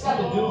from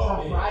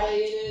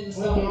Friday in it and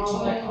stuff. And I was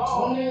like,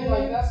 oh man,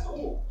 like that's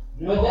cool.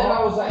 But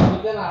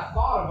then I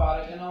thought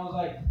about it and I was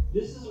like,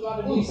 this is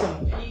about to be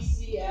some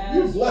PC ass.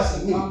 You're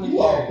blessing me. You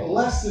are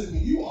blessing me.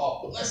 You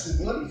are blessing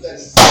me. Let me get that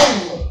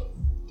same one.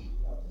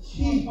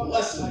 He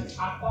blessing me.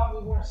 I thought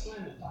we weren't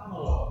slamming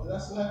Donald. Oh, did I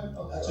slam him?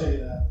 I'll tell you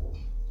that.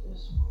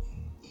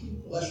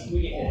 Blessing We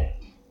me. get it.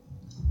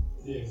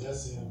 Yeah, because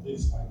that's a big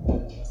spike.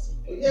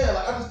 But yeah,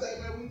 like I just think,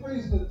 man, we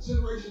raising a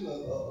generation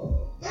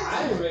of.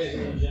 I ain't raised a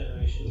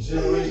generation.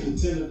 Generation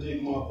tender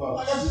dick motherfuckers.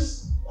 Like I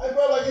just, like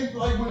bro, like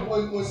when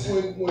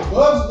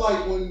Bugs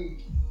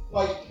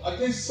like I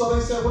guess so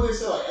they said what they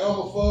said like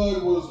Elmer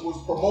Fudd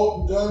was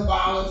promoting gun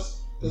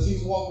violence because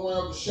he's walking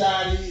around with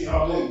shotty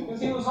and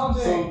Because he was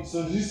hunting.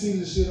 So did you see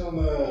the shit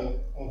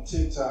on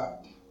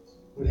TikTok?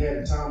 It had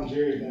the Tom and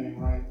Jerry thing,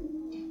 right?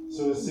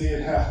 So it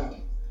said how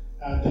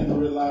I didn't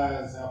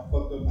realize how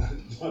fucked up my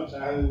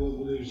childhood was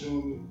when they were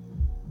showing me.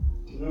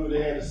 Remember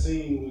they had a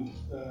scene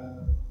with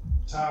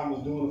Tom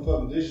was doing the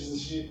fucking dishes and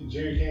shit, and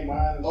Jerry came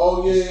behind and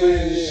oh yeah.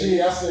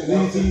 shit. I seen Then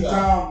that. you see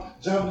Tom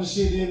jumping the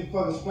shit in,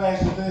 fucking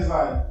splashing things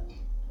like,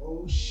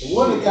 oh shit. The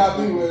one that got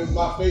me was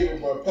my favorite,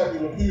 bro, Pepe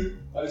Le Pew.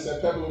 I just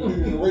said Pepe Le Pew was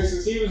a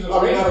racist. He was a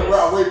not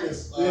a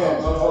rapist. Yeah,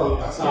 I'm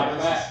I'm talking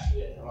back.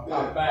 Yeah, I'm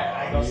talking back.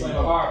 I ain't gonna say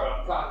no hard,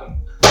 but I'm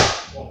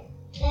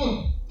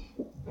talking.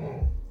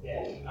 Yeah,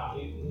 no,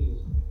 he was.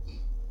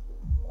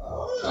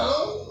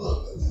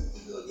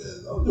 Look,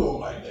 don't do him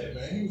like that,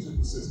 man. He was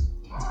inconsistent.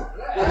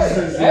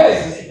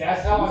 Hey,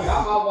 that's how I got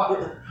my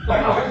water.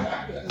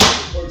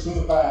 Or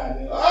 25,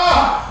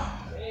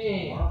 yeah.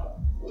 Damn.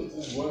 What's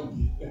this one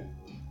kid?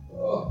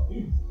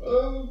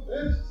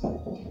 Bitch.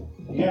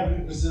 You have to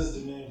be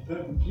persistent, man.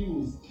 Pepe Pew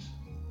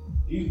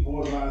he was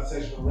borderline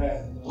sexual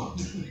harassment.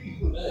 he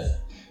was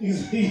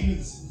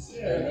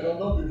Yeah, man,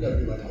 don't be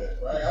Pepe like that,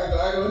 right? I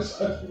ain't gonna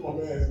try to treat my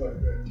mans like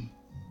that.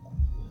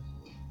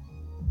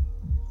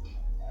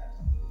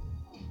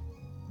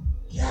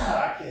 God,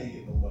 I can't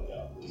get nobody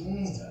out of this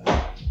time.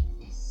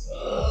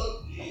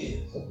 Sub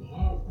is.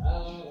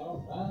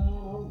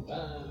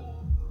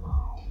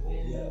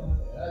 Yeah,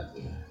 man.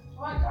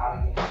 I gotta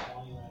get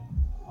 20 right.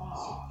 Oh,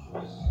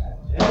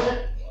 damn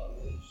it.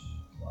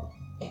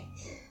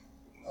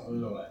 I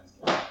really don't like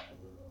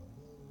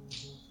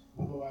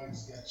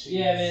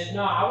Yeah, man.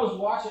 No, I was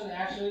watching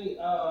actually.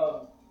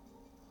 I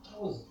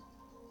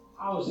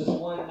was just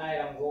one night.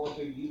 I'm going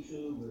through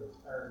YouTube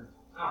or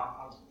I don't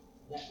know,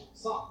 Netflix,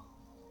 something,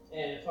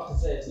 and it fucking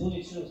said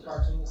Looney Tunes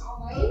cartoons. I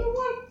was like, you know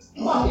what?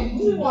 Fuck it,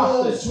 we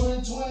watch this.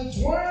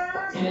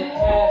 And it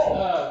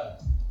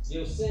had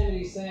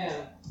Yosemite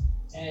Sam,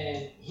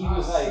 and he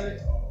was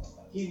like,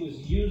 he was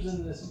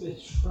using this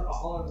bitch for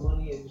all her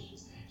money, and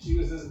she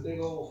was this big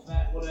old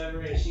fat whatever,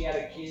 and she had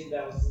a kid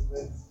that was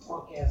this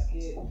punk ass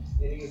kid, and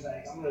he was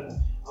like, I'm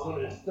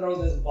gonna throw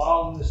this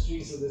ball in the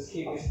street so this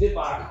kid gets hit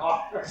by a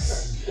car. I'm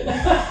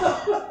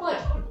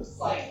just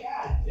like,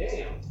 god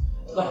damn.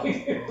 Like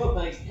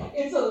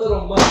it's a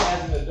little much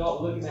as an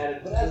adult looking at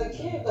it, but as a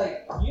kid,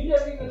 like you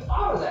never even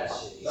thought of that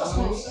shit. That's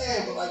what I'm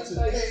saying, but like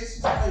today,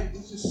 it's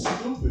just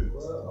stupid,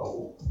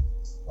 bro.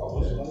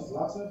 What's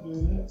locked up,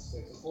 man?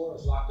 6 and 4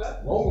 is locked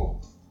up.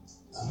 Roll.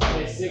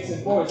 It's 6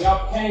 and 4.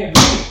 Y'all paying me.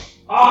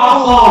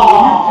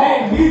 Oh, you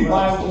paying me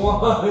by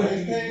one. They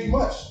ain't paying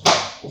much.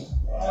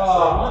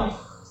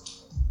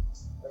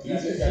 You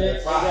just got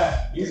that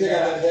 5. You just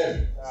got that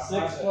heavy.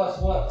 6 plus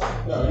what?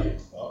 No,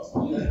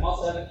 You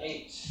must have an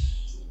 8.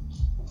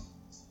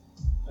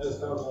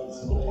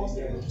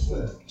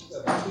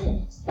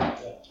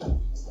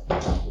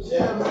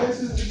 Yeah, man, it's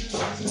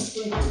just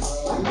stupid, bro.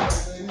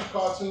 These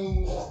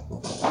cartoons,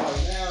 like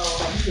now,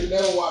 you could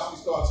never watch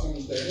these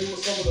cartoons there. They were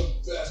some of the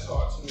best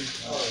cartoons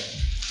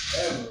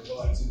ever, but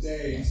like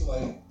today, it's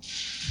like,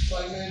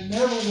 man,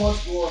 never once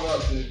growing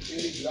up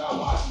did I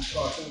watch these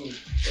cartoons.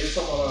 They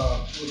talking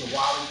about was a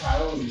Wild E.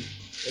 Coyote.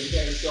 They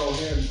can't show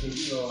him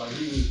because like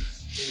he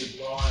was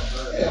blowing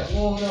up. Yeah,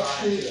 blowing up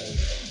shit.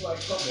 It's like,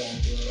 come on,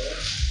 bro.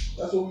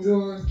 That's what we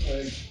doing.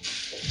 Like,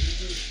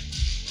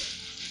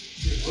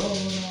 Shit,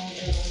 rolling on.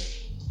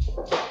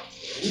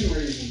 We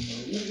raising,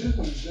 man. This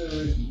is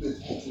generation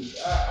bitches.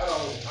 I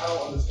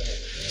don't understand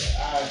it,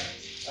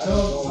 man.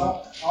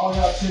 All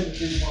y'all tend to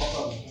be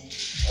motherfuckers, man.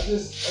 I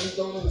just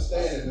don't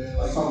understand it, man.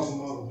 Like, Talk to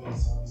mother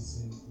bitch,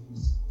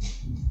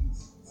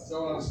 I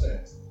don't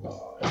understand.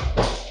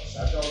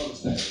 I don't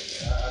understand it,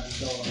 man. I just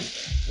don't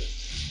understand.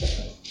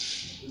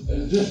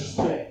 it's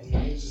disrespect,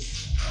 man. It's just.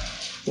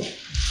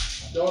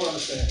 I don't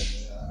understand it,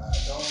 man. I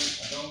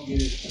don't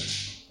get it.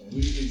 And we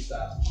need to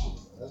stop this shit.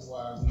 That's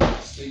why we in the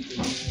state that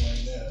we're in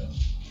right now.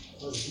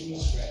 Give me a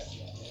scratch,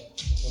 man.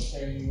 So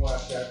can't even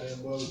watch goddamn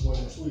Bugs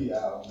Bunny tweet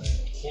out, man.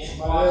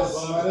 Somebody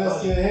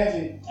else can have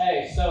it.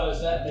 Hey, so is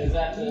that the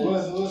name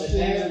of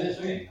this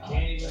week?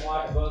 Can't even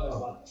watch Bundy My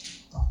Hero.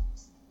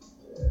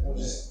 Yeah, I'm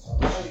just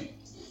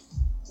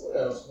what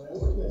else, man?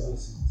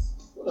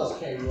 What else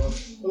can't you run?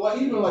 But like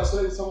even like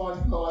say someone,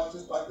 you know, like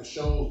just like the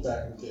shows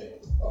back in the day.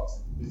 Oh,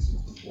 this is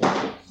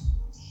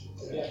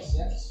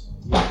Yes.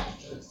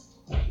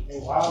 Hey,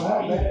 Wild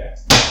Out, man.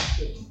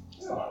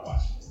 I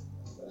watch it.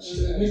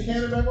 Is Nick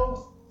Cannon back on?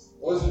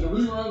 Or is it the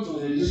reruns or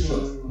the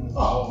reruns?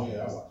 Oh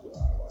yeah, I watch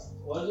it.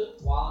 Was it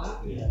Wild Out?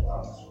 Yeah,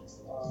 Wild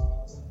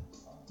Out.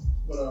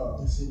 But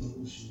Let's see the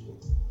new shit.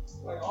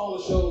 like all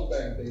the shows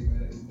back in the day,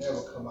 man, it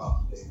never come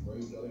out today, bro.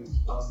 You know, they was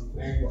funny.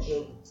 Married with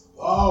Children.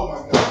 Oh my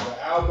god,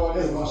 the album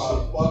is my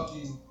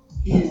fucking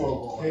hero,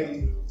 bro.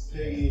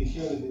 Peggy and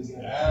Kelly did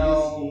that.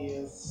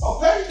 Oh,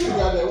 Peggy could have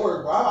got that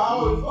work, bro. I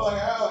always felt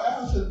like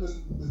Al should have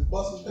been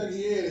busting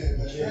Peggy head in,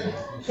 man.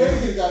 Peggy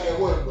could have got that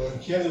work, bro.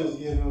 Kelly was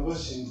giving her what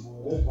shit,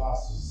 boy. That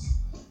boss was.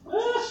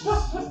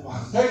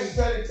 Peggy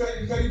could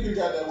have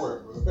got that work,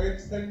 bro.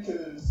 Peggy could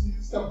have. See,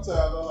 a couple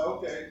times I'm like,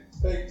 okay,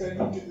 Peggy,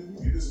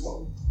 you get this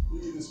smoke.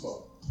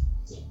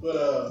 But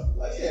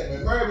like yeah,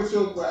 man, Married with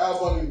Children, but Al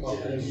Bundy was my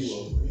fucking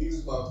hero, bro. He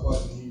was my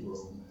fucking hero,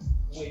 man.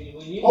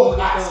 When you look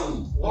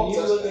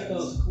at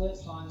those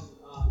clips on,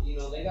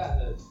 they got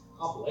the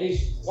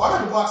compilations. Why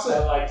not the box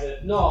set?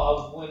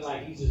 Of when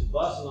like he's just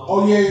busting on.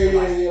 Oh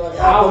yeah, like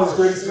Al Bundy's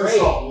greatest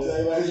insult.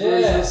 Yeah.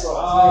 Greatest insult.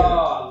 Oh,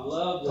 I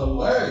love the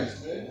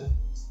hilarious, man.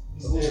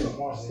 He's there with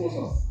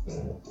Marcel.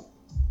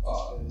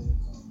 Oh,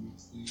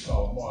 you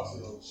call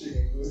Marcel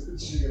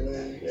chicken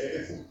leg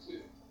ass and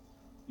shit.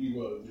 He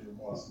was giving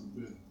Marcel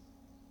business.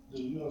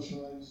 Dude, you know what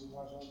show I used to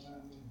watch all the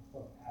time?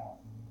 Fucking Alf.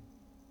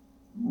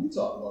 We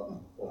talked about this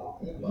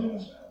before.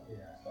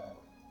 Yeah.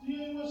 You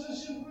ain't watch that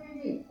shit for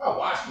me? I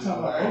watched it.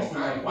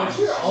 But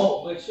you're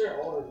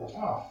older than me. Oh,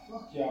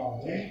 fuck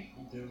y'all, man.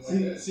 No,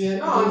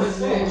 I'm just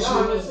saying.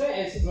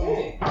 It's the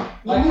thing.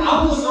 Like,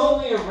 I was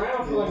only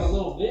around for like a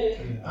little bit.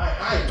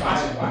 I ain't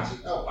watch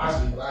it. I watch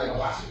it, but I ain't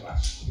watch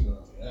it. You know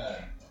what I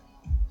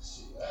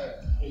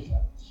mean?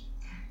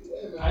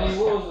 I mean,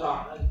 what was it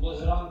on?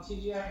 Was it on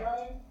TGI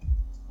Friday?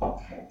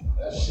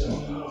 That shit,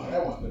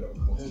 that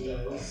wasn't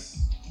good.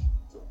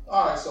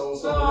 Alright, so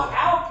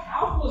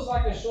Alf was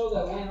like a show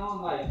that went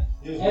on like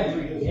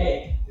every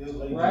day. It was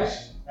like right?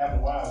 After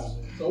a while.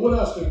 So what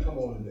else could come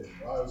on today?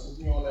 Alright, since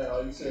you on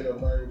that, you said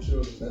Married with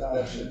Children,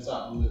 that shit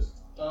top of the list.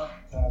 Huh?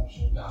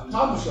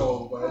 Comedy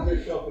show, but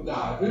if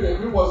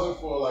it wasn't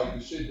for like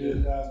the shit if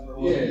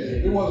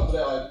it wasn't for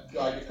that,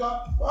 like the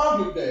I'll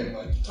give a damn.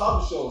 Like the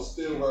comedy show is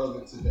still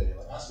relevant today.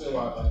 Like I still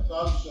like the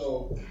comedy show,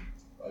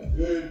 like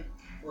good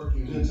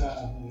working. Good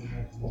time.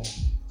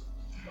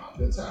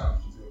 Good time.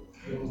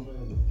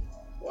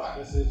 Why?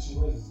 That's it. Two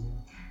races, man.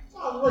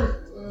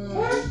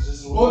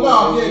 Well, no,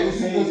 yeah,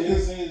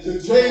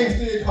 because James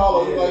did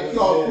call it like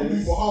call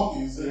people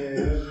honkies.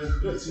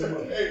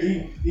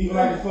 Even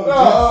like the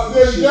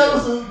fucking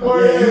Jefferson,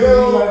 boy,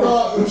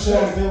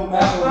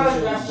 that's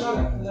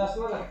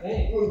not a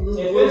thing.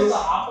 If it's the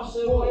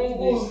opposite way,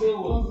 they still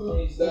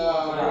would.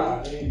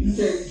 You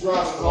can't be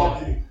driving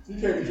honky. You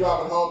can't be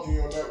driving honky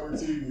on network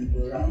TV,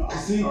 bro.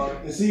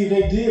 See, if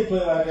they did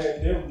play like that,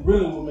 they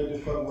really would make the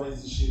fucking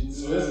racist shit.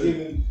 So let's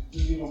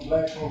give them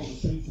black folks a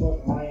street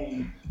fucking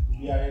rain. Be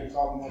out here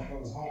calling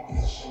motherfuckers honkies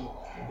and shit.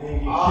 And then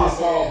get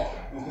pissed off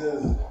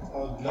because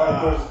white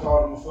person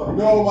called them a fucking. You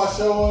know what my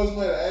show was,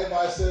 man?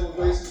 Everybody said it was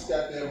racist.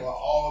 Goddamn,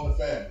 All in the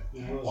Family.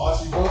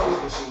 Archie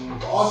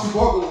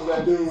Bunker was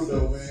that dude,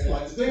 though, man.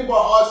 Like the thing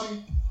about Archie,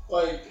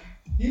 like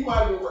he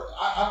might have.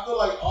 I feel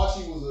like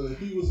Archie was an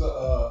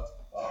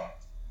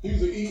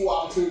equal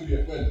opportunity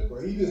offender, bro.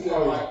 He just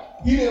didn't like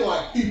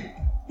people.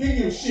 He didn't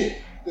give a shit.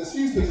 Because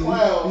he's the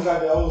clown. He's like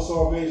the old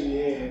Saw Major,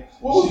 yeah.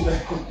 What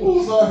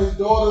was his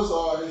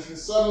daughters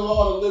his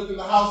son-in-law that lived in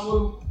the house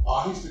with him?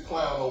 Oh, he's the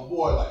clown old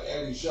boy, like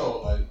every show.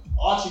 Like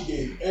Archie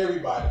gave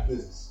everybody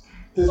business.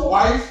 His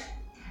wife,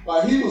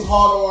 like he was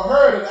harder on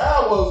her than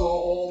I was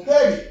on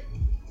Peggy.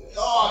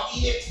 Oh,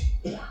 eat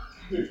it.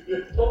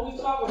 But we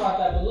talk about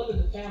that, but look at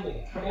the Family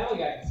Guy. Family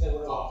Guy can say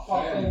whatever the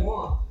fuck they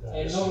want,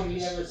 and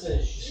nobody ever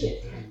says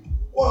shit.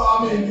 Well,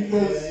 I mean,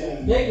 because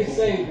they can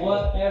say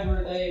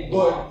whatever they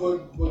want.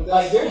 But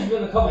like, there's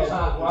been a couple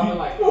times where I've been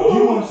like, you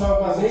want to talk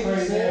about some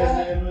crazy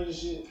ass name and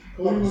shit?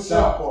 Come to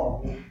South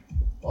Park, man.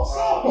 Oh,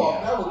 South Park.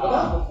 That was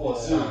before.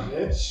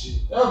 That shit.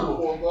 That was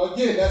before. But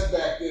again, that's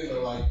back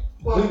then. Like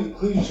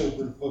Cleveland show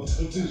pretty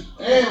fucked up too.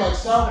 And like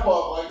South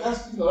Park, like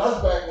that's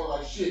that's back when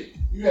like shit.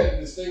 You had to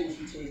distinguish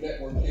between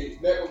network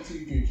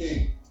TV and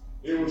cable.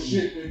 It was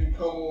shit that could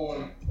come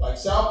on. Like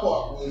South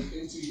Park was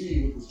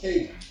MTV, which was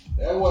cable.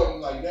 That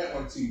wasn't like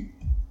network TV.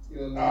 You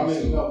know what I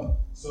mean? No.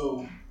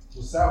 So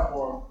with South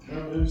Park,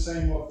 remember them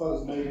same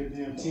motherfuckers made that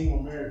damn Team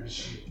America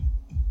shit.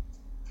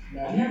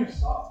 Now, I never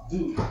saw.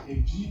 Dude,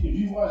 if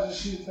you watch this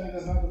shit, think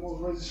that's not the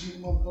most racist shit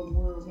in the motherfucking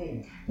world,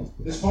 man.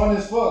 It's funny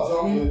as fuck.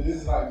 So I mean, this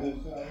is like this.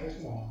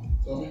 Come on.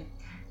 So me.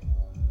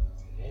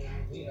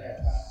 Yeah,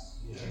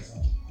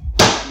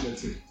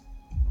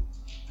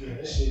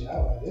 that shit. I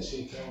like that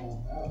shit.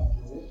 Cold. I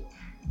like it.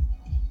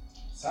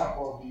 South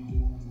Park be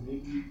doing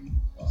maybe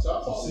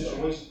South Park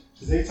situation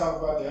because they talk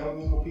about the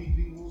elemental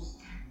peoples.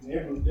 They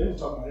were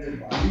talking about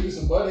everybody. Beavis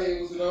and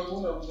Butthead was another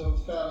one that was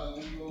kind of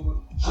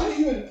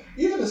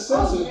even the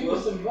Simpsons.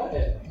 Beavis and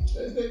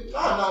Butthead.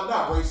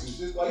 Not racist.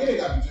 Just like it ain't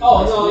got to be just.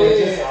 Oh racist. no,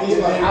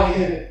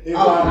 yeah.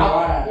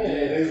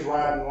 They was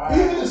riding line.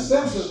 Even the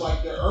Simpsons,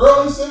 like the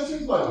early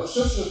Simpsons, like when the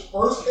Simpsons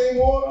first came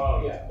on.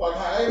 Oh yeah. Like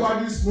how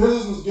everybody knew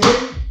Smithers was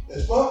gay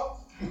as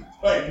fuck.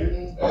 Like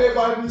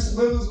everybody knew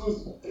Smithers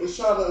was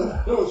trying to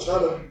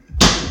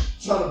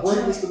break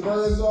Mr.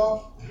 Burns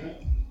off.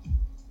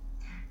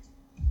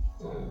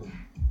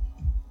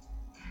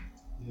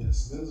 Yeah,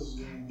 Smithers was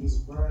going to Mr.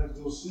 Burns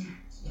go see.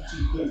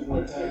 Too quick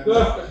one time.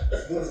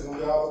 Smithers gonna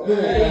go all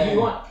Hey, you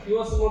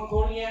want some more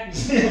cognac?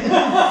 Smithers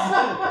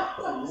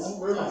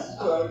is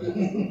trying to get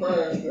Mr.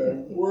 Burns that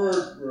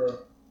work, bro.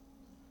 That's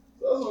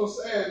what I'm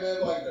saying, man.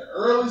 Like the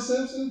early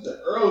Simpsons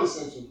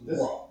was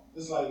raw.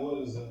 It's like what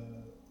is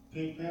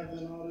Pink Panther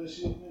and all that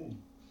shit, man.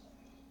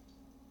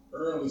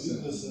 Early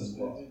Simpsons was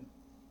raw.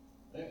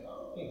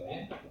 Pink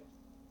Panther.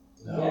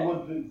 No, it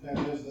wasn't Pink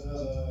Panther. It was the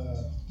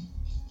other.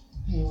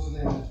 What was the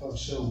name of the fucking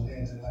show? We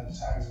had that like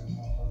Tiger and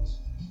motherfuckers.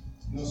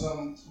 You know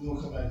something?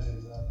 We'll come back to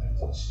that. I think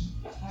about shit.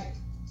 Tiger.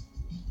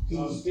 So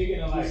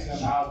speaking of like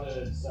childhood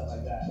and stuff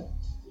like that,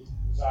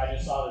 so I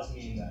just saw this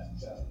meme that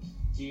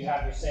do you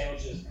have your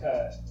sandwiches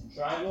cut in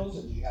triangles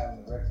or do you have them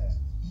in rectangles?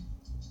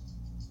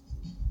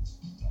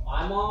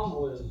 My mom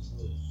was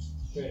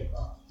straight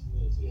across.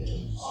 Yeah,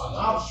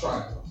 I was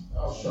trying.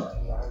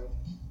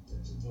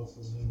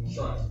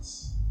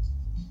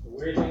 The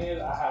weird thing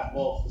is, I have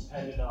both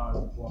depending on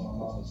what my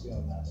mom was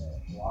feeling that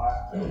day. Why?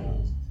 I don't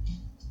know.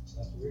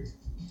 That's weird.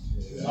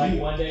 Like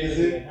one day they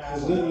didn't have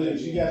Because literally,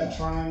 if you got the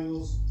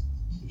triangles,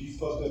 if you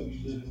fuck up, you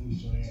literally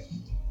get your ass.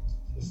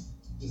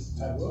 This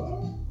type of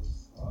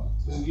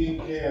just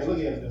get yeah, look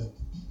at it though.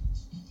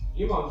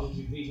 Your mom just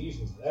be beating you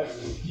for whatever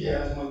reason. Yeah,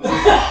 I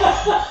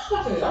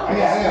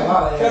got a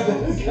lot of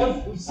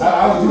ass. I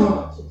was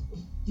doing.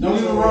 Don't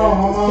get me wrong,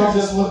 my mom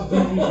just wasn't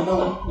beating me for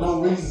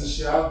no reason and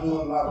shit. I was doing a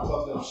lot of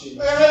fucked up shit.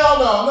 Man, hell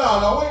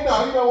no. Wait, no.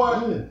 You know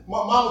what? Yeah.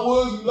 My mama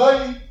was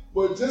lady,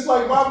 but just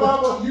like my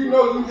mama, you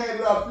know you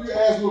handed out a few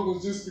ass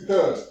whoopings just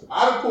because.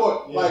 I done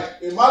caught, like,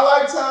 in my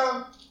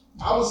lifetime,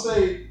 I would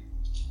say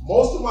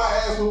most of my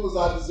ass whoopings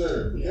I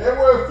deserved. Yeah. There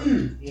were a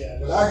few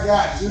that I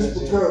got just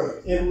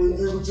because. It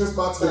was just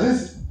my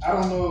turn. I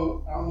don't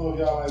know if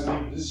y'all like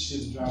me, but this shit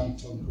is driving me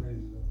fucking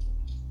crazy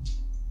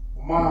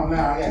though. My mom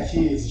now, I got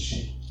kids and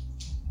shit.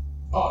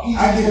 Oh, easy.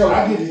 I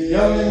get the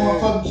young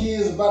motherfucking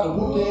kids about to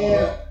whoop their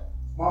ass.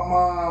 My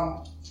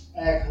mom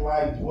act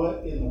like,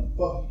 what in the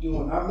fuck you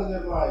doing? I look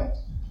at it like,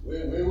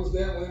 where was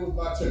that when it was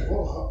my turn?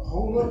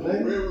 Hold up,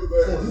 lady. Where was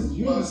that?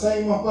 You the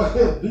same motherfucker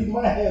that beat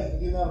my ass for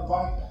getting out of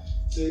pocket.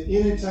 Said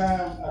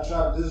anytime I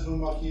try to discipline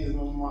my kids,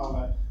 my mom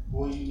like,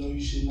 boy, you know you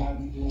should not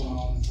be doing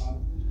all this.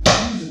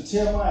 I used to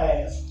tear my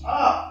ass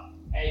up.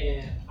 Hey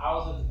man, I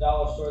was at the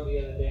dollar store the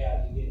other day. I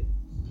had to get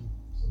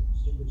some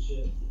stupid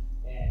shit,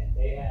 and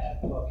they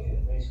had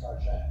fucking race car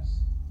tracks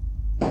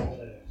over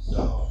there.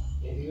 So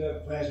if you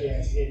ever,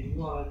 if you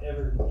want to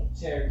ever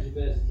tear your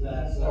business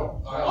ass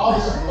up, all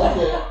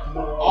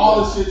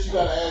the shit you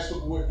gotta ask for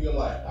with your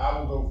life. I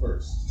will go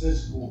first.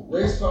 Stitch cord,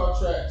 race car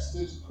track,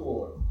 stitch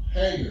cord,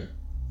 hanger,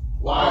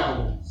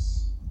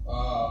 Bibles,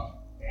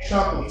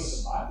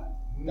 chocolates.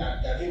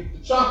 Got hit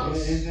with the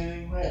chocolates.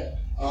 Anything red.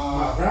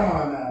 My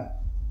grandma and I.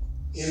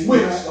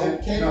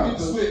 Switch. Can't get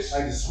the switch.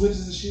 Like the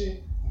switches and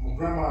shit. My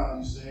grandma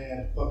used to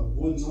have fucking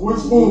wooden spoon.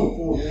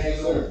 Before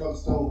hanging on the fucking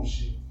stove and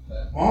shit.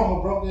 My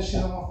uncle broke that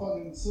shit on my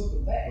fucking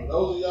sister's back. For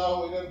those of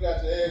y'all who never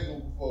got your ass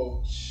whooped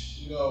before,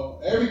 you know,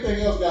 everything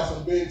else got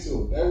some bend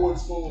to it. That wooden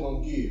spoon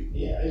don't give.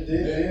 Yeah, it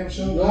did. Damn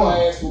sure. Your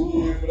ass will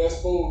give, but that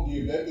spoon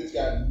give. That bitch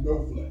got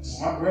no flex.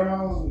 My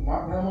grandma's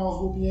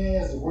whooping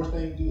your ass. The worst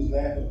thing to do is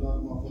laugh at another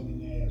motherfucker in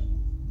your ass.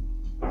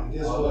 And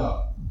guess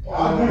what? I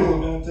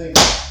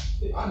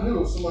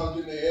knew if somebody was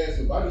getting their ass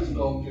whooped, I knew you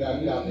gonna get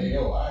out there.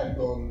 Yo, I had to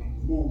go and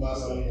move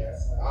myself. I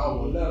don't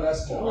want none of that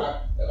stuff.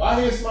 If I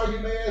hear somebody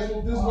getting their ass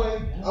whooped this way,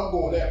 I'm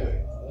going that way.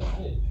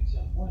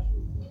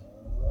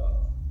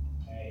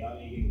 Hey, y'all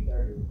need to give me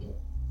 30 real quick.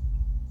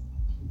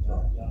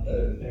 Y'all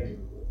need to give me 30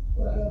 real quick.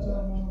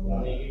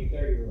 Y'all need to give me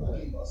 30 real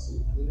quick.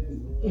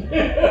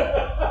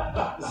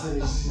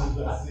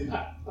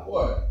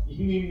 What?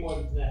 You need more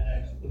than that,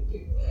 actually.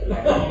 You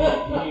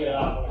need a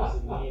lot more. So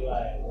you need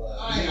like.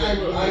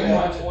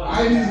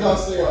 I need y'all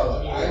to say all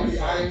that.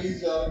 I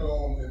need y'all to go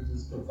on and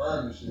just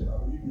confirm the shit.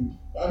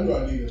 I knew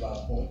I needed a lot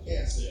of points.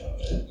 Can't say all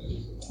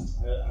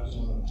that. I just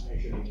want to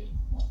make sure you did.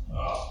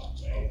 Oh,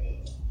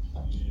 man.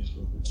 You just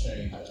go for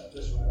change that.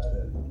 That's right.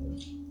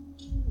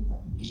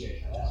 You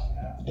get your last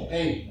one out.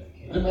 Hey,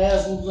 them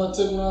ass moves I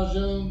took when I was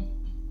young,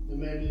 it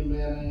made me the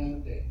man I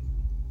am today.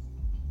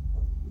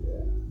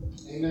 Yeah.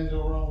 Ain't nothing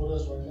go wrong with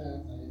us right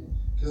now.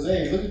 Because,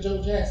 hey, look at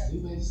Joe Jackson. He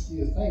made his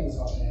kids famous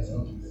off ass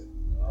moves.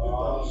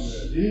 Don't do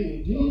that.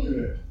 He did. Don't do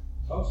that.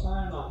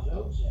 Co-signing on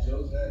Joe Jackson.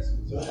 Joe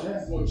Jackson. Joe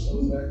Jackson.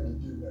 Joe Jackson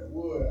did that.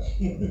 What?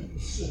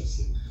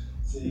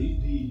 See,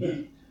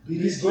 he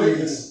these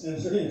greatest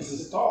and to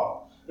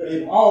star.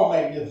 They all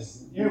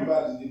magnificent.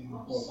 Everybody's getting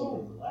I'm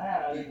so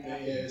glad I didn't have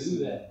to do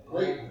that.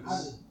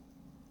 Greatness.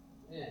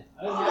 I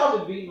didn't have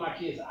to beat my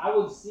kids. I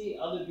would see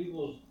other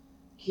people's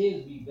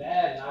kids be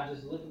bad, and I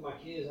just look at my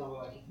kids and I'm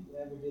like, if you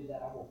ever did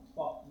that, I will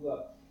fuck you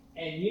up.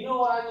 And you know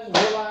what I just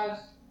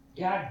realized?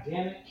 God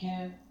damn it,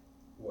 Ken.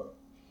 What?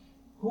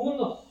 Who in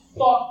the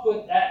fuck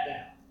put that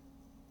down?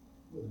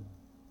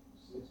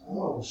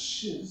 Oh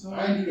shit!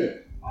 I ain't do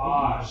that.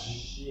 Ah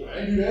shit. I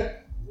ain't do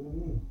that.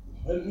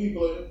 Let me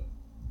play it.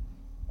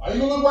 Why you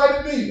gonna look right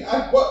at me?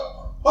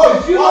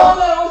 If you know that,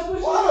 I was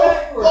pushing you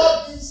back for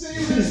fuck you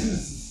see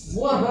this?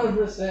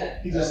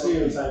 100%. He's a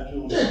stereotype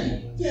too.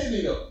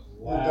 Didn't though?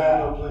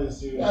 Wow. Playing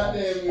stereotype.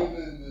 Goddamn,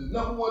 the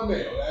number one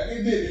male. Like,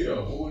 it did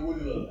though. What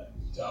do you look like?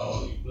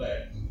 Tall, he's black.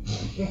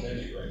 That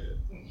nigga right there.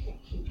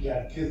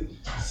 Yeah,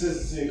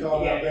 consistency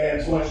called out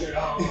bad point.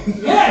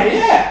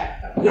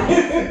 Yeah.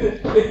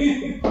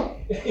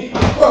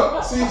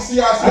 Look, see,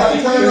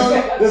 I turned on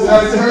you.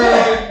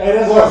 Hey,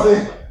 that's what I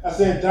said. I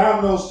said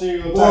domino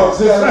stereotype. Well,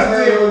 see how they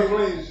turned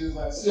on you. She's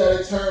like, See how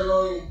they turned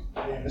on you.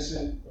 yeah, this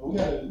shit. We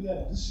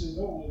gotta. This shit's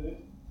over with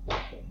it.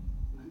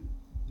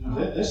 Dude,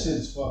 that shit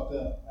is fucked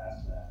up.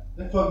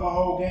 That fucked my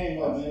whole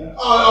game up, man.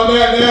 Oh,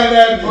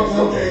 that fucked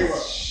your game up.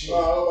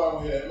 Oh,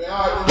 nobody with that,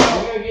 man.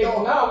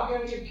 We're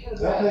gonna give Ken a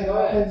pass. Go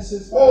ahead.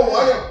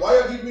 Oh, why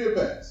y'all give me a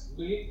pass?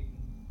 We-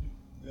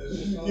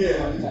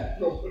 Yeah,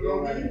 don't put it on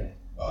me.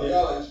 Oh,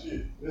 y'all ain't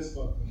shit. This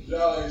fucked up.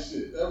 Y'all ain't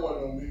shit. That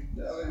wasn't on me.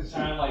 Y'all ain't shit.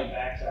 Trying to like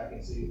backtrack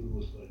and see who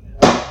was putting it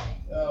down.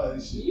 Y'all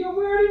ain't shit. We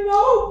already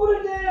know who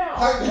put it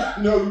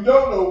down. No, you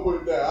don't know who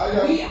put it down. I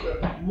got We-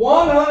 put that.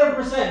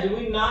 100%. Do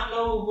we not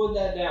know who put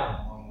that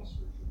down?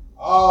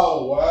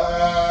 Oh,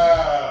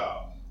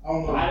 wow. I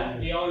don't know.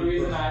 The only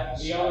reason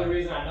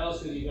I know is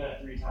because you've done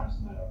it 3 times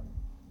tonight already.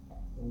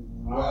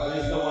 Wow. At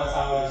least the one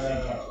time we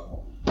didn't catch it.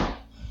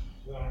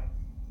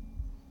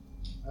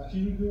 I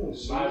keep it good.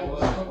 Shit. Might as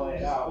well play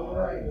it out. All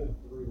right.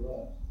 3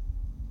 left.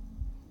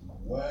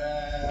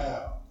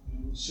 Wow.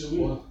 Should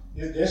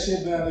we? That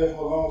shit been out there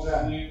for a long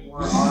time. We're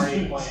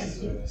already playing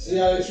through it. See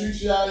how they treat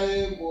you out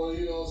here, boy.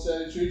 You know, see how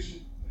they treat you.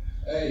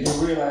 Hey, You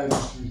realize the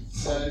streets.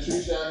 see how they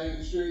treat you out here in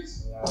the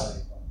streets. We're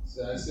already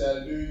playing. See how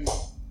they do you.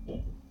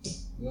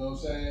 You know what I'm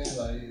saying?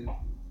 Like,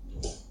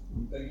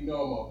 you think you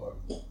know a motherfucker.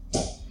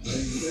 You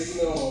think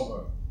you know a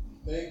motherfucker.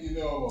 Think you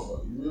know a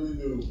motherfucker. You really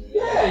do, man.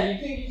 Yeah, you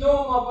think you know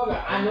a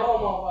motherfucker? I know a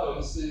I'm motherfucker.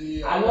 gonna sit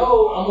here. I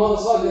know a I'm gonna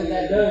motherfucker sit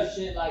that here. does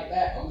shit like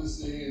that. I'm just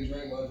sitting here and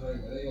drink my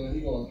drink, man.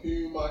 He gonna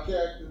impugn my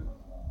character.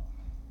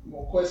 He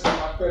gonna question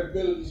my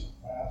credibility.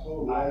 I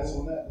told you, ass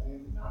on that,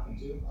 man. Knocking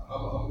 2.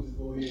 I'm gonna just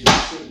go ahead and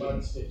sit my.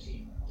 It's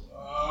 15.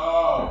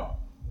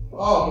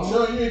 Oh, but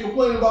sure, you ain't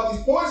complaining about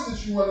these points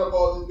that you run up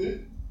all this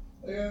bit.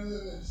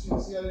 See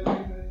how they do,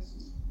 man.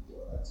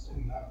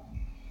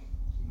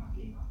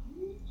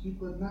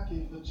 Keep it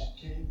knocking, but you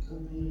can't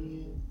come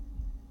in.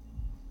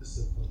 This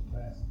is for the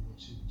class of your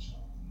chicken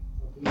shop.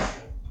 Okay,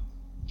 so.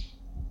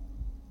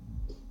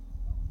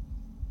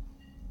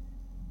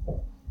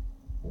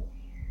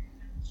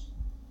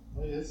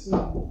 Oh, yes, sir.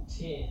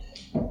 10.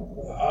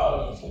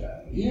 Oh,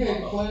 you ain't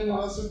complaining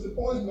unless if the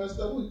points messed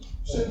up. We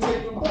shouldn't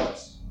take the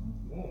points.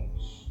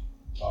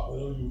 Oh,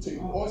 well, you take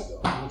the points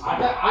though.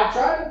 I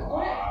tried to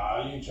quit.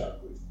 You ain't trying to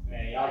quit.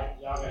 Man,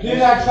 y'all got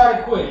Did I try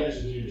to quit?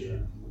 Yes, you did.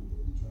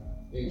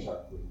 You ain't trying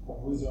to quit.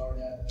 Who's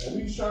already out there?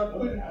 We was trying to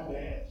quit. I'm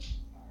bad.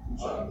 You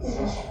trying to quit.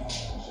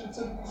 Should've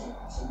took the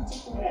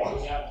Hey,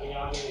 points. can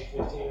y'all give me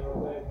 15 real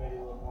quick? Maybe a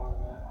little more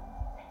than that.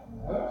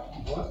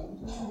 What?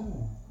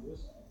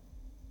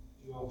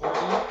 You want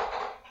 14?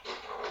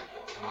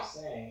 I'm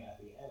saying at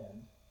the end.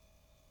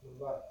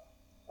 What about?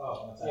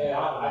 Oh, that's Yeah,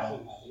 at I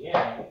the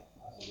end.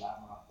 That's a lot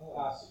more.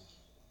 I see.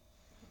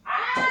 I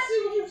see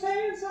what you're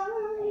saying, son.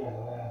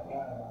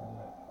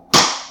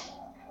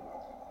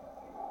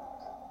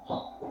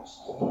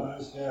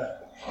 Nice guy.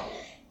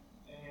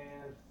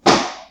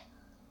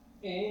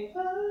 And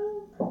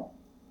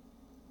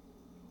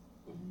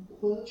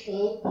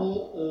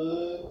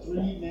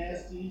Three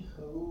nasty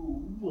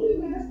hoes.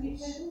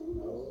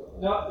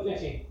 no,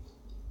 15.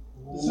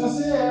 So I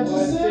said, I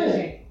just said 15.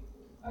 it.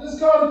 I just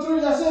called it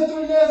three. I said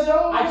three nasty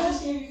hoes. I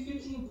just gave you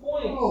 15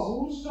 points.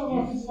 Oh, what you talking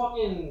about? You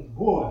fucking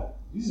Boy,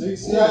 you say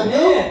See how you do?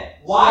 man.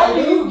 Why do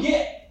you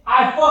get?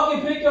 I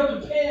fucking picked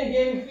up the pen and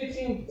gave you 15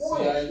 See how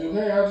points. you do?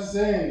 okay. I'm just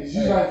saying.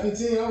 You like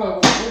 15. I'm like,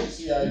 what?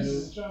 See how you do.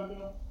 Just trying to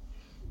do.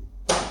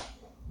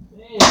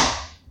 Man.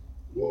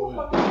 Go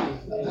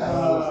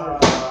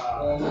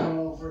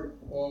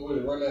with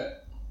it. Run that.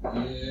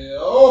 Yeah.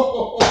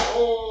 Oh.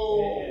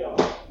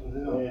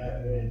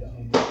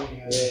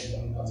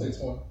 I'll take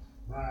 20.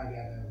 Ryan got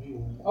that. He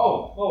won.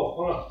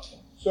 Hold on.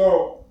 So,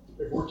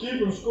 if we're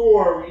keeping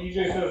score,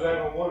 EJ says I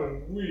haven't won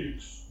in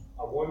weeks.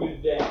 I won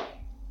today.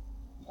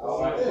 I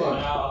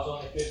was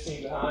only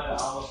 15 behind. I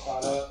almost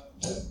caught up.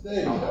 That's the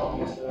day, y'all.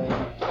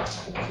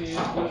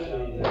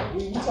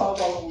 We talked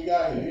about what we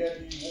got here. He had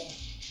to be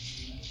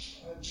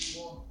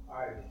one.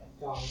 Alright.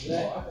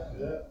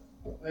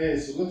 Hey,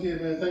 so look here,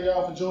 man. Thank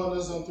y'all for joining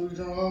us on 3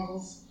 Drunk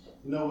Uncles.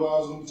 You know, we're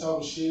always going to be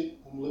talking shit.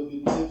 I'm a little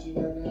bit tipsy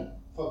right now.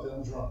 Fuck it,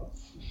 I'm drunk.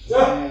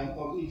 Man,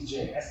 Uncle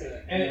EJ. That's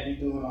good. And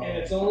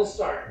it's only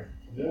starting.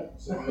 Yeah.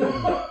 So,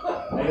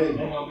 They're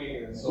going to be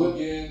here. So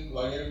again,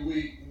 like every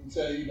week, we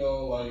tell you,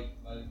 like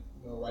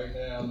right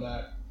now I'm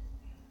not,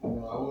 I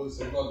would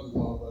say fuck this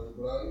motherfucker,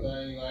 but I'm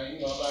not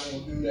even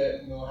gonna do that.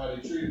 How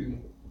they treated me.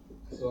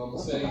 So I'm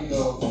gonna say,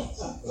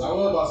 but I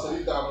was about to say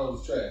these dominoes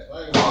was trash. I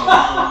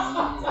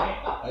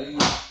ain't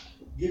gonna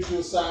get you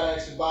a side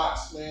action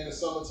box, man. The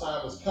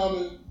summertime is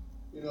coming.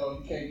 You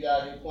can't be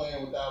out here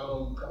playing with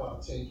dominoes and come out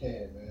of tin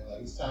can, man.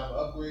 Like it's time to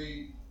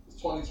upgrade. It's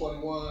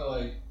 2021,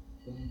 like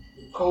the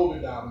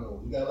COVID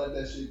dominoes. You gotta let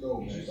that shit go,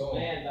 man.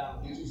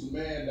 Get you some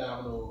man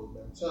dominoes,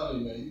 man. I'm telling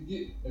you, man.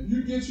 If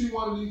you get you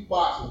one of these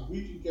boxes, we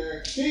can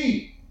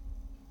guarantee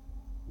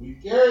you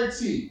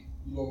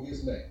gonna get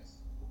some ass.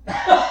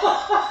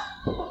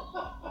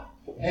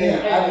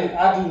 Hey, I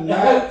do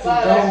not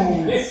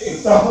condone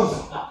those.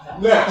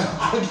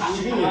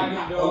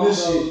 On this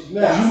shit. You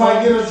might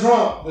get her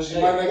drunk, but you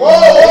might not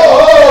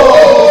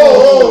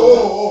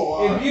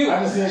get I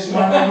just said she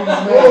might not get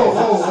some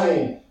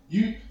ass.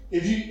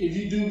 If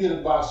you do get a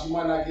box, you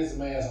might not get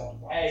some ass on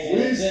the box.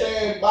 We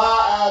stand by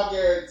our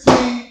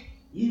guarantee.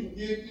 You can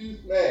get you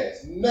some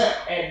ass now.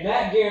 And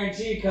that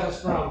guarantee comes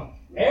from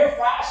Air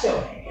Fry Show.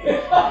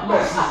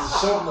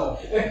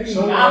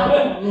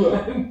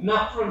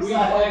 Not from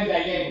somebody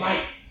that gave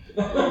Mike.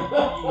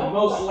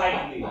 Most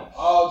likely.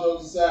 All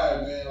jokes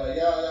aside, man, like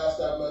y'all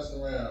stop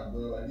messing around,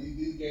 bro. Like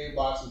these game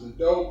boxes are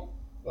dope.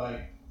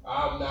 Like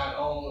I'm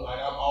also, I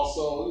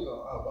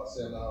was about to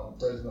say I'm not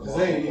the president. Because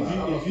hey, if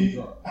you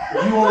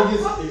want to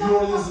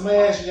get some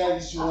ass, you gotta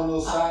get you one of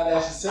those side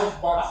ass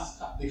yourself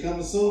boxes. They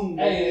coming soon.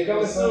 Hey, they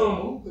coming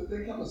soon.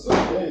 They coming soon.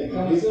 Yeah, they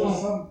coming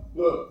soon.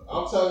 Look,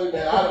 I'm telling you,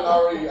 man, I done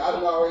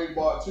already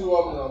bought 2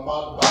 of them, and I'm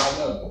about to buy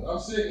another one. I'm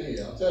sitting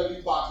here. I'm telling you,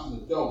 these boxes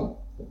are dope.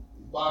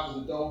 These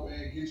boxes are dope,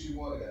 man. Get you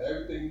one. They got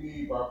everything you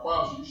need. But I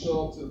promise you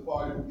show up to the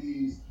party with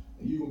these,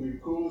 and you're gonna be the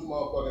coolest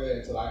motherfucker there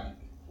until I get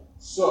there.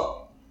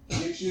 So.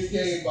 Get your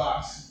game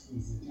box.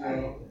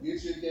 Get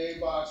your game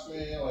box,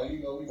 man. Like, we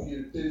can get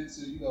it fitted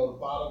to, the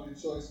bottle of your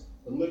choice.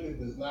 The liquor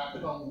does not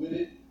come with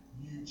it.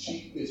 You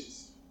cheap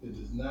bitches. It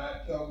does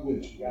not come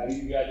with it. You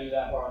gotta do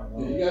that part on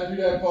your own. You gotta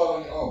do that part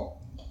on your own.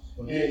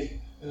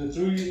 And the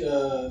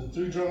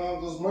 3 Drunk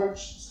Uncles merch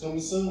is coming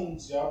soon,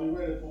 so y'all be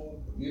ready for it.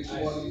 Get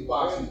you one of these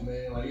boxes,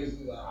 man. Like, I must be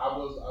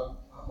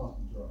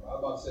drunk. I was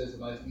about to say it's a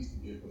nice Easter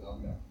gift, but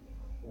I'm not.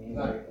 I don't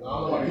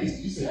know what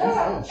you said.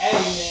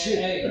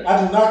 Hey. I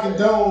do not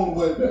condone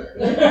what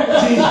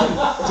Keith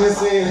just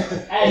said.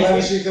 Let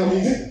that shit come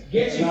easy.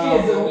 Get your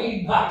kids a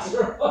weed box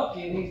for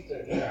fucking Easter.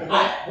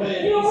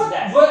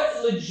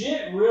 But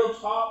legit, real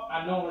talk.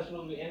 I know we're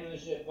supposed to be ending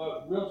this shit,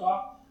 but real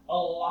talk, a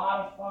lot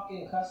of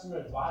fucking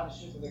customers buy this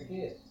shit for their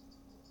kids.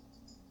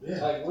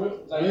 Yeah,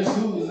 it's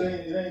cool.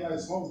 It ain't like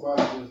smoke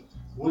box.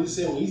 What do you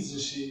say with Easter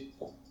shit?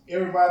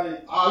 Everybody.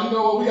 You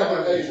know what? We got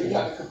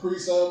the Capri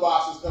Sun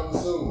boxes coming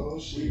soon. Oh,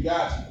 shit. We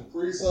got you.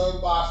 Capri Sun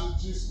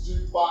boxes,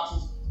 juice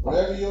boxes,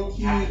 whatever your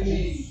kid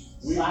needs.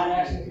 Side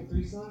action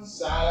Capri Sun?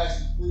 Side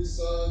action Capri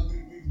Sun. We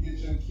can get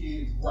your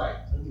kids right.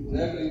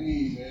 Whatever they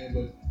need, man.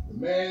 But the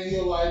man in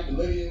your life, the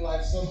lady in your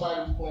life,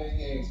 somebody who's playing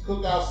games.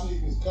 Cookout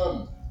season is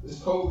coming. This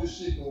COVID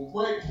shit gonna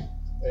break.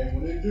 And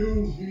when they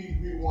do, you need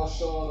to be the one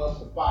showing up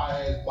the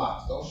fire ass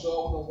box. Don't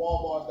show up with the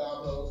Walmart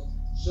dominoes.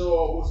 Show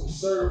up with some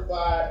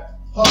certified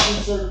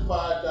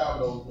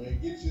dominoes, man.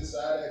 Get your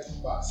side action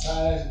box.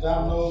 Side action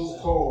dominoes,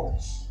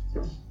 cords.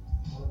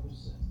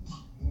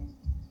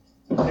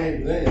 100%. Hey,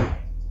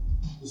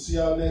 we'll see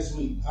y'all next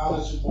week. Holla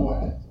at your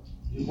boy.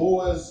 Your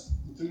boys,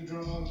 the 3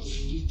 Drunk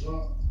Uncles, and we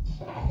drunk.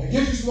 And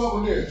get you some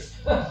over there.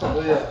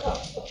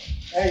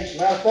 Hey,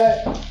 matter of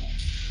fact,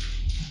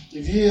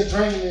 if you is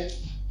drinking it,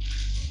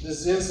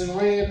 this instant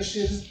red and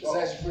shit is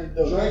actually pretty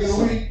dope. Drink of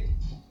the week,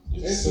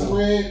 instant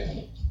red.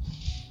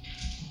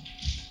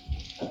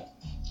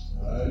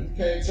 You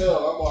can't tell,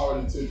 I'm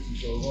already tipsy,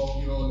 so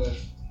don't get on that.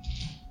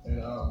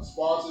 And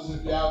sponsors,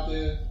 if you're out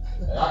there,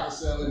 I can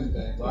sell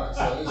anything, but I can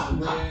sell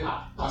instant red,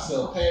 I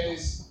sell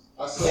panties,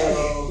 I'm selling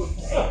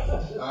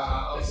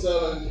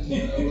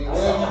whatever you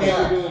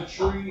got.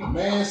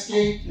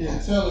 Manscaped, I'm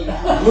telling you.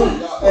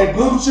 Hey,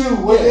 Blue Chew,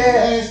 where you at?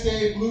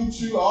 Manscaped, Blue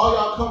Chew, all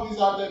y'all companies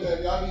out there,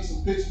 man. Y'all need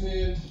some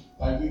pitchmen,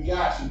 Like, we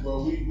got you,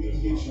 bro. We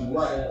can get you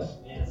right.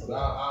 Man, But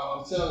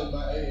I'm telling you,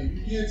 man, hey, if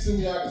you get it to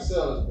me, I can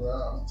sell it, bro.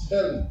 I'm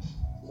telling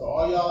you. So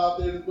all y'all out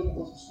there that's looking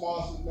for some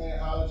sponsors, man,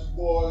 holler at your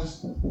boys.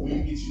 We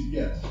can get you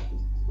together.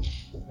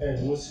 Hey,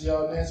 we'll see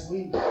y'all next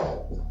week.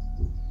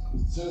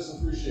 Send us some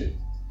free shit.